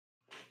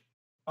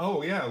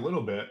 Oh yeah, a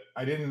little bit.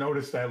 I didn't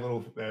notice that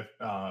little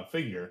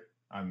figure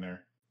on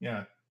there.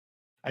 Yeah,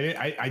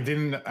 I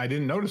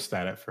didn't notice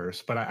that at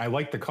first, but I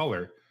like the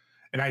color,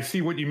 and I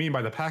see what you mean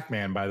by the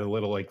Pac-Man, by the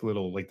little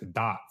the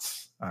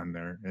dots on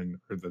there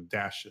or the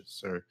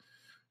dashes or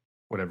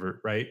whatever,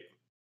 right?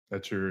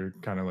 That you're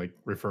kind of like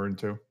referring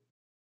to.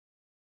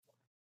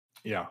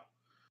 Yeah.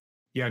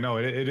 Yeah, no,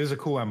 it is a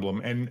cool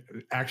emblem, and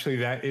actually,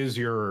 that is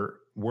your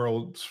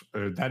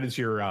that is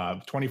your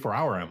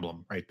 24-hour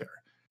emblem right there.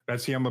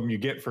 That's the emblem you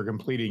get for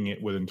completing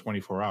it within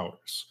 24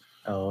 hours.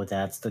 Oh,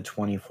 that's the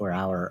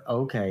 24-hour.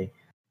 Okay.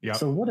 Yeah.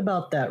 So what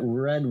about that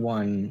red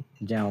one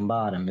down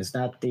bottom? Is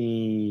that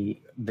the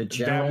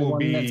general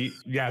one?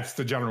 It's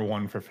the general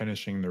one for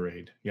finishing the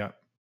raid. Yeah.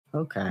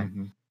 Okay.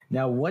 Mm-hmm.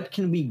 Now, what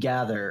can we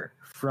gather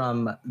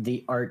from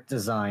the art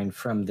design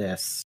from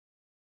this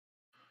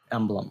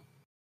emblem?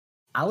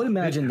 I would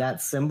imagine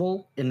that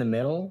symbol in the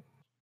middle,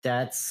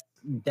 that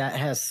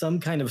has some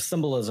kind of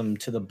symbolism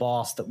to the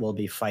boss that we'll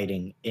be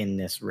fighting in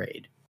this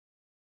raid.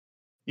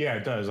 Yeah,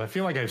 it does. I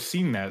feel like I've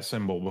seen that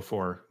symbol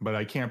before, but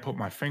I can't put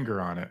my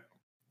finger on it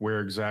where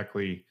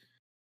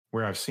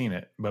I've seen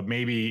it. But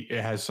maybe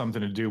it has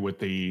something to do with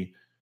the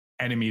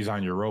enemies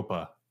on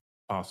Europa,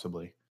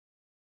 possibly.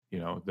 You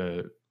know,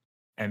 the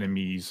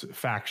enemies,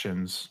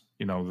 factions,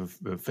 you know,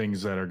 the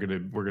things that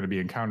we're gonna be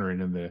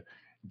encountering in the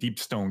Deep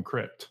Stone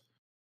Crypt.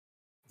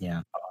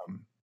 Yeah.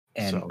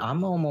 And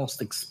I'm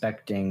almost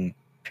expecting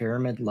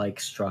pyramid-like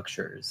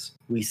structures.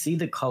 We see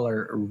the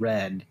color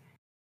red,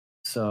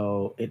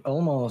 so it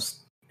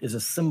almost is a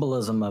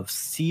symbolism of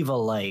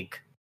Siva-like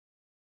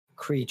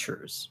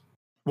creatures.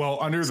 Well,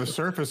 under the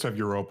surface of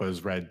Europa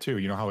is red too.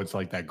 You know how it's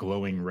like that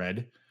glowing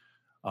red?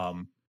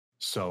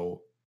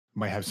 So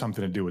might have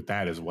something to do with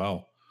that as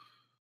well.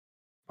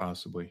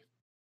 Possibly.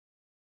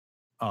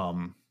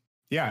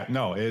 Yeah,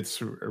 no,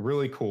 it's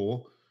really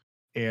cool.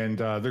 And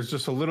there's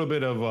just a little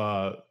bit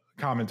of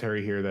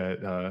commentary here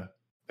that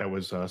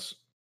was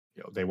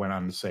they went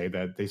on to say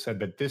that they said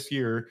that this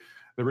year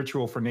the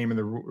ritual for naming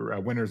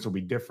the winners will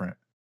be different,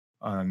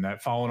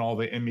 that following all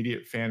the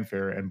immediate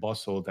fanfare and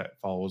bustle that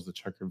follows the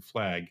checkered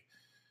flag.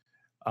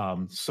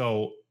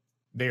 So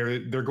they're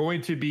not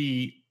going to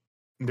be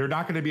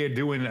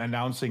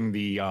announcing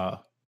the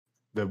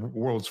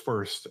world's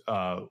first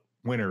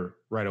winner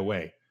right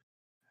away.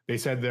 They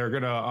said they're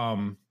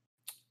gonna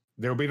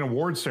there'll be an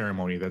award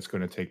ceremony that's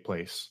going to take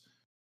place.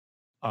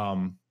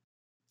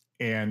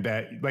 And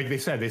that, like they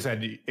said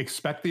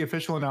expect the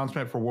official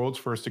announcement for world's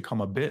first to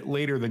come a bit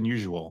later than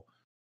usual,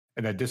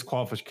 and that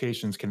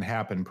disqualifications can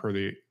happen per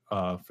the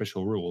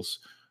official rules.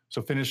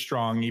 So finish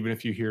strong, even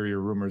if you hear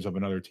your rumors of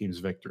another team's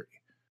victory.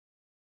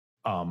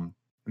 And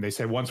they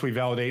said once we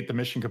validate the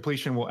mission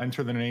completion, we'll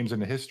enter the names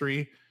into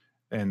history,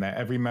 and that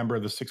every member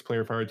of the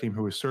 6-player fire team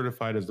who is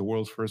certified as the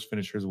world's first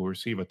finishers will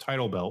receive a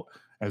title belt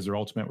as their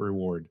ultimate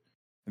reward,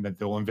 and that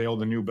they'll unveil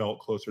the new belt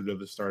closer to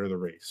the start of the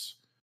race.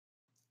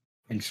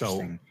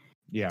 Interesting. So,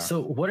 yeah.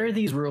 So what are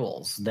these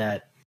rules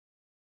that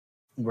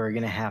we're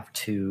going to have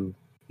to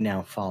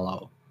now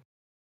follow?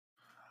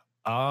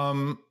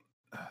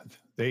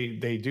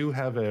 They do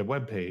have a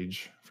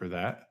webpage for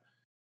that.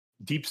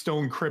 Deep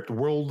Stone Crypt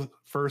World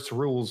First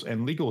Rules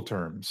and Legal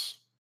Terms.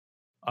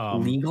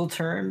 Legal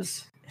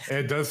terms?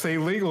 It does say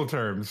legal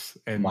terms.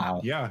 And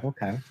wow. Yeah.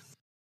 Okay.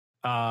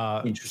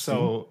 Interesting.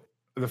 So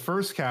the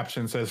first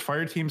caption says,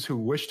 fire teams who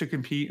wish to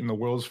compete in the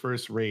world's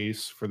first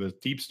race for the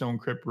Deep Stone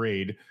Crypt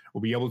raid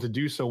will be able to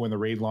do so when the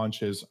raid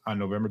launches on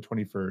November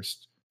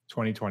 21st,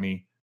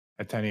 2020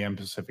 at 10 a.m.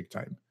 Pacific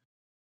time.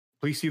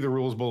 Please see the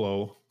rules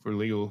below for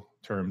legal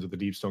terms of the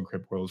Deep Stone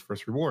Crypt World's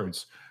First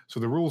Rewards. So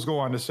the rules go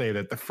on to say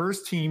that the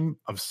first team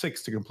of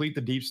 6 to complete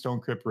the Deep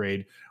Stone Crypt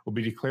raid will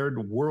be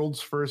declared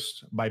world's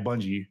first by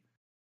Bungie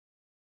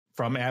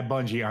from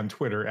 @Bungie on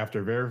Twitter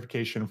after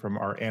verification from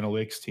our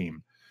analytics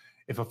team.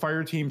 If a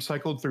fire team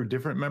cycled through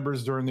different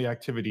members during the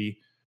activity,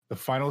 the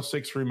final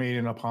 6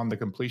 remaining upon the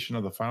completion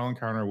of the final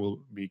encounter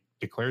will be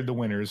declared the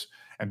winners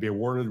and be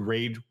awarded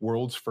raid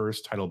world's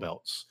first title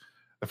belts.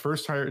 The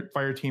first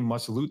fire team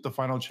must loot the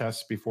final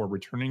chest before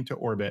returning to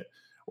orbit,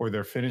 or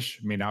their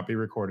finish may not be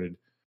recorded.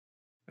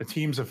 A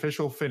team's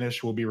official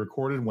finish will be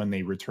recorded when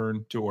they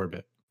return to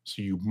orbit.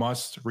 So you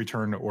must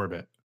return to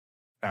orbit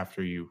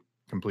after you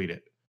complete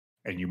it,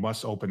 and you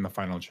must open the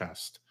final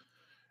chest.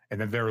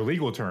 And then there are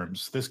legal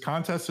terms. This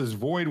contest is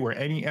void where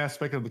any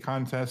aspect of the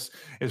contest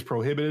is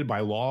prohibited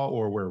by law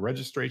or where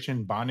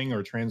registration, bonding,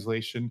 or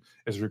translation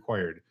is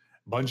required.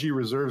 Bungie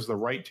reserves the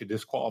right to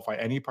disqualify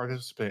any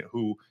participant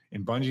who,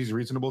 in Bungie's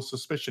reasonable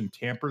suspicion,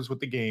 tampers with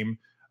the game,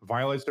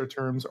 violates their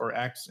terms, or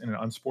acts in an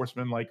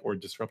unsportsmanlike or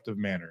disruptive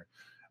manner.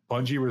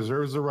 Bungie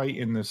reserves the right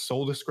in this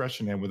sole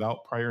discretion and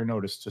without prior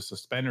notice to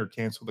suspend or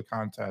cancel the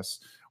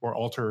contest or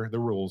alter the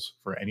rules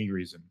for any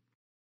reason.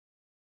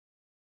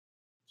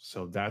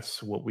 So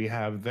that's what we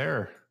have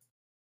there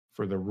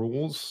for the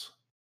rules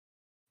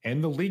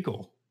and the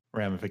legal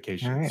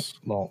ramifications. All right.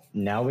 Well,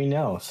 now we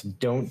know. So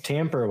don't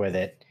tamper with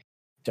it.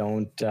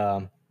 Don't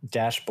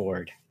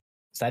dashboard.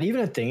 Is that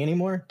even a thing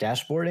anymore?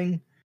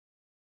 Dashboarding?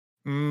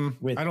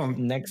 With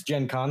next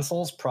gen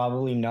consoles,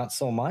 probably not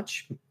so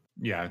much.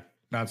 Yeah,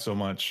 not so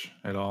much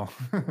at all.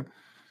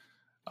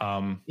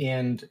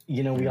 And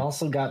we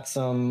also got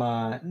some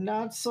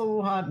not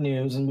so hot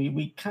news, and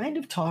we kind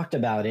of talked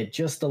about it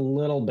just a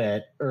little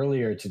bit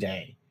earlier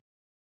today.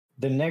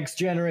 The next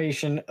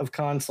generation of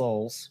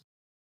consoles,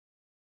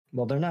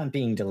 well, they're not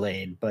being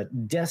delayed,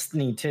 but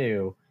Destiny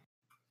 2,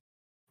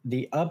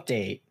 the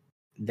update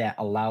that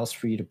allows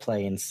for you to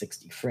play in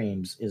 60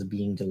 frames is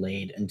being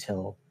delayed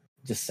until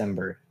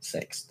December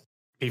 6th.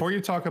 Before you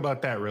talk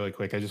about that really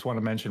quick, I just want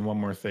to mention one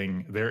more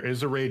thing. There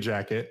is a raid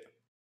jacket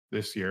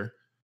this year.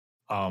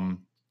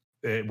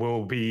 It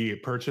will be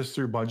purchased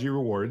through Bungie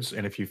Rewards,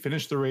 and if you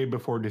finish the raid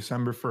before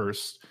December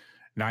 1st,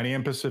 9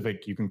 a.m.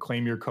 Pacific, you can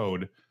claim your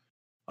code.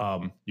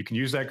 You can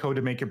use that code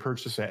to make your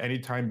purchase at any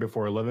time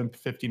before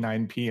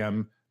 11:59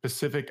 p.m.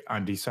 Pacific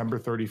on December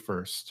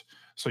 31st.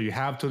 So you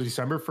have till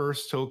December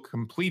 1st to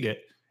complete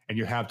it, and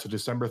you have to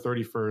December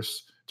 31st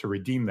to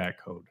redeem that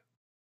code.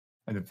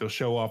 And if they'll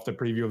show off the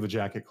preview of the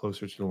jacket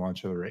closer to the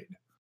launch of the raid.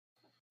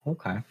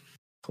 Okay,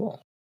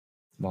 cool.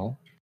 Well,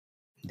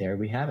 there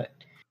we have it.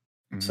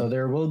 Mm-hmm. So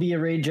there will be a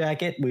raid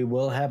jacket. We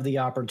will have the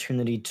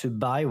opportunity to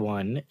buy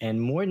one,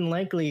 and more than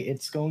likely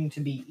it's going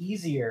to be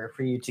easier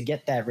for you to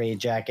get that raid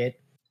jacket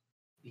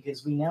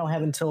because we now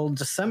have until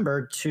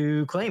December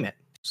to claim it.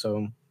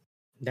 So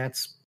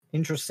that's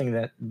interesting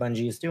that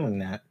Bungie is doing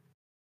that.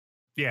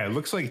 Yeah, it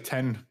looks like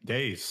 10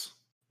 days.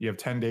 You have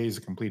 10 days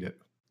to complete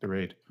it, the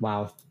raid.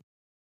 Wow.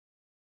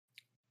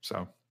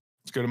 So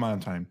it's a good amount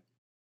of time.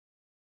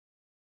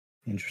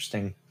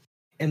 Interesting.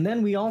 And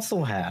then we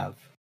also have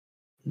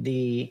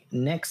the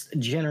next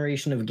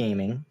generation of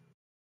gaming.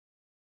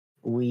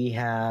 We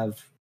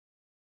have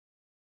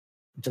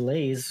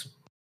delays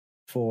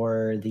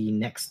for the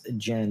next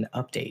gen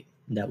update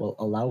that will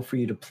allow for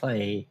you to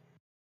play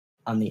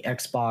on the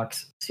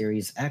Xbox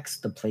Series X,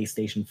 the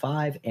PlayStation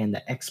 5, and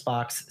the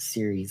Xbox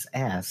Series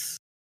S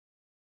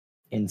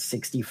in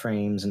 60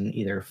 frames in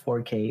either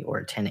 4K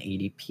or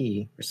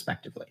 1080p,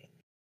 respectively.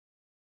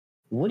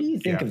 What do you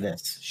think of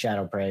this,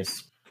 Shadow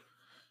Price?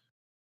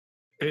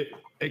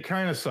 It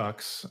kind of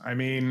sucks. I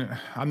mean,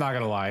 I'm not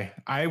gonna lie.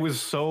 I was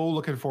so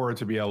looking forward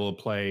to be able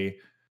to play,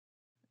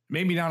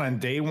 maybe not on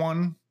day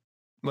one,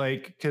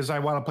 like because I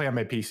want to play on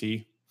my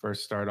PC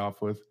first, start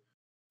off with,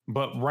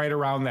 but right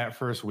around that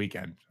first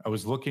weekend, I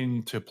was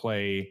looking to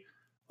play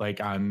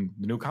like on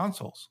the new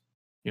consoles,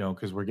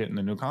 because we're getting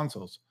the new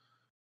consoles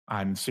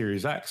on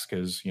Series X,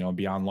 because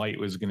Beyond Light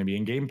was going to be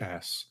in Game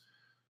Pass.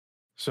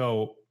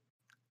 So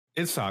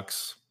it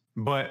sucks,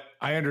 but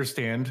I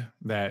understand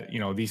that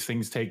these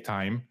things take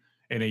time.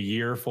 In a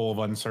year full of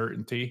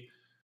uncertainty,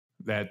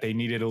 that they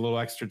needed a little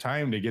extra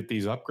time to get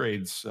these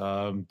upgrades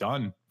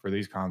done for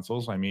these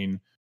consoles. I mean,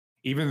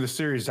 even the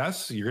Series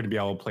S, you're going to be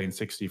able to play in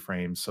 60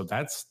 frames. So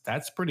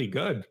that's pretty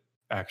good,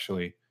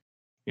 actually.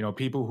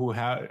 People who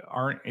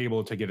aren't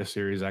able to get a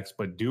Series X,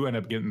 but do end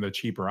up getting the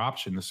cheaper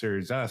option, the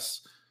Series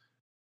S,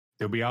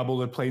 they'll be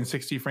able to play in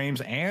 60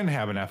 frames and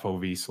have an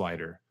FOV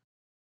slider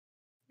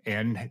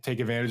and take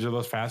advantage of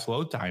those fast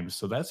load times.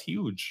 So that's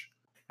huge,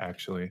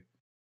 actually.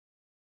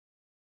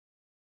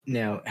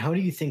 Now, how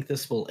do you think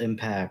this will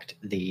impact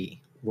the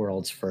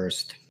world's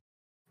first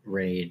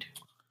raid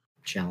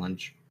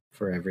challenge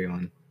for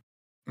everyone?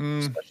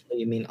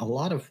 Especially, a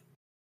lot of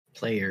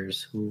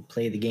players who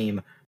play the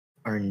game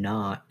are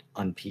not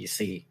on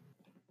PC.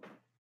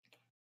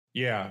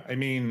 Yeah,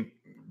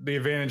 the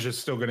advantage is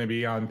still going to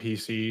be on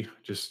PC,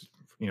 just,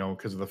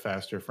 because of the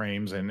faster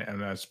frames and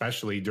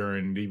especially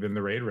during even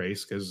the raid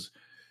race, because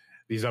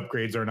these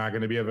upgrades are not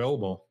going to be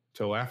available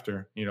till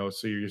after,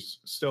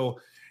 so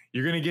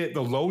you're going to get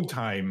the load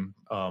time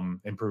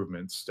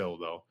improvements still,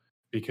 though,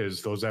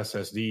 because those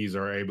SSDs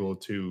are able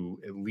to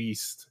at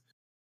least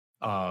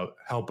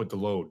help with the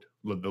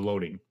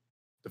loading,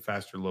 the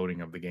faster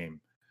loading of the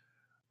game.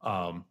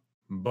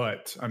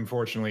 But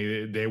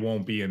unfortunately, it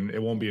won't be in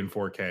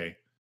 4K.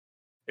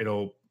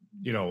 It'll,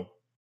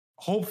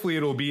 hopefully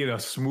it'll be in a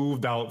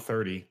smoothed out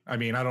 30. I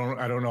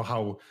don't know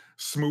how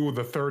smooth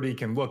the 30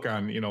 can look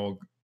on,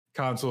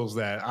 consoles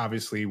that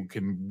obviously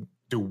can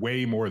do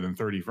way more than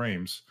 30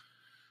 frames.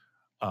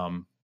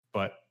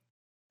 But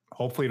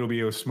hopefully it'll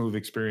be a smooth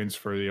experience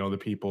for the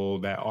people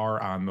that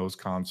are on those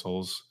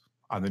consoles,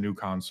 on the new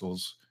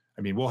consoles.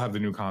 We'll have the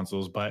new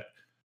consoles, but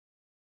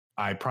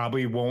I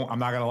probably won't. I'm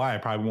not gonna lie, I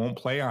probably won't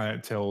play on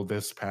it till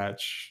this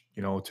patch,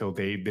 till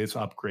this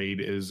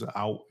upgrade is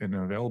out and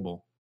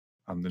available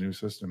on the new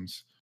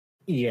systems.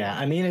 Yeah,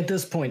 at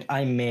this point,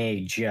 I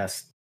may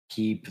just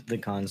keep the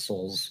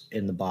consoles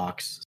in the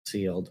box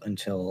sealed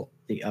until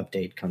the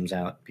update comes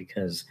out,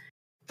 because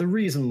the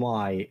reason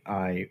why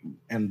I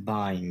am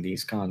buying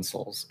these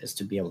consoles is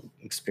to be able to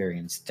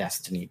experience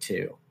Destiny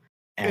 2.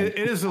 And it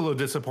is a little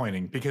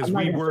disappointing because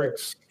we were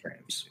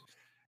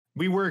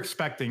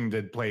expecting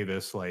to play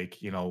this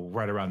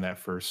right around that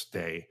first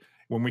day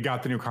when we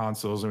got the new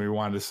consoles, and we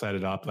wanted to set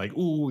it up like,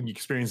 ooh, you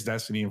experience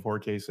Destiny in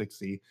 4K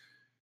 60.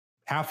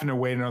 Having to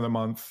wait another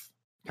month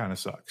kind of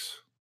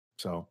sucks.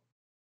 So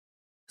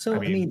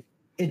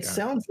it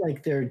sounds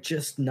like they're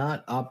just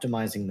not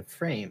optimizing the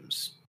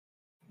frames.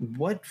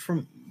 What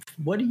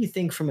do you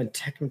think from a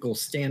technical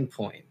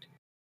standpoint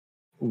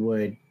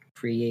would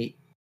create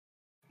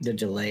the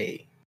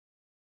delay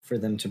for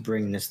them to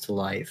bring this to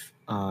life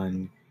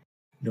on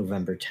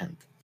November 10th?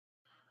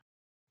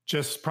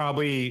 Just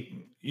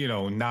probably,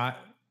 not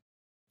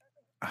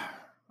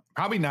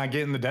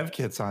getting the dev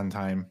kits on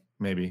time,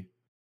 maybe.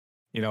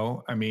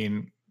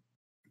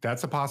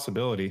 That's a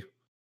possibility.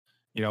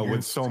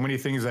 With so many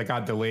things that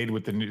got delayed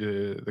with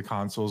the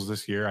consoles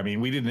this year.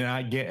 We did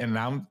not get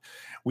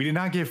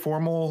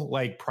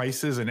formal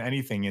prices and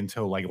anything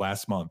until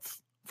last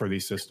month for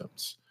these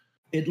systems.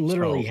 It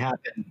literally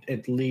happened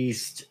at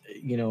least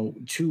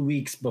 2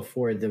 weeks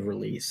before the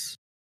release.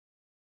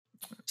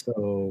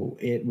 So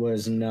it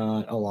was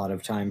not a lot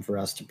of time for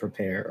us to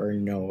prepare or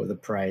know the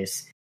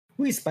price.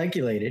 We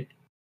speculated.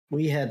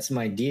 We had some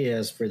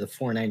ideas for the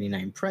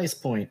 $4.99 price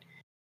point,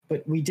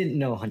 but we didn't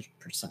know 100%.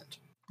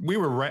 We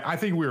were right. I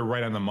think we were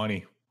right on the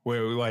money.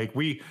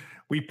 We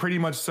pretty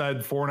much said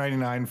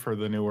 $4.99 for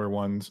the newer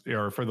ones,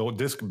 or for the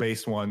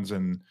disc-based ones,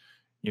 and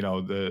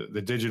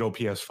the digital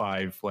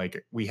PS5.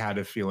 Like, we had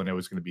a feeling it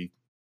was going to be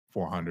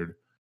 $400.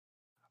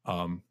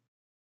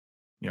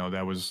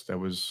 That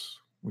was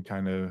we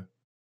kind of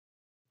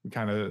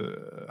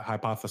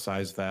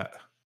hypothesized that,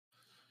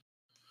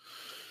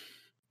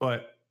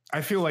 but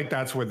I feel like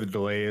that's where the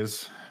delay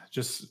is.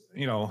 Just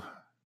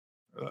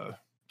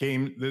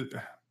game.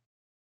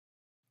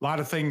 A lot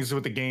of things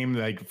with the game,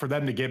 like for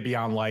them to get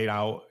Beyond Light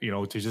out,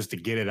 to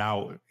get it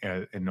out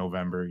in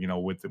November,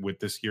 with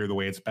this year, the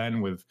way it's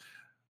been, with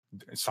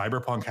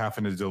Cyberpunk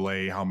having to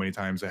delay how many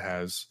times it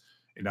has,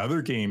 and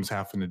other games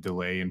having to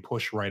delay and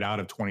push right out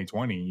of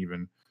 2020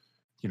 even,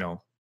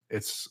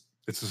 it's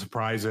a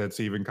surprise that it's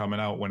even coming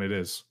out when it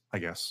is, I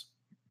guess.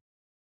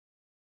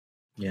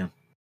 Yeah.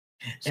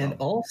 So. And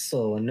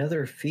also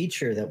another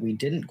feature that we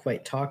didn't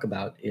quite talk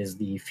about is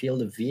the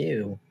field of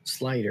view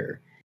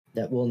slider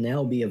that will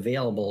now be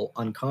available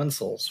on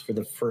consoles for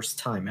the first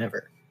time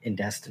ever in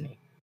Destiny.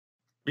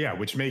 Yeah,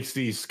 which makes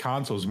these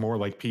consoles more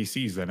like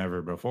PCs than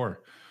ever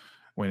before.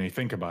 When you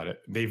think about it,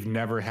 they've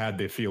never had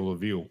the field of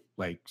view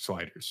like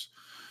sliders.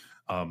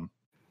 And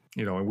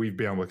we've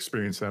been able to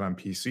experience that on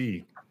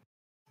PC,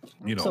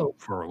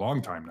 for a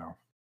long time now.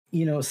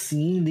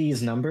 Seeing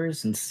these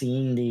numbers and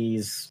seeing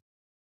these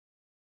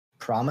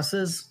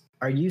promises,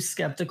 are you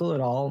skeptical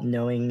at all,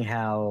 knowing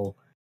how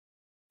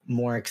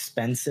more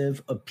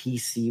expensive a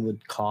PC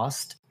would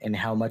cost and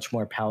how much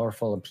more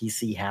powerful a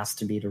PC has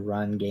to be to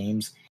run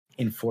games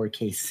in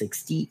 4K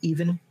 60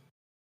 even?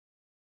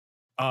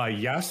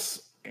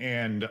 Yes,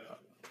 and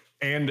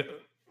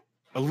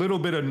a little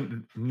bit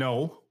of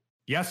no.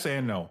 Yes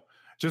and no.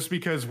 Just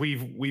because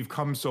we've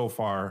come so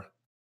far,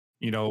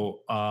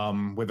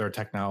 with our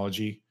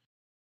technology.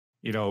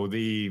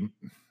 The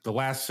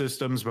last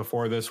systems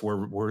before this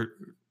were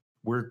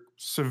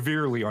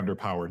severely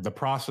underpowered. The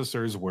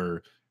processors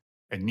were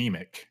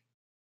anemic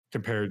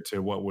compared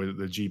to what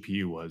the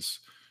GPU was.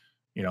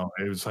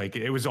 It was like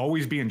it was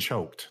always being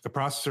choked. The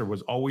processor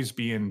was always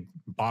being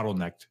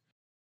bottlenecked.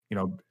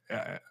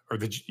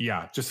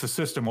 Just the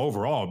system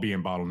overall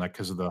being bottlenecked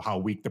because of how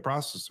weak the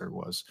processor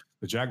was.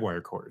 The Jaguar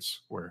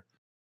cores were.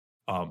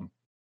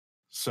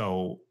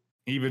 So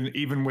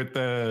even with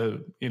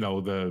the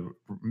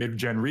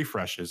mid-gen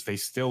refreshes, they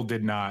still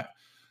did not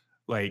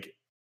the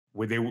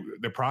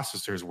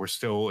processors were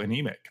still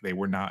anemic. They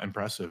were not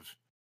impressive.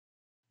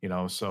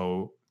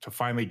 So to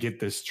finally get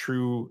this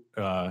true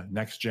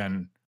next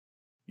gen,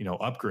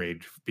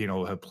 upgrade, being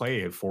able to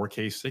play at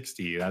 4K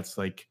 60, that's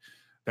like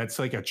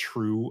a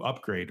true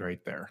upgrade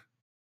right there.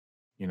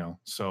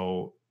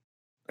 So,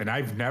 and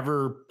I've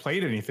never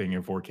played anything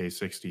in 4K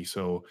 60,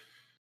 so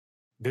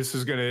this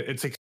is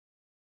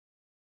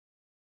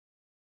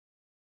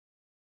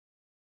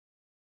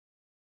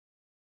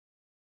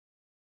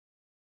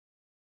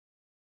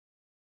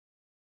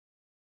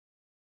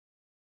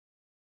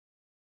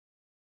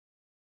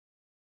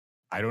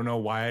I don't know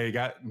why I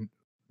got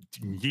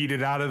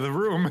yeeted out of the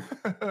room.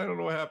 I don't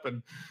know what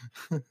happened.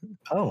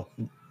 Oh,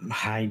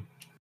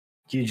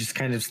 you just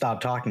kind of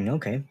stopped talking.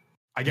 Okay.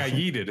 I got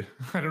yeeted.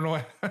 I don't know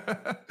why.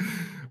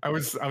 I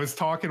was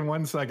talking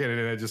 1 second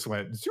and I just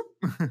went, zoop.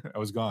 I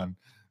was gone.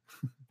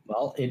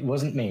 Well, it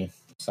wasn't me.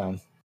 So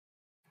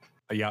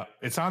yeah,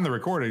 it's on the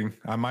recording,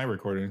 on my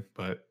recording,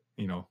 but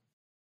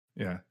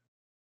yeah.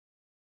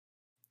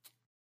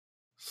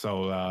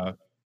 So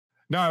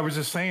no, I was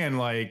just saying,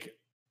 like,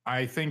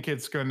 I think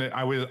it's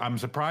I'm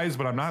surprised,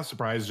 but I'm not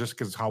surprised just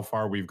because how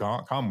far we've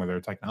come with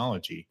our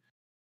technology,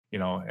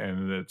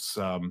 and it's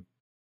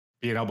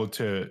being able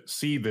to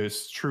see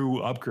this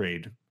true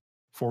upgrade,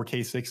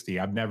 4K 60.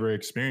 I've never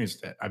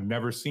experienced it. I've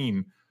never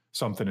seen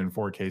something in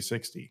 4K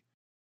 60.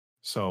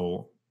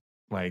 So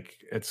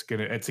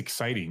it's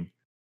exciting.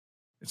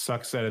 It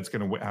sucks that it's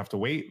going to have to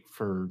wait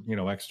for,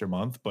 extra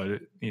month, but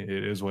it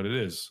is what it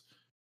is,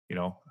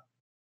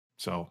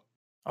 so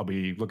I'll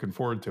be looking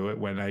forward to it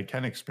when I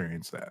can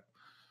experience that.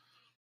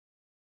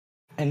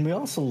 And we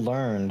also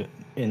learned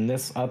in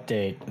this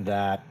update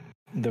that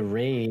the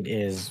raid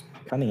is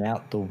coming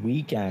out the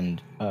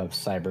weekend of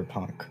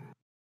Cyberpunk.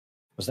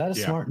 Was that a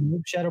smart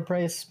move, Shadow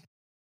Price?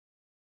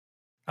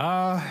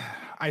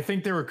 I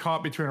think they were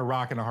caught between a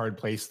rock and a hard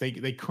place. They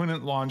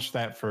couldn't launch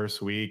that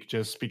first week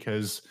just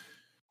because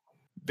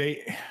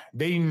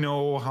they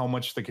know how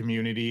much the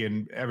community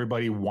and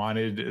everybody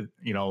wanted,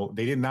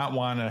 they did not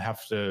want to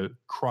have to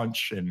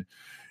crunch and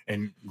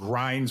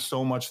grind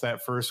so much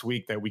that first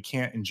week that we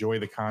can't enjoy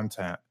the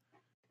content,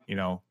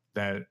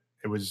 that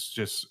it was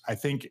just, I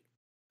think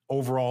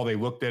overall they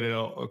looked at it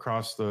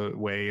across the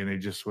way and it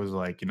just was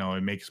like,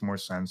 it makes more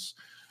sense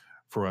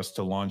for us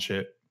to launch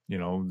it,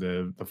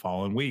 the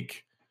following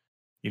week,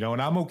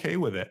 and I'm okay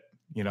with it.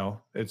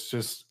 It's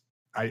just,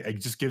 it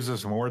just gives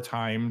us more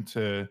time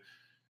to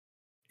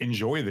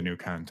enjoy the new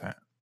content.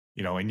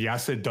 And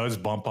yes, it does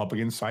bump up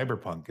against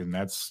Cyberpunk, and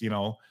that's,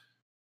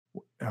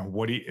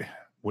 what are you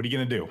going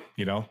to do?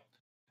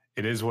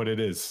 It is what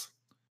it is.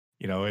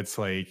 It's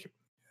like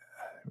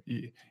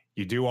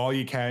you do all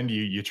you can.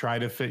 You try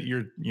to fit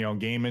your,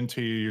 game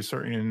into your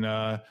certain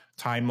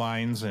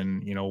timelines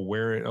and,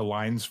 where it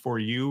aligns for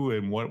you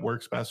and what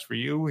works best for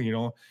you.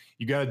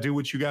 You got to do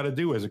what you got to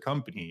do as a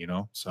company,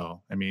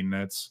 So, I mean,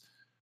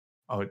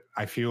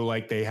 I feel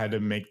like they had to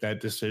make that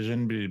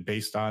decision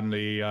based on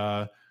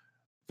the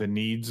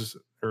needs,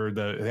 or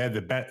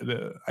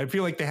I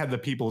feel like they had the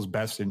people's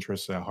best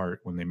interests at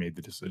heart when they made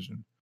the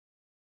decision.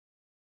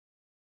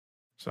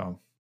 So,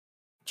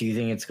 do you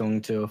think it's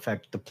going to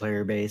affect the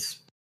player base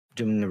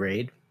doing the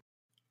raid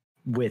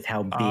with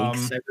how big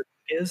Cyberpunk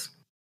is?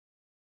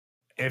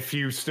 If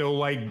you still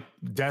like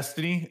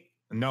Destiny,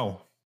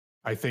 no.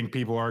 I think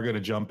people are going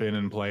to jump in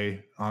and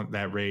play on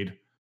that raid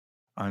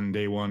on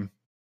day one.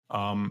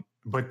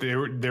 But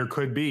there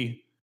could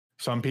be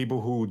some people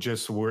who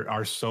just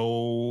are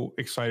so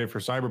excited for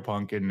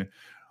Cyberpunk and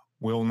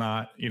will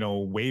not,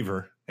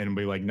 waver and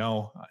be like,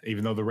 no,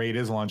 even though the raid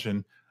is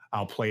launching,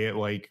 I'll play it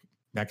like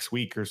next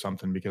week or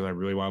something because I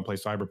really want to play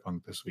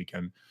Cyberpunk this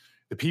weekend.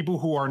 The people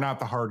who are not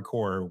the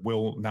hardcore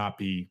will not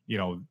be,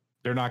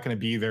 they're not going to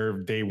be there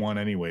day one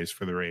anyways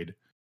for the raid.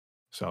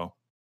 So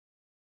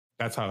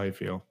that's how I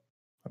feel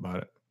about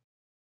it.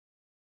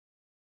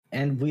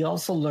 And we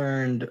also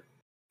learned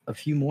a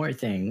few more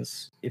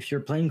things. If you're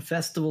playing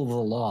Festival of the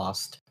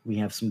Lost, we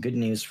have some good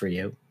news for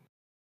you.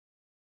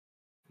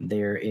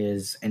 There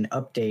is an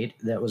update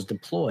that was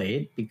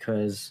deployed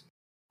because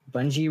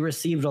Bungie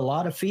received a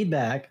lot of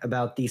feedback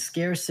about the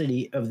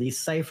scarcity of the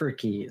cipher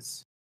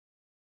keys.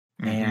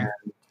 Mm-hmm. And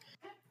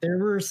there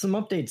were some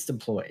updates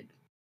deployed.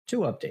 2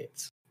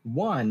 updates.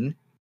 One,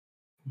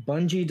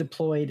 Bungie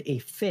deployed a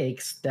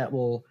fix that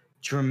will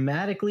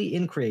dramatically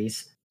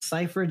increase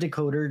cipher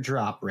decoder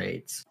drop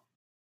rates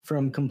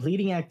from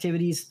completing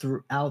activities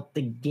throughout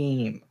the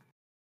game.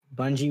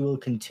 Bungie will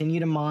continue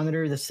to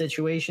monitor the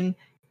situation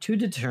to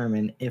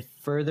determine if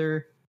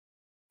further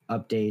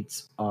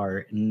updates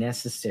are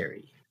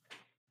necessary.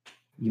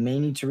 You may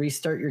need to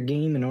restart your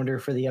game in order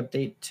for the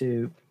update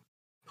to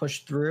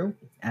push through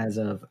as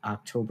of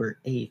October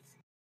 8th.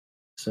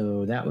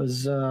 So that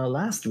was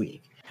last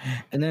week.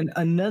 And then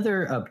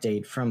another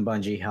update from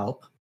Bungie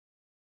Help.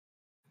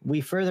 We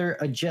further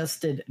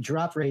adjusted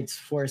drop rates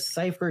for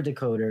cipher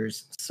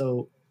decoders,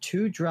 so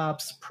 2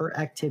 drops per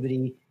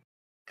activity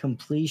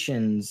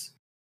completions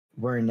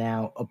were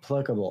now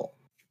applicable.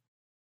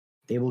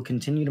 They will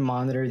continue to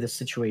monitor the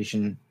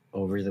situation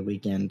over the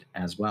weekend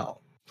as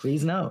well.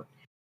 Please note,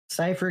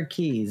 cipher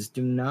keys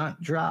do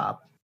not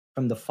drop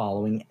from the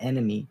following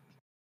enemy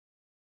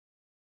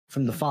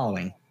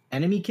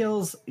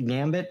kills,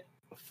 gambit,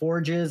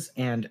 forges,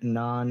 and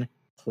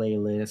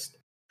non-playlist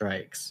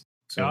strikes.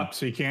 So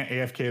you can't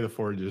AFK the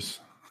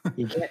forges.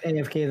 You can't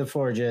AFK the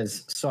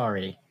forges.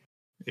 Sorry.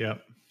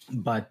 Yep.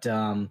 But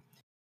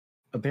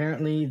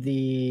apparently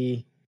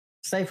the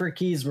cipher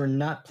keys were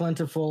not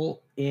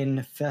plentiful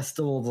in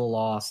Festival of the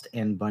Lost,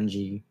 and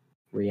Bungie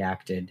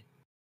reacted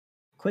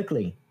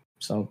quickly.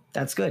 So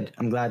that's good.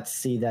 I'm glad to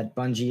see that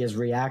Bungie is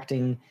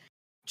reacting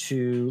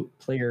to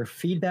player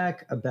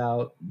feedback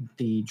about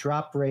the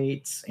drop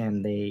rates,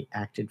 and they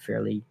acted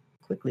fairly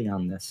quickly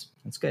on this.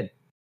 That's good.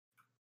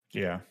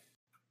 Yeah.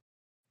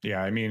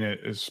 Yeah, I mean,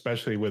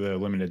 especially with a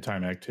limited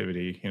time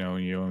activity, you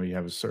only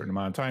have a certain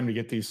amount of time to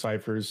get these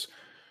ciphers.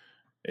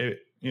 It,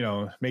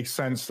 makes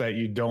sense that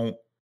you don't,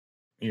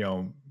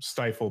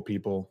 stifle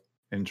people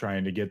in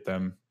trying to get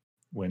them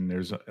when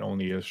there's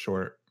only a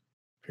short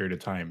period of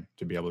time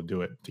to be able to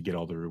do it, to get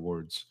all the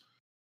rewards.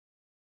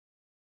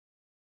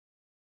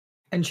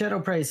 And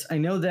Shadow Price, I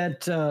know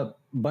that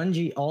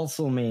Bungie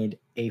also made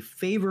a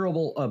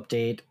favorable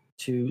update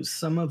to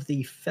some of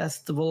the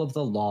Festival of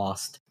the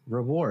Lost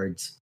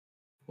rewards.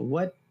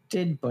 What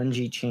did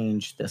Bungie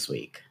change this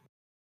week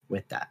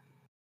with that?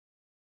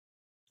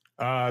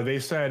 They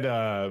said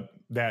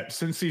that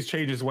since these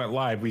changes went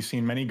live, we've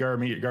seen many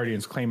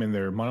Guardians claiming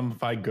their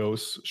mummified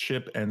ghosts,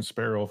 Ship, and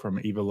Sparrow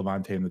from Eva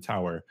Levante in the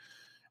tower.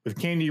 With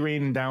candy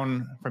raining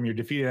down from your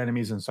defeated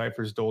enemies and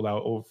ciphers doled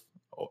out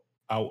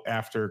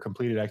after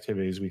completed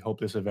activities, we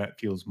hope this event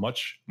feels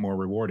much more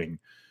rewarding.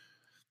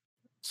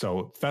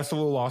 So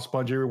Festival of Lost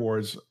Bungie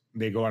rewards,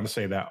 they go on to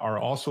say that, are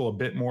also a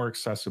bit more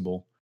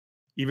accessible,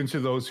 even to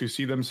those who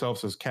see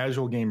themselves as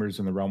casual gamers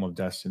in the realm of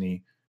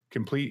Destiny.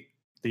 Complete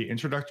the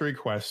introductory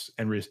quests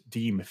and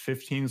redeem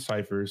 15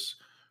 ciphers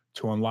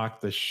to unlock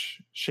the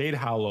Shade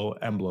Hollow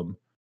emblem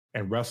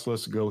and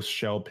Restless Ghost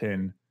shell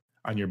pin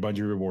on your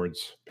Bungie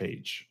rewards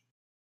page.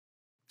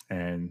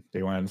 And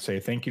they wanted to say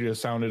thank you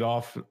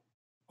to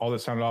all that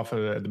sounded off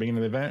at the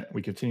beginning of the event.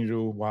 We continue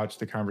to watch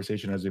the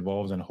conversation as it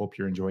evolves and hope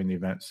you're enjoying the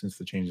event since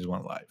the changes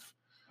went live.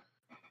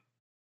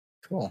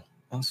 Cool.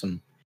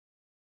 Awesome.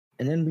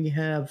 And then we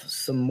have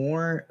some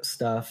more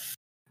stuff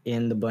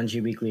in the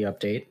Bungie Weekly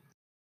Update.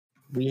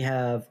 We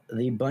have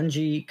the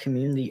Bungie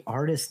Community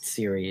Artist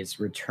Series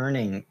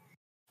returning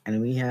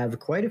And we have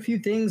quite a few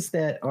things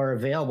that are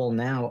available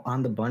now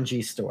on the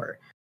Bungie store.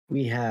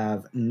 We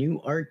have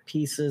new art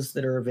pieces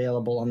that are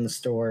available on the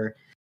store.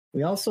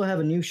 We also have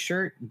a new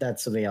shirt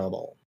that's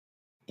available.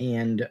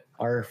 And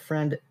our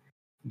friend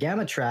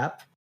Gamma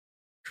Trap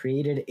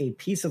created a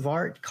piece of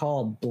art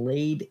called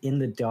Blade in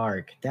the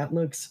Dark. That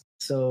looks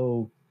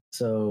so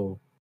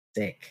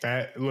sick.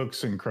 That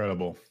looks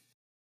incredible.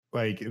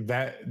 Like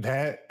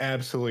that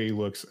absolutely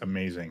looks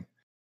amazing.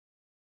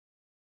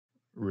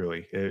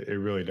 Really, it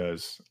really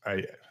does.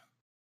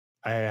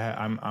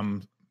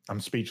 I'm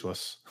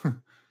speechless.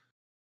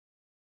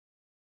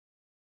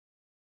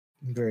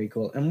 Very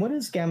cool. And what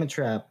does Gamma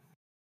Trap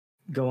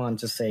go on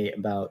to say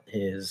about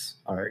his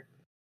art?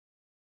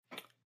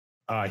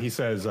 He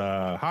says,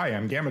 "Hi,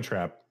 I'm Gamma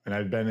Trap, and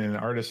I've been an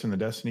artist in the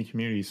Destiny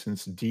community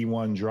since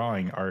D1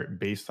 drawing art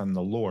based on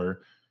the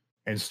lore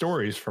and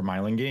stories from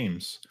Island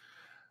Games.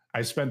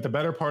 I spent the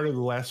better part of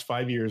the last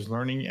 5 years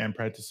learning and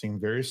practicing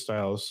various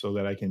styles so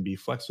that I can be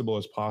flexible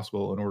as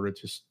possible in order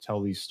to tell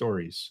these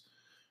stories.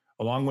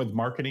 Along with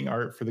marketing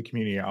art for the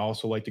community, I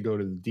also like to go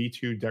to the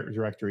D2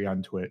 directory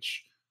on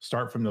Twitch,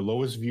 start from the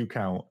lowest view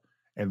count,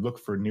 and look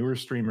for newer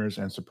streamers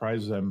and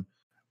surprise them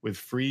with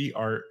free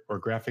art or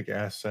graphic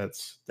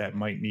assets that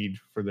might need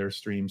for their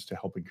streams to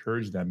help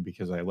encourage them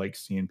because I like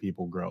seeing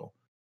people grow.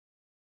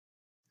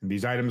 And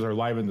these items are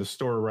live in the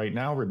store right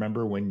now.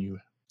 Remember, when you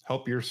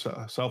help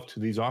yourself to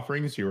these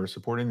offerings, you are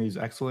supporting these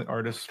excellent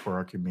artists for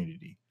our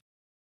community,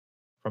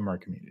 from our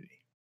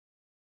community."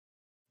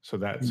 So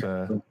that's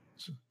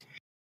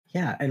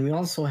yeah, and we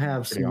also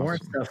have some more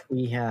awesome stuff.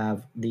 We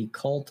have the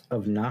Cult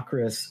of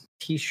Nokris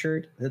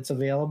t-shirt that's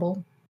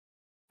available,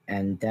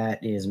 and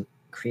that is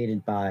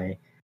created by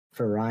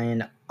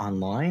Farian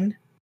Online.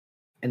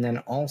 And then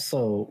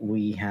also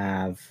we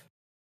have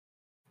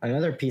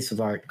another piece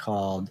of art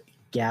called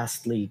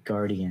Ghastly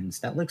Guardians.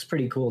 That looks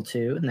pretty cool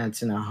too, and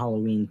that's in a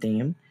Halloween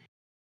theme.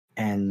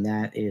 And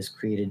that is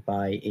created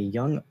by a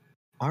young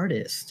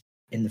artist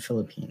in the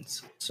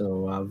Philippines.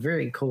 So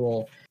very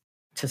cool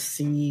to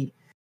see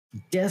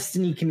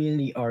Destiny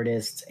community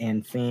artists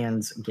and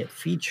fans get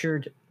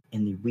featured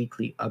in the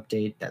weekly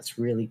update. That's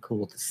really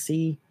cool to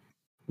see.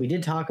 We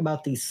did talk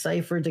about the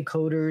cipher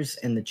decoders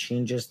and the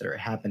changes that are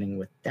happening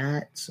with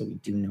that, so we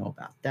do know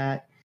about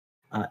that.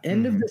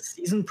 End of the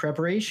season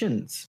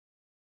preparations.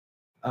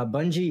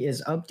 Bungie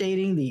is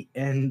updating the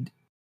end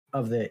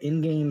of the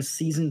in-game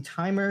season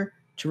timer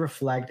to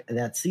reflect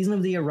that Season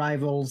of the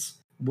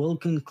Arrivals will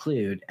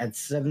conclude at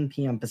 7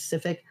 p.m.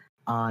 Pacific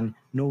on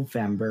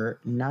November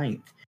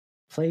 9th.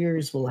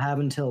 Players will have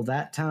until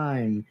that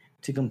time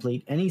to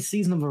complete any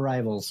Season of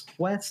Arrivals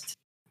quests,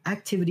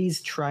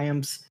 activities,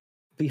 triumphs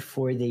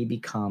before they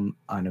become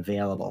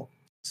unavailable.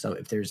 So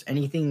if there's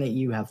anything that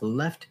you have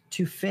left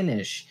to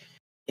finish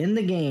in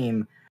the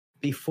game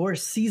before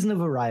Season of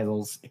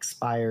Arrivals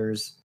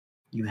expires,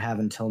 you have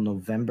until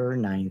November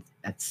 9th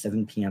at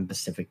 7 p.m.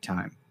 Pacific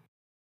time.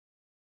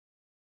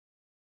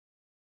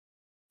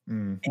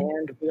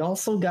 And we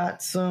also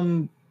got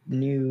some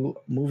new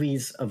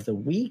movies of the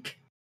week.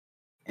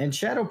 And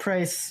Shadow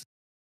Price,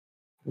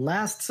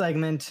 last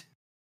segment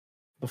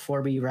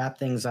before we wrap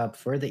things up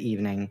for the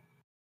evening,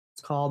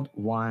 it's called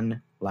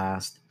One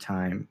Last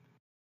Time.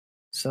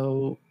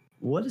 So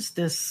what is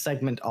this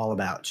segment all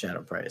about,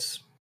 Shadow Price?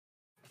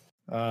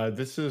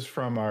 This is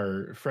from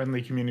our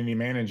friendly community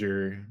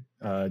manager,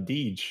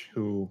 DeeJ,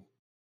 who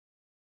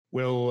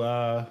will,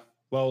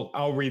 well,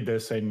 I'll read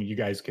this and you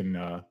guys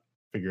can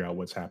figure out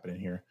what's happening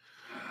here.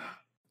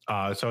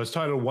 So it's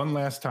titled One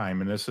Last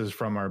Time, and this is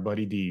from our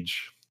buddy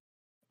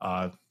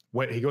DeeJ.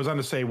 What he goes on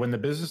to say, when the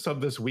business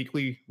of this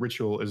weekly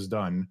ritual is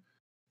done,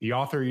 the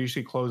author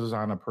usually closes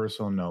on a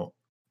personal note.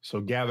 So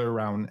gather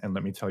around and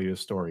let me tell you a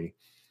story.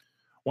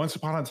 Once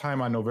upon a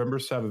time on November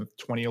 7th,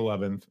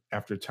 2011,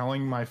 after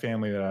telling my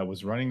family that I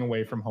was running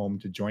away from home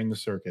to join the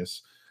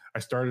circus, I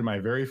started my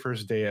very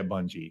first day at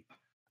Bungie.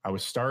 I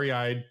was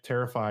starry-eyed,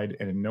 terrified,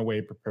 and in no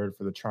way prepared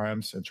for the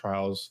triumphs and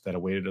trials that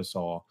awaited us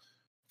all.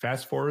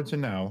 Fast forward to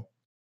now,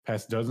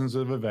 past dozens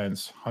of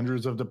events,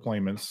 hundreds of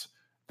deployments,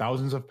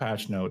 thousands of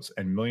patch notes,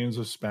 and millions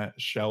of spent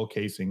shell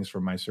casings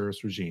from my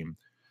service regime.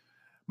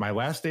 My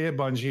last day at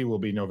Bungie will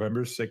be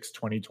November 6,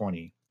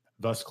 2020,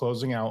 thus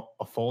closing out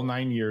a full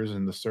 9 years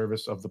in the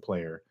service of the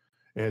player.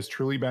 It has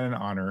truly been an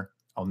honor.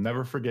 I'll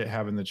never forget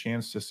having the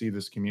chance to see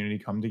this community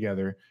come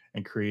together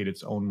and create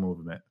its own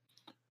movement.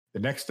 The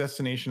next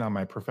destination on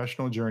my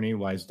professional journey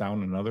lies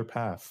down another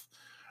path,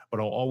 but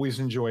I'll always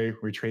enjoy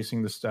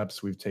retracing the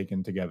steps we've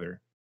taken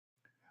together.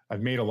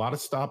 I've made a lot of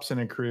stops in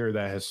a career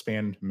that has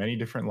spanned many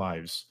different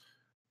lives.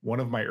 One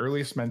of my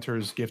earliest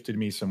mentors gifted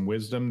me some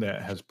wisdom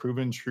that has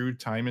proven true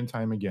time and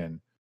time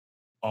again.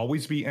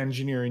 Always be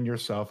engineering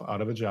yourself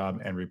out of a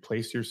job and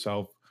replace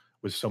yourself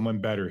with someone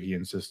better, he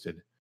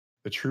insisted.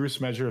 The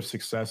truest measure of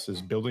success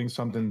is building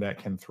something that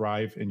can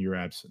thrive in your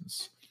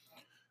absence.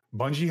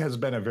 Bungie has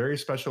been a very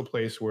special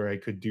place where I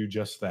could do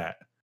just that.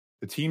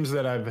 The teams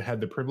that I've had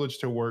the privilege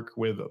to work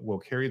with will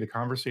carry the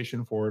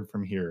conversation forward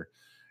from here,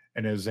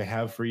 and as they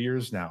have for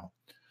years now.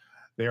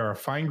 They are a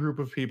fine group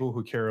of people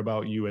who care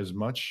about you as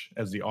much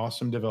as the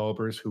awesome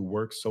developers who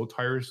work so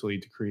tirelessly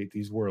to create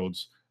these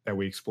worlds that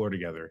we explore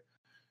together.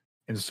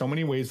 In so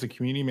many ways, the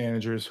community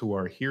managers who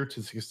are here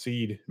to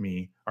succeed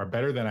me are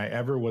better than I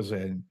ever was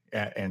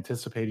at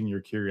anticipating your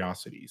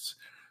curiosities.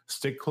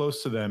 Stick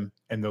close to them,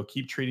 and they'll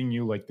keep treating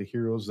you like the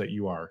heroes that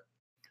you are.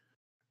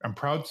 I'm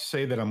proud to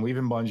say that I'm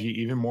leaving Bungie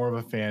even more of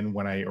a fan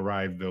when I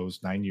arrived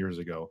those 9 years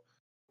ago.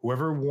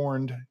 Whoever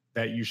warned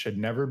that you should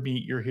never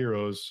meet your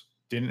heroes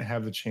didn't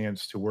have the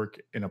chance to work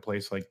in a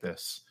place like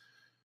this.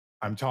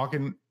 I'm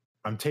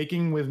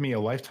taking with me a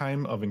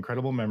lifetime of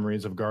incredible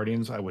memories of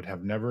Guardians I would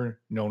have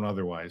never known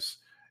otherwise.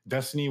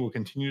 Destiny will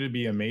continue to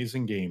be an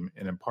amazing game,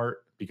 and in part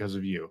because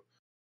of you.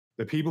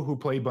 The people who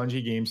play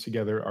Bungie games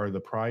together are the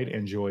pride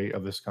and joy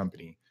of this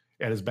company.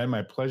 It has been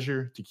my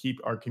pleasure to keep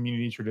our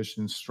community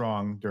traditions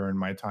strong during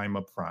my time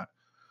up front.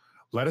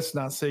 Let us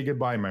not say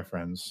goodbye, my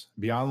friends.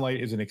 Beyond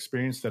Light is an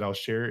experience that I'll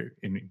share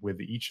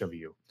with each of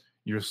you.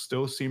 You'll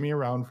still see me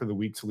around for the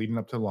weeks leading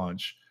up to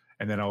launch,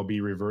 and then I'll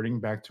be reverting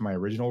back to my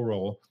original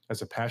role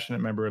as a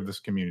passionate member of this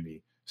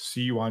community.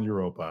 See you on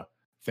Europa.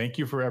 Thank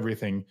you for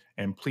everything,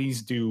 and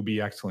please do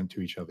be excellent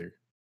to each other.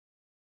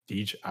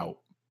 DeeJ out.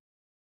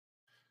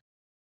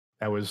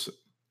 That was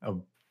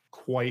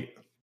quite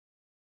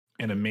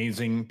an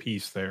amazing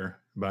piece there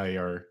by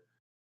our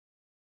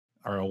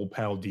old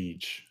pal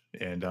DeeJ,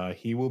 and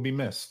he will be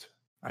missed.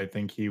 I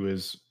think he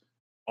was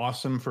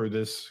awesome for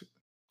this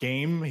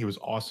game. He was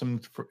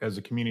awesome as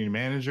a community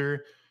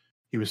manager.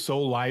 He was so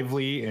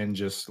lively and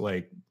just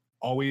like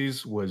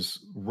always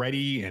was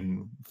ready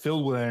and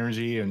filled with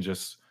energy and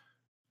just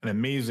an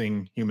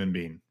amazing human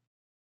being.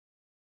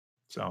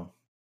 So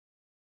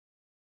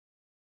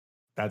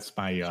that's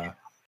my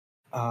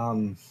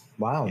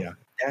wow. Yeah.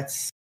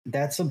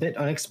 That's a bit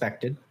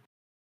unexpected,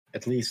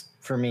 at least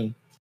for me.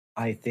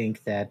 I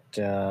think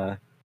that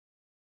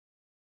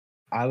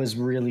I was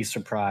really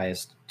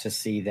surprised to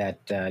see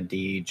that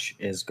DeeJ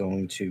is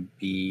going to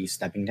be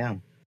stepping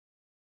down.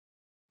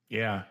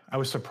 Yeah, I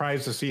was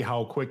surprised to see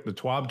how quick the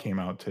TWAB came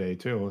out today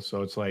too.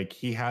 So it's like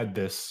he had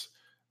this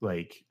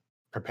like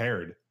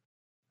prepared,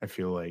 I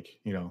feel like,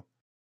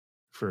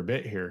 for a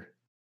bit here.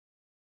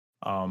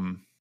 And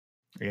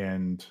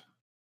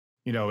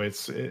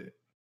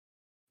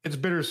it's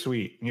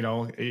bittersweet,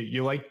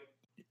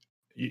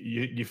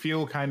 you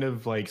feel kind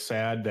of like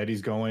sad that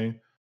he's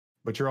going,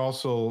 but you're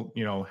also,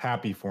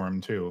 happy for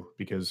him too,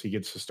 because he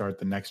gets to start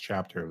the next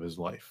chapter of his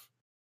life,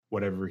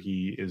 whatever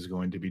he is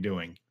going to be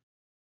doing,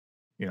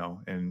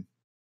 and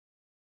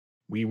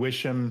we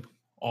wish him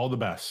all the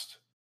best.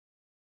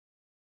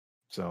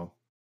 So,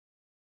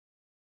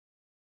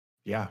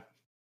 yeah.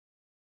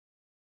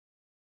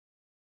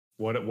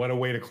 What a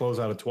way to close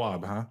out a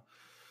TWAB, huh?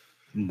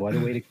 What a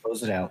way to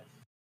close it out.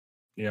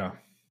 Yeah.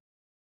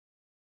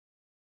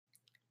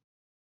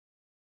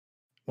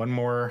 One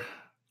more.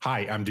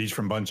 Hi, I'm DeeJ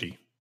from Bungie.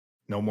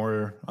 No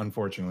more,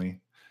 unfortunately,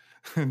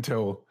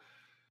 until,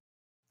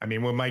 we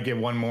might get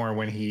one more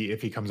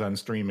if he comes on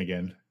stream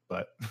again,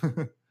 but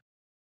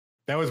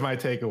that was my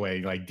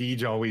takeaway. Like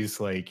DeeJ always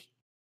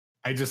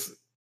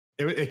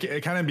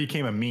it kind of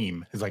became a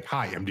meme. It's like,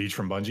 hi, I'm DeeJ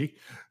from Bungie.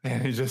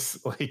 And it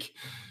just like,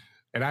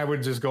 and I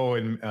would just go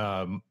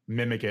and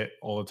mimic it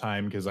all the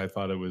time because I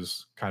thought it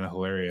was kind of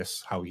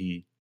hilarious how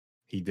he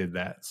did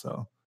that.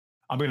 So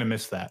I'm going to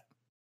miss that.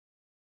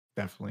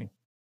 Definitely.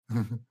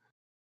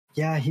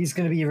 Yeah, he's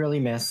going to be really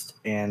missed.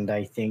 And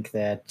I think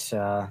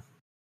that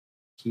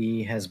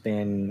he has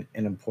been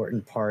an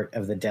important part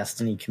of the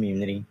Destiny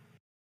community.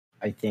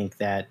 I think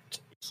that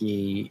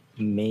he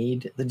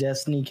made the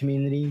Destiny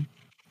community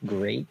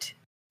great.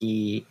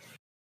 He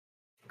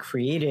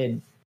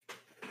created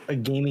a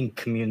gaming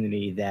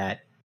community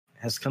that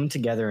has come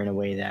together in a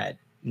way that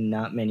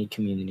not many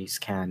communities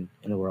can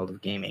in the world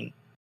of gaming.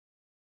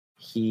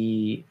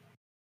 He,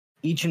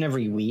 each and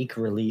every week,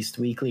 released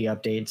weekly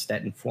updates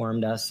that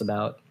informed us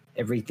about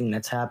everything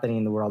that's happening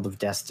in the world of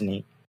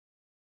Destiny.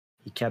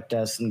 He kept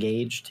us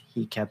engaged.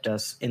 He kept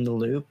us in the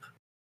loop.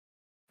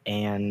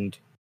 And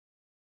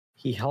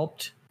he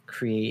helped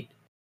create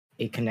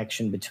a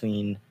connection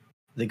between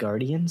the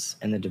Guardians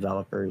and the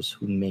developers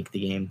who make the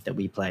game that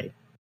we play.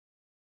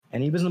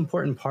 And he was an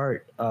important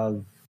part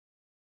of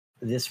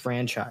this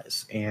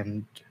franchise.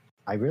 And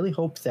I really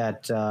hope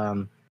that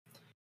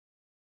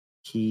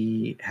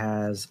he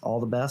has all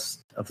the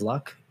best of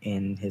luck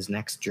in his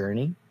next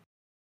journey.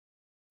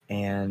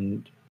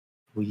 And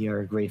we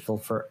are grateful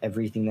for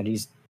everything that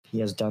he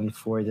has done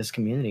for this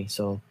community.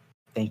 So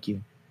thank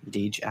you.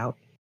 DeeJ out.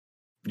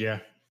 Yeah.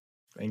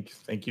 Thank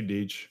you,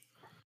 DeeJ.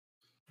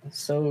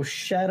 So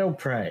Shadow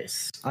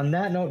Price. On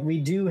that note, we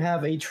do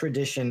have a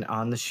tradition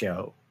on the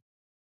show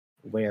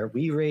where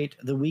we rate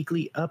the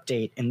weekly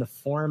update in the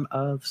form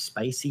of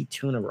spicy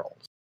tuna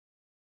rolls.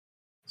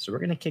 So we're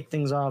going to kick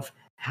things off.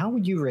 How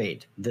would you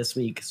rate this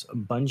week's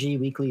Bungie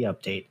weekly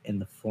update in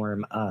the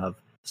form of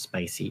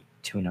spicy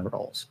tuna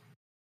rolls?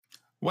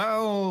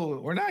 Well,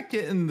 we're not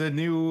getting the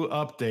new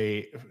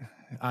update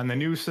on the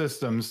new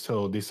systems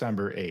till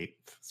December 8th.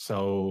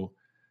 So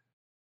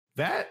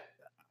that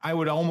I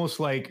would almost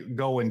like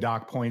go and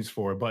dock points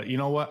for, but you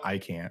know what? I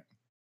can't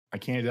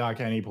dock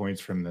any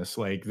points from this.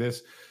 Like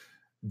this,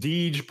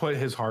 DeeJ put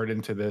his heart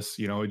into this.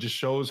 You know, it just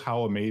shows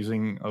how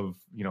amazing of,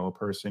 you know, a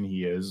person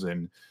he is.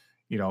 And,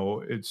 you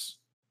know, it's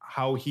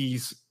how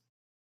he's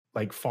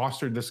like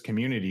fostered this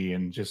community,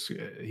 and just,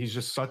 he's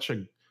just such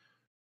a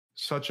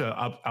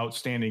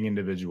outstanding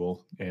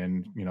individual.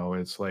 And, you know,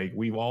 it's like,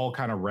 we've all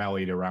kind of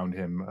rallied around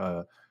him.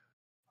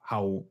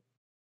 How,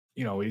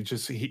 you know, he's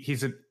just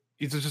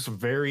a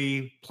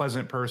very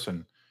pleasant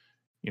person,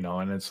 you know,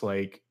 and it's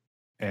like,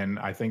 and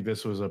I think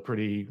this was a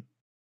pretty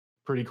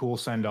cool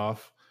send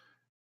off.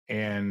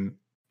 And,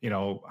 you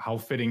know, how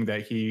fitting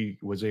that he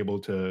was able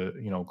to,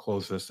 you know,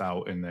 close this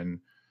out and then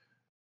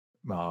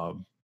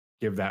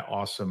give that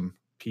awesome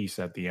piece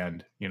at the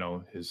end, you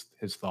know, his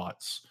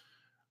thoughts,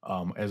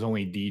 as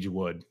only DeeJ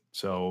would.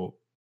 So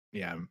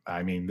yeah,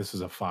 I mean, this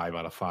is a 5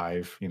 out of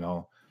 5, you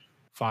know,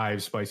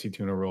 5 spicy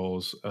tuna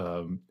rolls.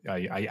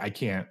 I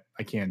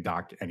can't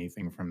dock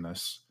anything from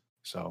this.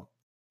 So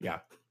yeah,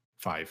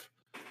 5.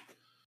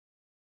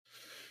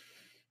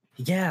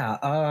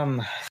 Yeah.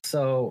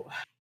 So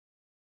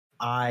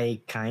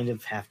I kind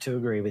of have to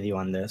agree with you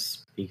on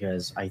this,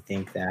 because I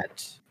think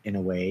that in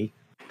a way,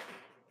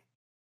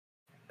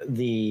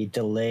 the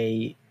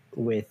delay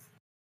with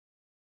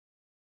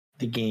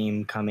the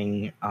game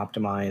coming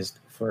optimized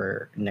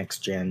for next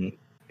gen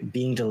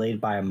being delayed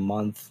by a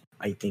month,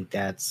 I think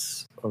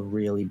that's a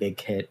really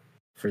big hit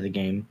for the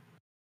game.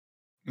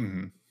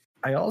 Mm-hmm.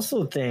 I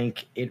also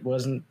think it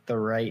wasn't the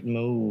right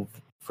move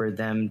for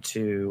them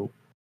to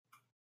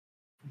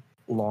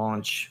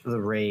launch the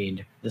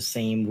raid the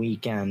same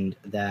weekend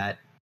that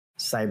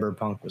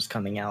Cyberpunk was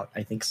coming out.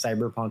 I think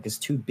Cyberpunk is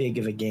too big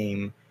of a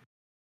game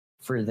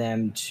for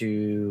them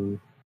to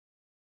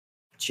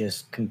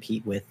just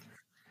compete with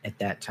at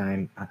that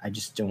time. I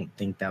just don't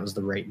think that was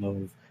the right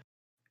move.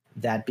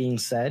 That being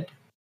said,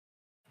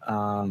 you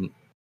know,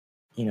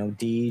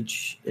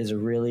 DeeJ is a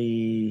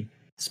really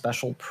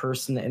special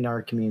person in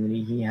our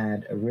community. He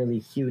had a really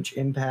huge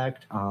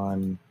impact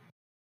on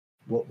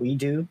what we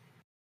do,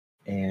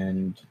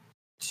 and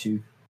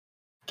to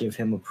give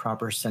him a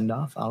proper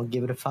send-off, I'll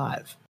give it a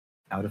 5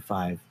 out of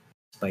 5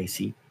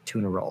 spicy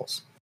tuna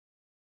rolls.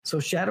 So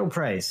Shadow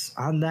Price,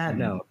 on that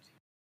note,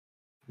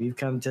 we've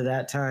come to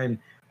that time.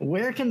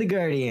 Where can the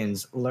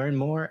Guardians learn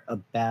more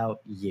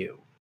about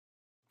you?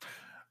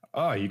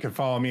 You can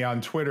follow me on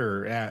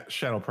Twitter at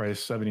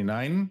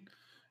ShadowPrice79,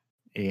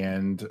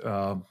 and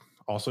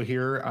also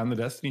here on the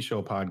Destiny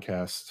Show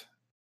podcast.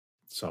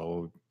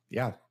 So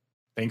yeah,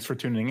 thanks for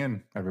tuning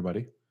in,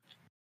 everybody.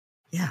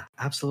 Yeah,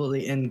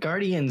 absolutely. And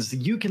Guardians,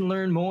 you can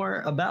learn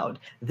more about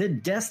the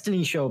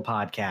Destiny Show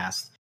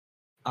podcast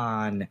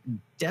on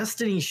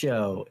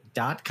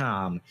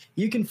destinyshow.com.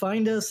 You can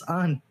find us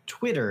on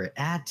Twitter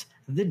at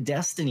The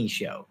Destiny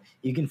Show.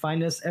 You can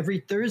find us every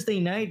Thursday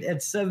night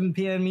at 7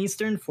 p.m.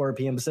 Eastern, 4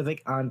 p.m.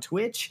 Pacific on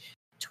Twitch,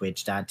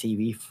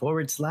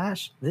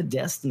 twitch.tv/The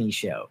Destiny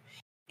Show.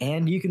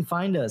 And you can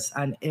find us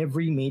on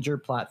every major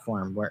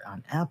platform. We're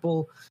on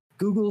Apple,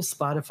 Google,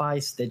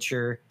 Spotify,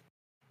 Stitcher,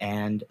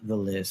 and the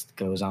list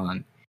goes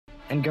on.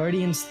 And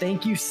Guardians,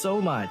 thank you so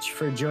much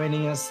for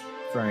joining us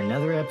for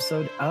another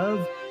episode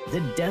of the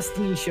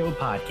Destiny Show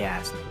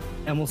podcast.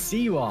 And we'll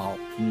see you all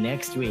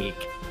next week.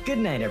 Good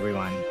night,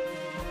 everyone.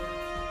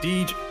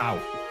 DeeJ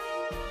out.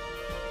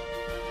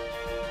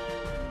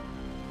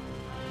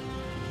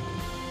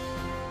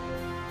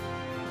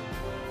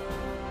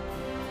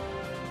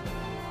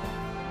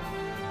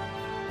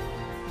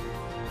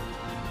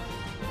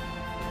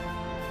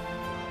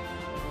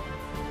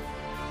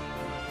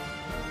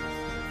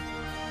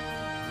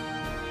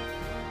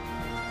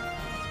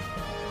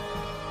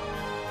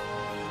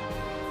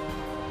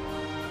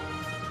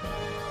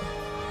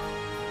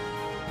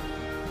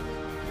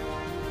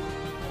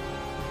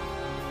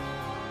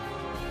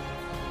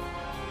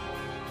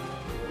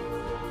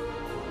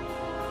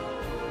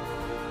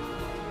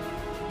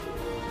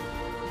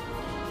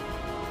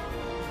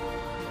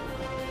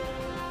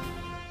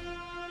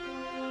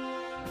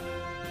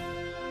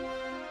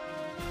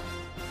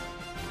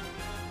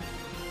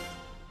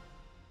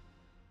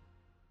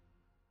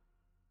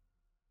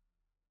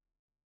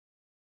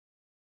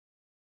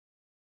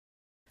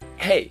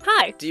 Hey!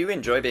 Hi! Do you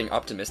enjoy being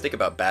optimistic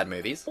about bad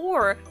movies?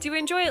 Or do you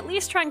enjoy at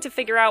least trying to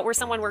figure out where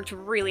someone worked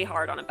really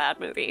hard on a bad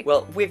movie?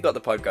 Well, we've got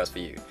the podcast for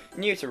you.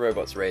 New to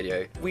Robots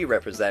Radio, we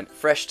represent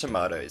Fresh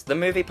Tomatoes, the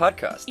movie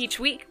podcast. Each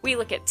week, we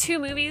look at 2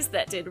 movies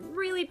that did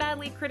really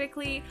badly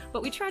critically,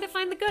 but we try to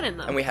find the good in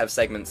them. And we have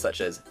segments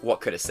such as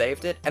What Could Have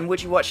Saved It, and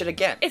Would You Watch It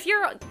Again? If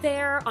you're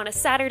there on a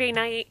Saturday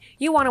night,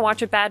 you want to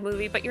watch a bad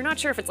movie, but you're not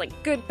sure if it's like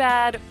good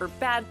bad, or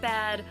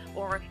bad,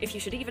 or if you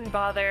should even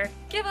bother,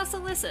 give us a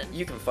listen.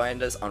 You can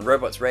find us on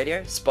Robots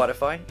Radio,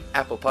 Spotify,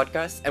 Apple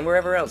Podcasts, and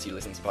wherever else you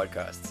listen to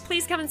podcasts.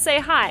 Please come and say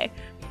hi.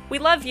 We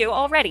love you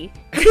already.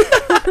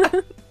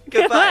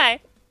 Goodbye.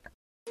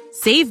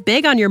 Save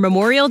big on your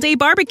Memorial Day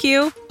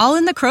barbecue, all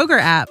in the Kroger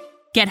app.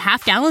 Get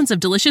half gallons of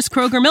delicious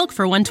Kroger milk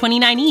for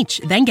 $1.29 each.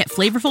 Then get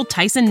flavorful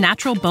Tyson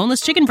natural boneless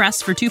chicken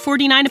breasts for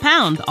 $2.49 a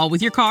pound, all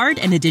with your card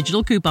and a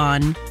digital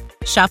coupon.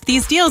 Shop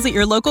these deals at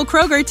your local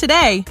Kroger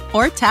today,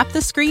 or tap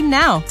the screen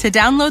now to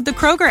download the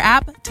Kroger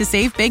app to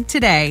save big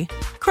today.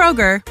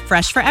 Kroger,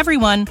 fresh for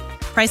everyone.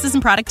 Prices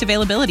and product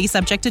availability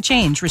subject to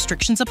change.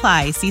 Restrictions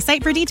apply. See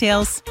site for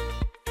details.